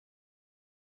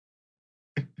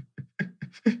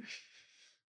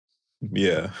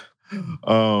 Yeah.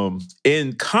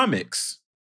 In comics,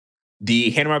 the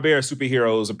Hanna-Barbera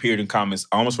superheroes appeared in comics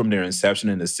almost from their inception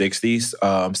in the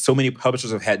 60s. So many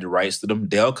publishers have had the rights to them.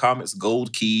 Dell Comics,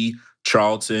 Gold Key,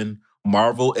 Charlton,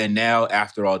 Marvel, and now,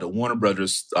 after all, the Warner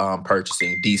Brothers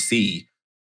purchasing, DC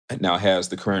now has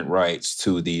the current rights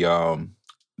to the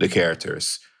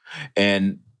characters.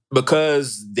 And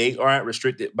because they aren't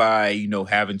restricted by,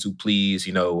 having to please,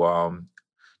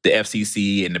 the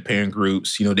FCC and the parent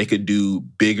groups, they could do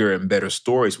bigger and better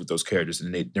stories with those characters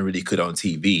than they really could on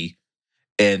TV.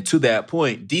 And to that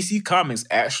point, DC Comics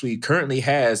actually currently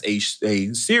has a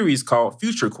series called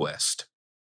Future Quest,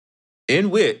 in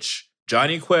which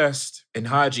Johnny Quest and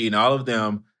Haji and all of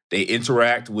them, they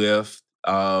interact with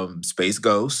Space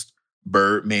Ghost,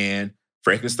 Birdman,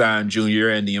 Frankenstein Jr.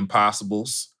 and the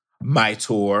Impossibles,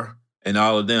 Mytor, and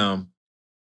all of them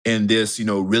in this,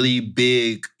 really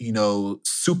big,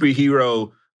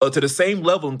 superhero to the same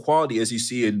level and quality as you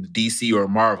see in DC or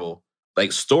Marvel, like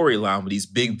storyline with these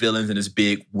big villains and this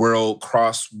big world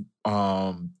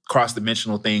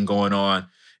cross-dimensional thing going on.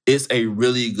 It's a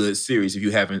really good series. If you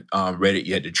haven't read it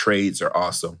yet, the trades are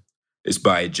awesome. It's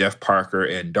by Jeff Parker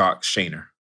and Doc Shaner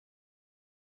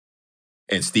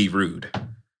and Steve Rude.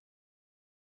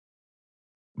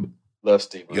 Love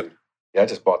Steve Yep. Rude. Yeah, I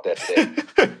just bought that today.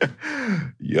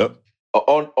 Yep.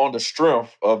 On the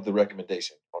strength of the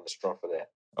recommendation. On the strength of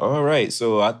that. All right.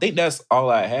 So I think that's all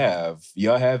I have.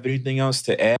 Y'all have anything else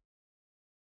to add?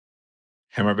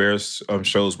 Hanna-Barbera's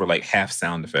shows were like half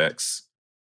sound effects.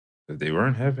 They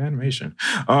weren't half animation.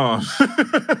 Well,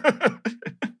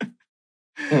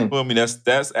 I mean,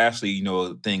 that's actually,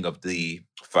 a thing of the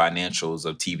financials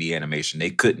of TV animation. They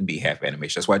couldn't be half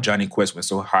animation. That's why Johnny Quest went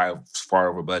so far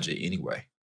over budget anyway.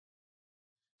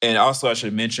 And also, I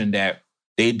should mention that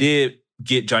they did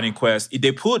get Johnny Quest.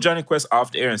 They pulled Johnny Quest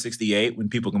off the air in 1968 when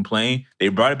people complained. They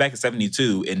brought it back in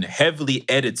 1972 in heavily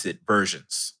edited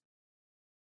versions.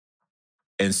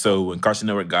 And so when Cartoon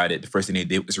Network got it, the first thing they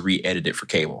did was re-edit it for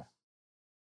cable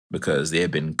because they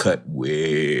had been cut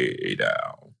way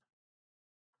down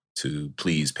to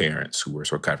please parents who were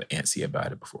sort of kind of antsy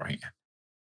about it beforehand.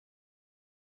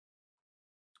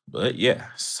 But yeah,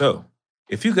 so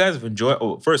if you guys have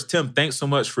enjoyed, first, Tim, thanks so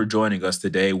much for joining us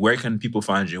today. Where can people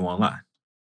find you online?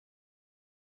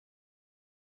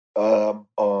 On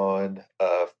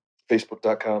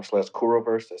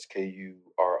Facebook.com/Kuroverse. That's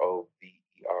KUROVERSE.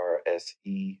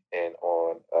 And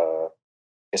on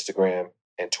Instagram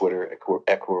and Twitter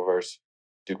at Kuroverse.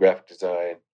 Do graphic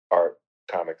design, art,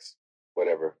 comics,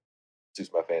 whatever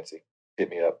suits my fancy. Hit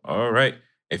me up. All right.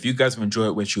 If you guys have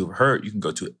enjoyed what you've heard, you can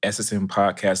go to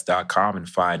ssnpodcast.com and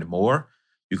find more.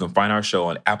 You can find our show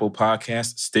on Apple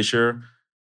Podcasts, Stitcher,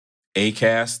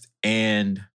 Acast,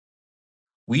 and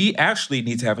we actually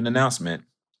need to have an announcement,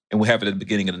 and we'll have it at the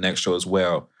beginning of the next show as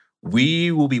well.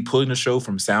 We will be pulling the show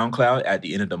from SoundCloud at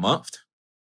the end of the month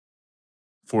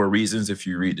for reasons, if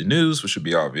you read the news, which should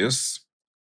be obvious.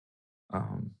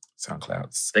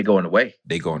 SoundCloud's They going away.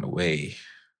 They going away.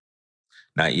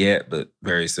 Not yet, but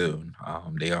very soon.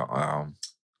 They are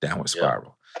downward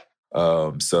spiral.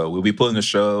 So we'll be pulling the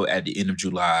show at the end of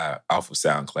July off of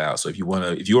SoundCloud. So if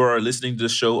you are listening to the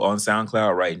show on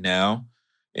SoundCloud right now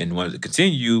and want to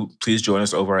continue, please join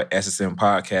us over at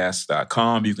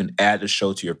ssnpodcast.com. You can add the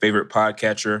show to your favorite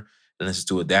podcatcher and listen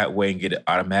to it that way and get it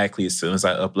automatically as soon as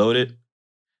I upload it.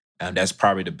 And that's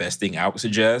probably the best thing I would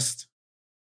suggest,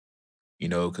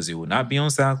 because it will not be on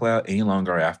SoundCloud any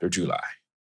longer after July.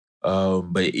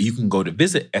 But you can go to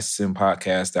visit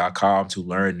ssnpodcast.com to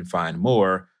learn and find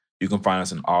more. You can find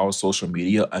us on all social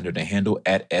media under the handle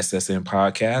at SSN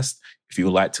Podcast. If you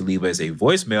would like to leave us a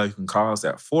voicemail, you can call us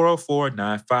at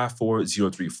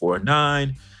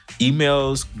 404-954-0349.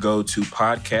 Emails go to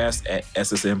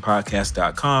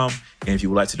podcast@ssnpodcast.com. And if you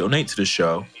would like to donate to the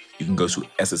show, you can go to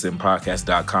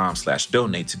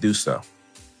ssnpodcast.com/donate to do so.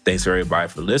 Thanks everybody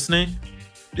for listening.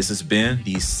 This has been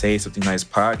the Say Something Nice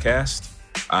podcast.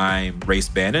 I'm Race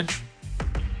Bannon.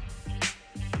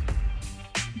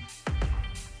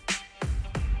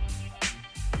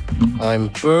 I'm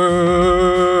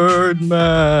Birdman.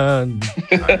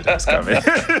 I knew that was coming.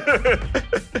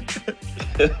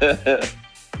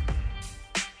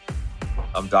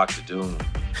 I'm Dr. Doom.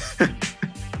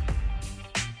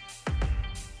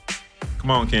 Come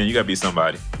on, Ken. You gotta be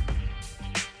somebody.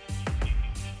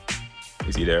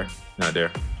 Is he there? Not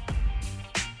there.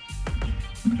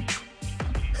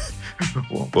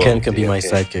 Well, Ken can be my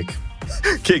sidekick.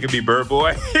 Ken can be Bird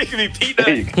Boy. He can be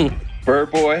Peanut. Bird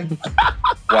Boy.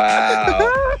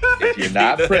 Wow. If you're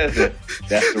not present,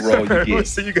 that's the role you We'll get.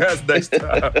 see you guys next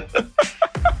time.